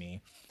cool to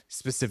me.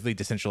 Specifically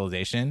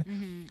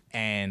decentralization.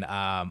 And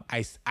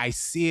I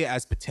see it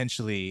as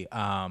potentially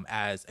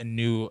as a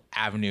new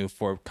avenue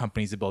for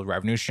companies to build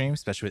revenue streams,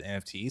 especially with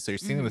NFTs. So you're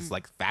seeing this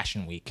like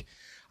Fashion Week.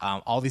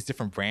 All these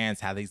different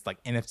brands have these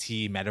like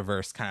NFT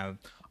metaverse kind of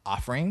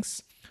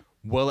offerings.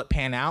 Will it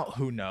pan out?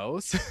 Who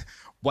knows?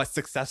 What's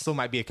successful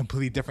might be a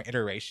completely different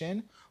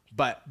iteration,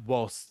 but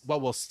what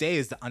will stay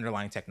is the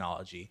underlying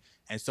technology.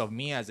 And so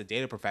me as a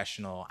data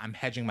professional, I'm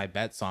hedging my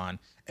bets on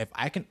if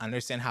I can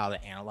understand how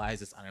to analyze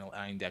this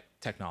underlying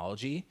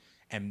technology,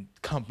 and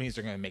companies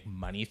are going to make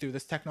money through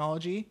this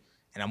technology,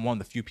 and I'm one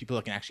of the few people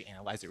that can actually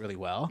analyze it really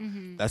well,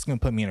 that's going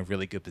to put me in a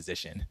really good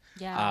position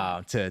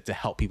to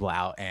help people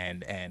out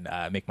and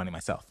make money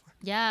myself.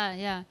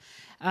 Yeah.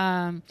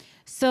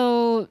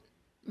 So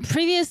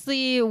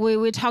previously,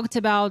 we talked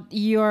about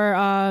your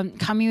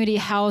community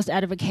health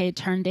advocate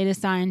turned data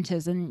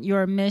scientist, and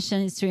your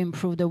mission is to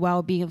improve the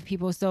well-being of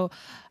people. So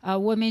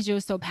what made you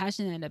so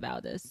passionate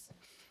about this?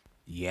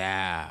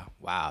 Yeah,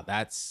 wow,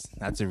 that's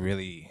a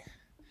really,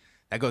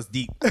 that goes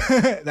deep.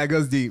 That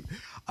goes deep.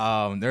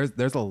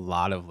 There's a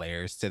lot of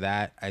layers to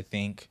that. I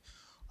think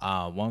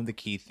one of the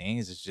key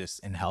things is just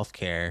in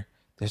healthcare,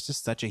 there's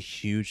just such a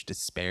huge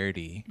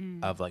disparity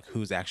of like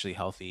who's actually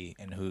healthy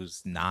and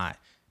who's not.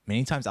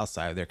 Many times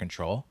outside of their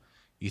control.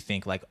 You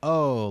think like,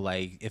 oh,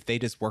 like if they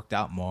just worked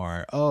out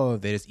more, oh,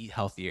 they just eat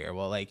healthier.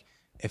 Well, like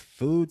if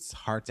food's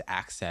hard to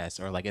access,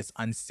 or like it's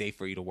unsafe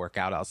for you to work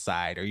out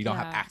outside, or you don't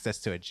have access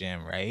to a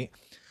gym, right?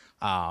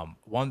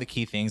 One of the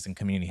key things in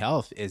community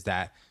health is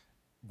that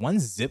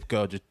one's zip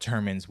code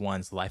determines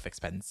one's life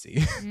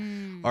expectancy,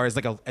 or is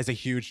a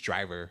huge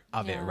driver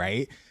of it,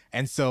 right?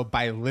 And so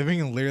by living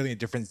in literally a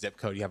different zip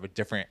code, you have a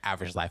different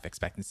average life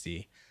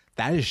expectancy.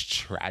 That is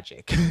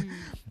tragic.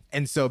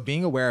 And so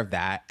being aware of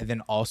that, and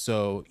then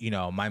also,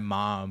 my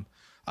mom,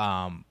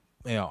 I'm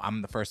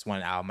the first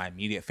one out of my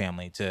immediate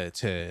family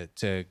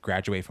to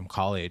graduate from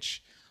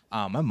college.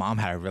 My mom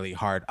had a really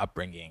hard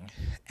upbringing,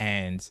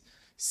 and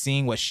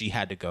seeing what she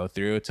had to go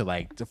through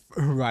to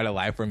provide a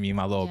life for me and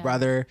my little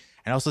brother,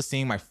 and also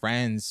seeing my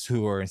friends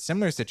who were in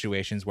similar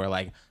situations where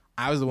like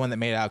I was the one that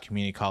made it out of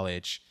community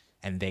college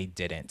and they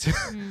didn't.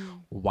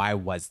 Why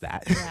was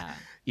that?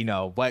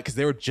 Because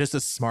they were just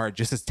as smart,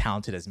 just as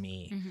talented as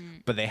me,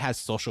 but they had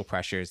social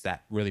pressures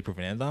that really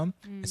prevented them.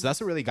 And so that's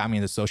what really got me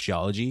into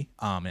sociology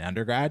in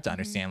undergrad, to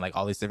understand like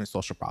all these different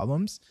social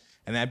problems.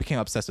 And then I became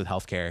obsessed with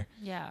healthcare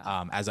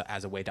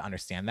as a way to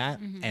understand that.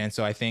 And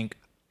so I think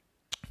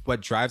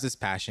what drives this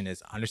passion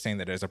is understanding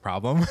that there's a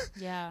problem,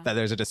 that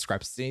there's a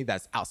discrepancy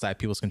that's outside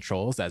people's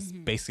controls, that's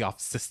basically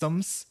off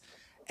systems,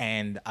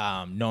 and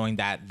knowing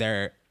that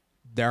there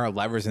are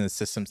levers in the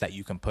systems that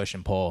you can push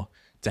and pull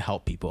to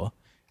help people.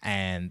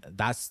 And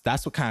that's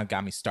what kind of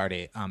got me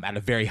started at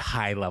a very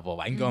high level.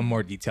 I can go in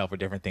more detail for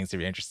different things if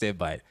you're interested,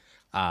 but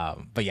yeah,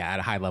 at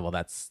a high level,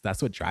 that's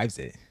what drives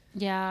it.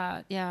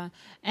 Yeah.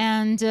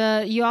 And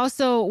you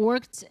also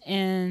worked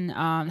in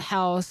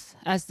health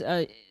as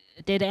a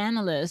data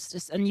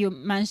analyst, and you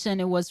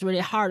mentioned it was really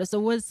hard. So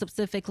what's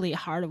specifically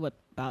hard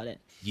about it?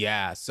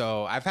 Yeah,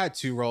 so I've had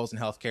two roles in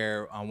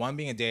healthcare. One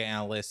being a data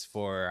analyst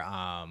for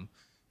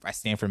at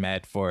Stanford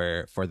Med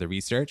for the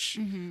research.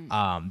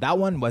 That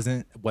one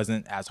wasn't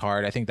as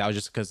hard. I think that was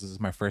just because this is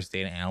my first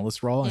data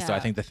analyst role. And so I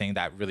think the thing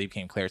that really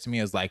became clear to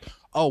me is like,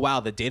 oh, wow,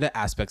 the data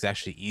aspect's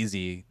actually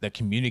easy. The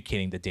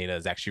communicating the data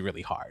is actually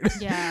really hard.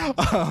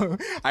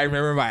 I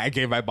remember I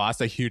gave my boss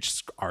a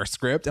huge R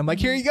script. I'm like,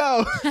 here you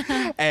go.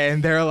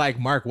 And they're like,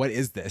 Mark, what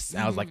is this?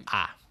 And I was like,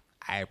 I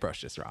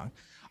approached this wrong.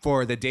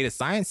 For the data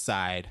science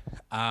side,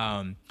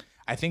 I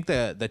think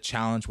the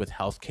challenge with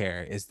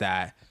healthcare is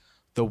that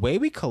the way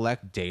we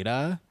collect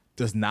data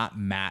does not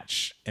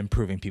match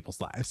improving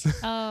people's lives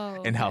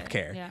in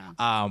healthcare.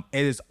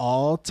 It is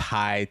all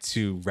tied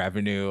to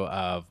revenue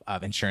of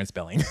insurance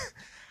billing.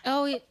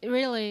 Oh,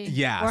 really?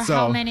 Yeah. Or so,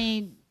 how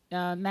many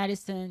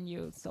medicine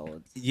you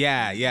sold?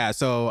 Yeah.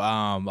 So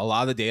a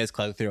lot of the data is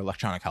collected through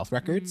electronic health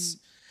records.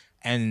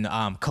 And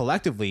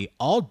collectively,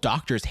 all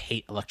doctors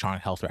hate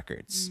electronic health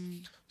records.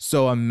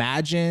 So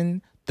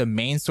imagine the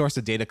main source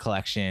of data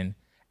collection,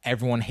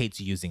 everyone hates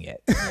using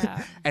it.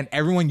 Yeah. And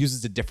everyone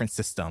uses a different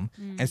system.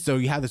 And so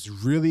you have this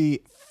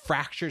really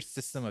fractured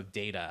system of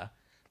data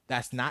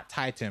that's not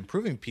tied to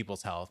improving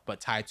people's health, but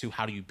tied to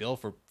how do you bill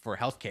for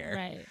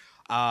healthcare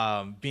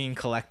being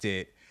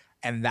collected.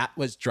 And that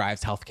what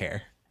drives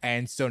healthcare.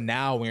 And so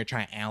now when you're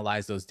trying to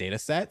analyze those data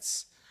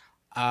sets,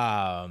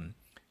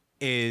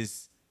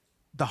 is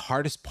the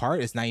hardest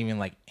part is not even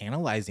like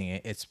analyzing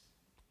it. It's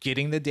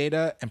getting the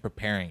data and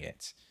preparing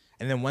it.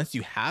 And then once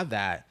you have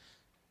that,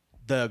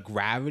 the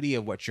gravity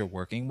of what you're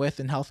working with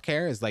in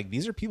healthcare is like,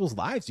 these are people's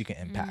lives you can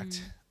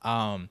impact.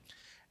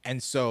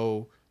 And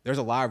so there's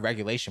a lot of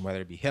regulation,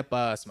 whether it be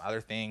HIPAA, some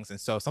other things. And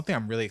so something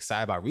I'm really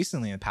excited about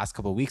recently in the past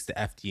couple of weeks, the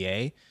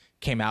FDA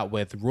came out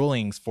with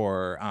rulings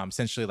for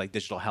essentially like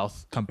digital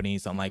health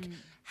companies on like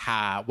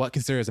what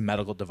considers a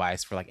medical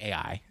device for like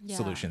AI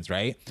solutions,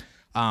 right?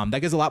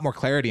 That gives a lot more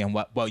clarity on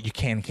what you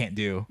can and can't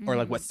do, or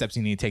like what steps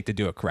you need to take to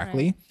do it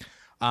correctly.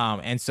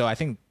 And so I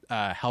think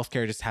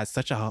healthcare just has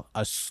such a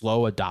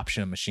slow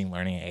adoption of machine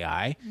learning and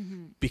AI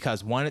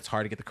because one, it's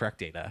hard to get the correct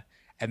data.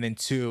 And then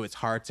two, it's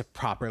hard to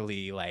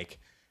properly like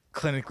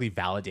clinically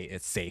validate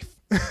it's safe.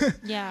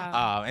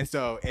 And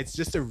so it's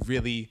just a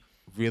really,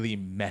 really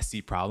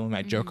messy problem.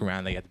 I joke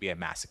around that you have to be a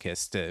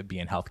masochist to be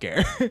in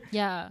healthcare.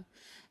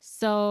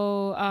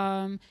 So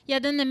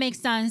then it makes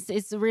sense.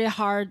 It's really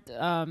hard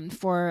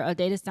for a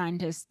data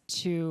scientist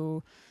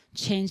to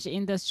change the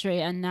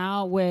industry. And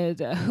now with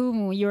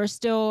whom you're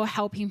still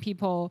helping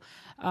people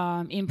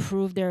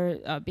improve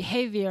their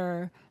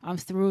behavior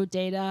through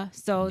data.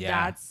 So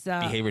that's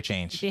behavior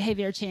change.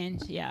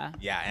 Yeah.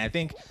 And I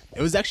think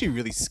it was actually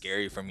really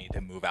scary for me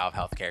to move out of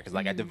healthcare because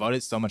like I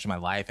devoted so much of my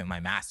life and my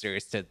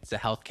master's to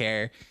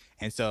healthcare.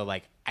 And so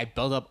like I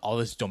built up all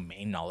this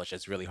domain knowledge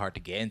that's really hard to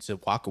get, and to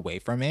walk away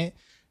from it,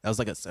 that was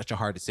like such a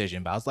hard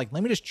decision. But I was like,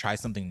 let me just try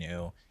something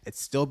new.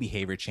 It's still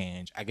behavior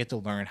change. I get to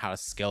learn how to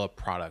scale a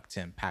product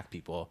to impact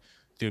people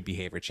through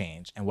behavior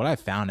change. And what I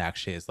found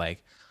actually is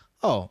like,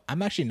 oh,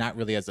 I'm actually not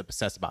really as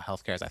obsessed about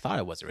healthcare as I thought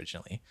I was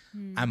originally.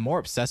 I'm more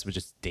obsessed with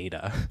just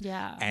data.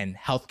 And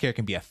healthcare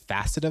can be a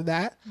facet of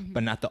that,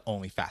 but not the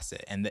only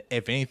facet. And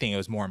if anything, it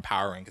was more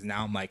empowering because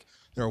now I'm like,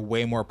 there are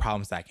way more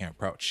problems that I can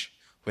approach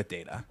with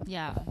data.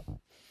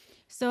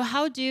 So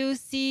how do you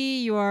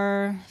see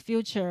your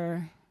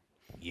future?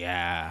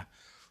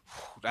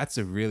 That's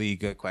a really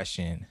good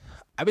question.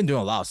 I've been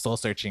doing a lot of soul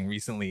searching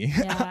recently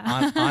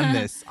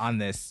on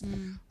this.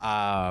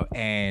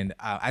 And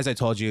as I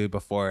told you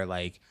before,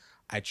 like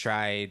I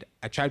tried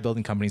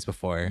building companies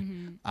before.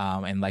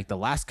 And like the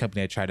last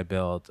company I tried to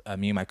build,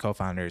 me and my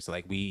co-founders,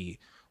 like we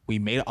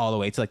made it all the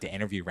way to like the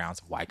interview rounds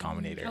of Y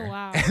Combinator.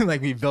 And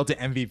like we built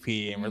an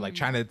MVP and we're like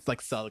trying to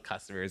like sell to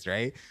customers,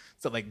 right?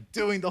 So like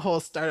doing the whole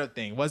startup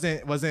thing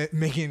wasn't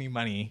making any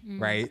money,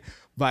 right?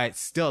 But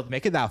still, to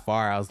make it that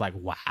far, I was like,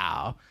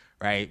 wow,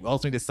 right? We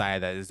ultimately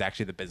decided that it's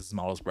actually the business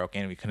model is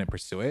broken and we couldn't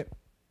pursue it.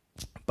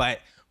 But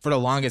for the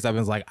longest, I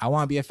was like, I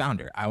want to be a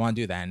founder. I want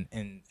to do that.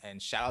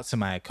 And shout out to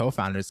my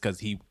co-founders because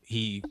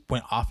he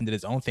went off and did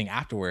his own thing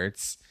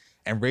afterwards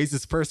and raised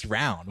his first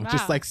round, which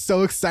is like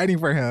so exciting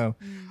for him.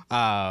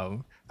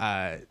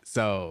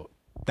 So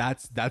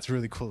that's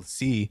really cool to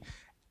see.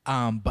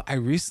 But I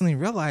recently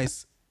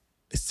realized,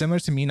 similar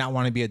to me not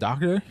wanting to be a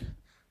doctor,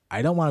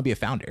 I don't want to be a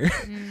founder.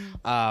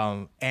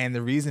 And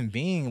the reason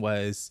being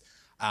was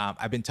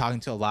I've been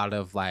talking to a lot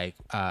of like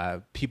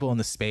people in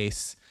the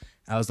space.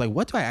 I was like,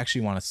 what do I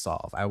actually want to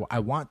solve? I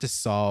want to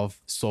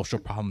solve social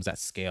problems at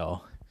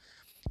scale.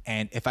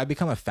 And if I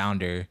become a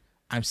founder,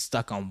 I'm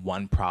stuck on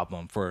one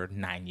problem for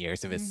 9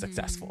 years if it's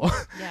successful.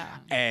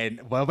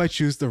 And what if I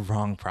choose the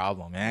wrong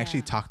problem? And I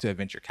actually talked to a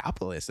venture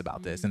capitalist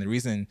about this. And the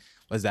reason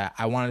was that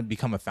I wanted to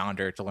become a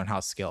founder to learn how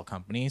to scale a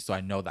company. So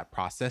I know that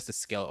process to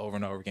scale over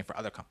and over again for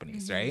other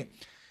companies, right?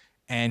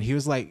 And he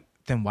was like,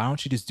 then why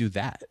don't you just do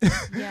that?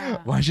 Why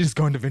don't you just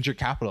go into venture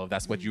capital if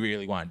that's what you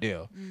really want to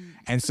do?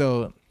 And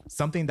so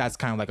something that's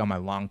kind of like on my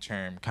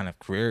long-term kind of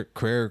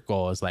career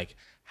goal is like,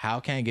 how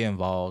can I get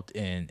involved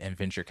in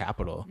venture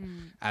capital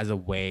as a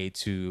way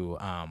to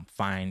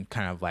find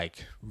kind of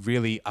like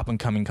really up and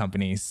coming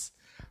companies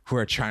who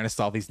are trying to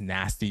solve these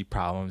nasty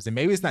problems? And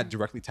maybe it's not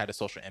directly tied to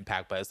social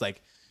impact, but it's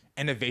like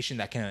innovation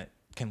that can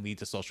lead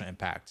to social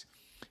impact.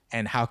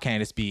 And how can I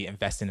just be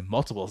invested in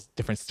multiple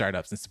different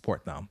startups and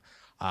support them?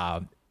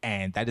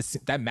 And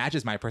that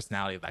matches my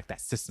personality, like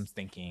that systems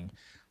thinking.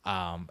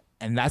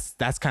 And that's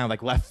kind of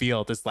like left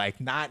field. It's like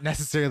not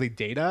necessarily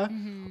data,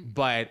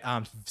 but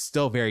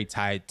still very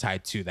tied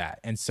to that.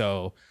 And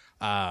so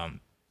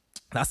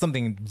that's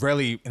something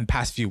really in the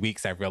past few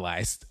weeks I've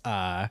realized.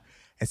 And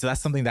so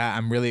that's something that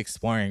I'm really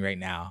exploring right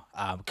now.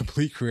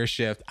 Complete career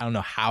shift. I don't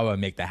know how I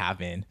make that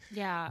happen.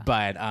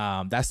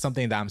 But that's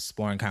something that I'm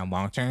exploring kind of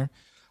long term.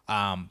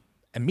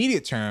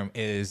 Immediate term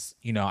is,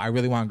 I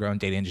really want to grow in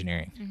data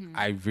engineering.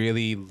 I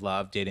really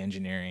love data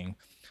engineering.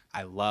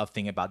 I love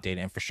thinking about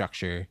data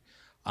infrastructure,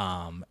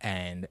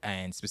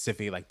 and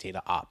specifically like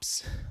data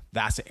ops.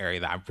 That's the area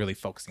that I'm really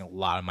focusing a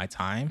lot of my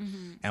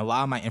time, and a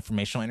lot of my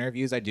informational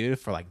interviews I do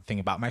for like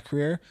thinking about my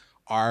career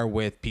are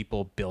with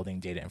people building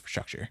data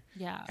infrastructure.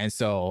 Yeah. And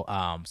so,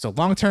 so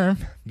long term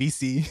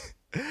VC,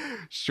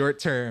 short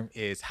term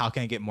is how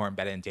can I get more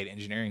embedded in data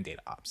engineering,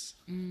 data ops.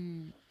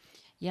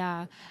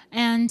 Yeah.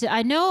 And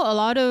I know a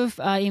lot of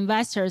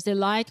investors, they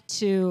like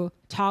to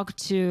talk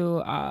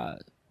to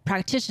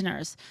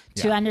practitioners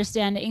to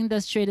understand the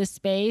industry, the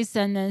space,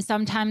 and then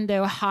sometimes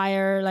they'll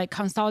hire like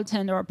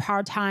consultant or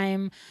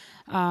part-time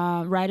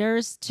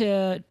writers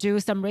to do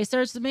some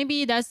research. So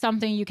maybe that's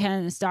something you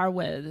can start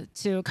with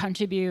to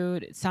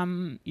contribute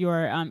some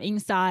your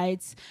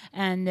insights,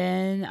 and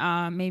then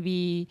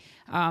maybe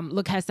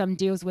look at some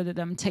deals with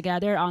them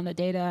together on the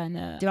data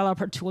and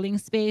developer tooling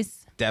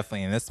space.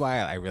 Definitely. And that's why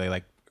I really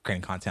like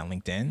creating content on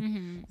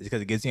LinkedIn, is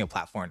because it gives me a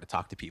platform to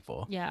talk to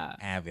people. Yeah.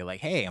 And be like,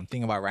 hey, I'm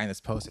thinking about writing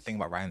this post, I'm thinking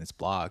about writing this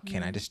blog.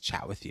 Can I just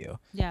chat with you?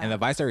 Yeah. And the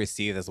advice I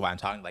receive is why I'm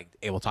talking, like,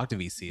 able to talk to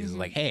VCs is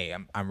like, hey,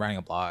 I'm writing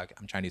a blog,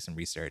 I'm trying to do some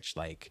research.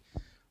 Like,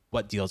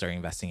 what deals are you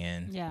investing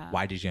in? Yeah.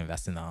 Why did you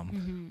invest in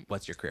them?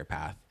 What's your career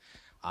path?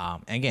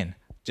 And again,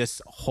 just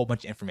a whole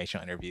bunch of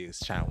informational interviews,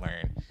 trying to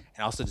learn,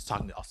 and also just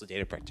talking to also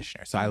data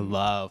practitioners. So I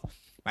love,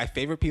 my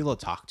favorite people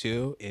to talk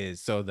to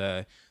is, so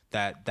the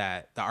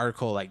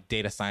article, like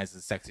Data Science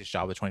is the Sexiest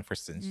Job of the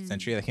 21st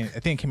Century, I think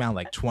it came out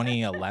like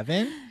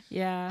 2011.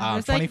 Yeah.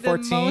 It's 2014.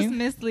 like the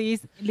most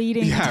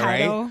misleading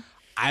title. Right?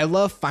 I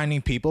love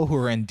finding people who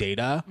are in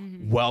data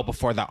well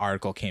before that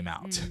article came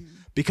out,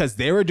 because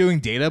they were doing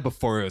data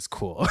before it was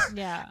cool.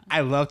 Yeah.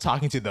 I love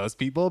talking to those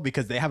people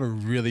because they have a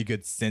really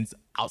good sense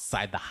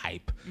outside the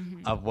hype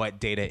of what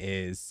data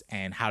is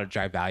and how to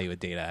drive value with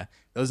data.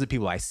 Those are the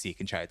people I seek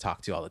and try to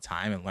talk to all the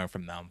time and learn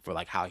from them for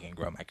like how I can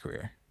grow my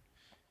career.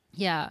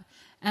 Yeah.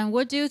 And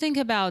what do you think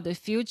about the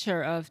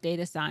future of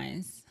data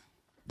science?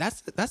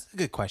 That's a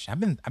good question.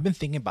 I've been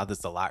thinking about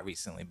this a lot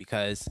recently,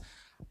 because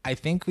I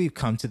think we've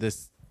come to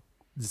this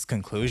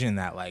conclusion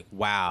that, like,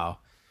 wow,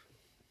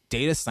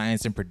 data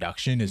science in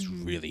production is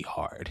really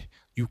hard.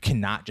 You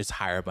cannot just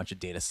hire a bunch of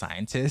data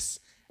scientists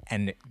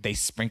and they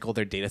sprinkle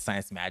their data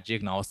science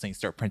magic and all of a sudden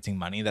start printing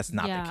money. That's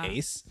not the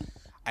case.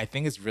 I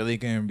think it's really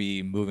going to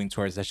be moving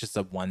towards, that's just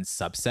one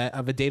subset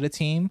of a data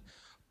team,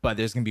 but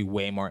there's going to be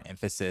way more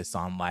emphasis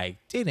on like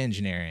data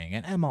engineering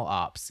and ML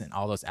ops and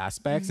all those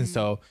aspects. And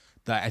so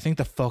I think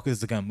the focus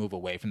is going to move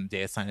away from the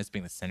data scientist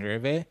being the center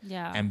of it.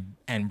 Yeah.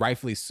 And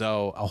rightfully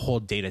so, a whole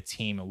data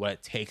team and what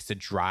it takes to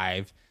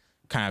drive,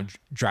 kind of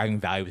driving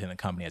value within the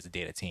company as a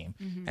data team.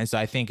 And so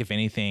I think, if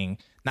anything,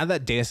 not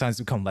that data science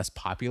has become less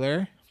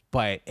popular,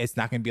 but it's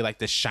not going to be like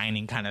the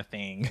shining kind of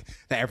thing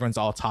that everyone's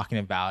all talking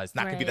about. It's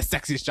not going to be the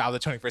sexiest job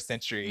of the 21st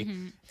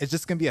century. It's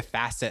just going to be a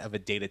facet of a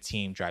data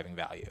team driving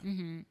value.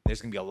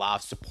 There's going to be a lot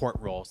of support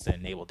roles to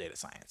enable data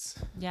science.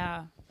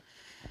 Yeah.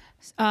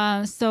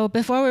 So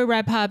before we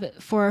wrap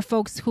up, for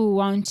folks who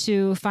want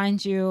to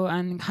find you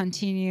and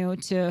continue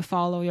to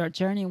follow your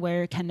journey,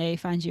 where can they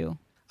find you?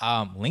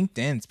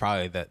 LinkedIn is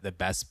probably the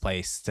best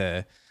place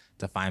to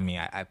find me.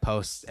 I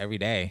post every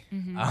day,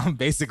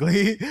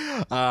 basically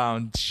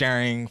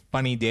sharing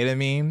funny data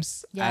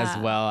memes as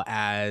well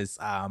as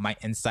my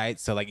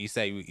insights. So like you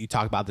said, you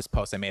talked about this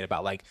post I made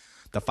about like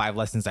the 5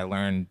 lessons I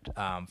learned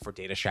for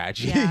data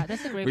strategy. Yeah,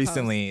 that's a great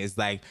recently post. Is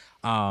like,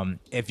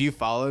 if you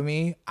follow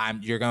me,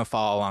 you're gonna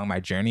follow along my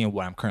journey and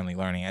what I'm currently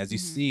learning. As you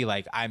see,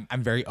 like I'm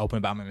very open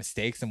about my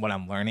mistakes and what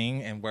I'm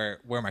learning and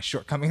where my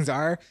shortcomings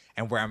are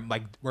and where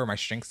my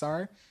strengths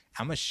are.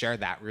 I'm gonna share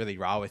that really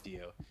raw with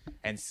you.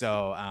 And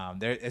so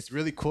it's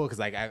really cool, because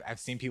like I've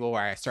seen people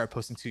where I started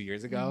posting 2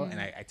 years ago and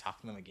I talk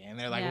to them again.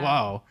 They're like,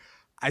 whoa,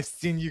 I've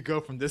seen you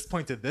go from this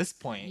point to this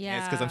point. Yeah. And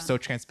it's because I'm so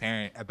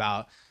transparent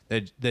about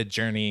the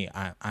journey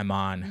I'm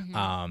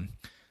on.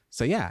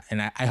 So yeah,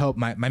 and I hope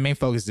my main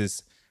focus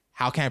is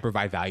how can I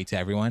provide value to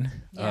everyone,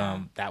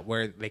 that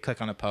where they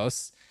click on a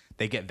post,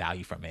 they get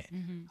value from it.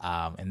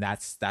 And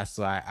that's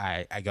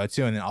why I go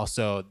to. And then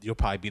also you'll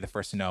probably be the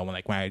first to know when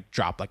I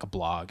drop like a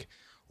blog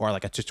or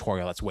like a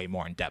tutorial that's way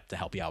more in depth to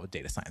help you out with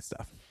data science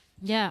stuff.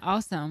 Yeah,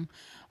 awesome.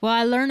 Well,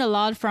 I learned a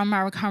lot from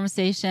our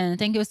conversation.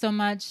 Thank you so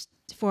much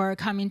for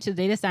coming to the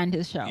Data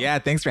Scientist Show. Yeah,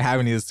 thanks for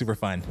having me. It was super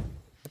fun.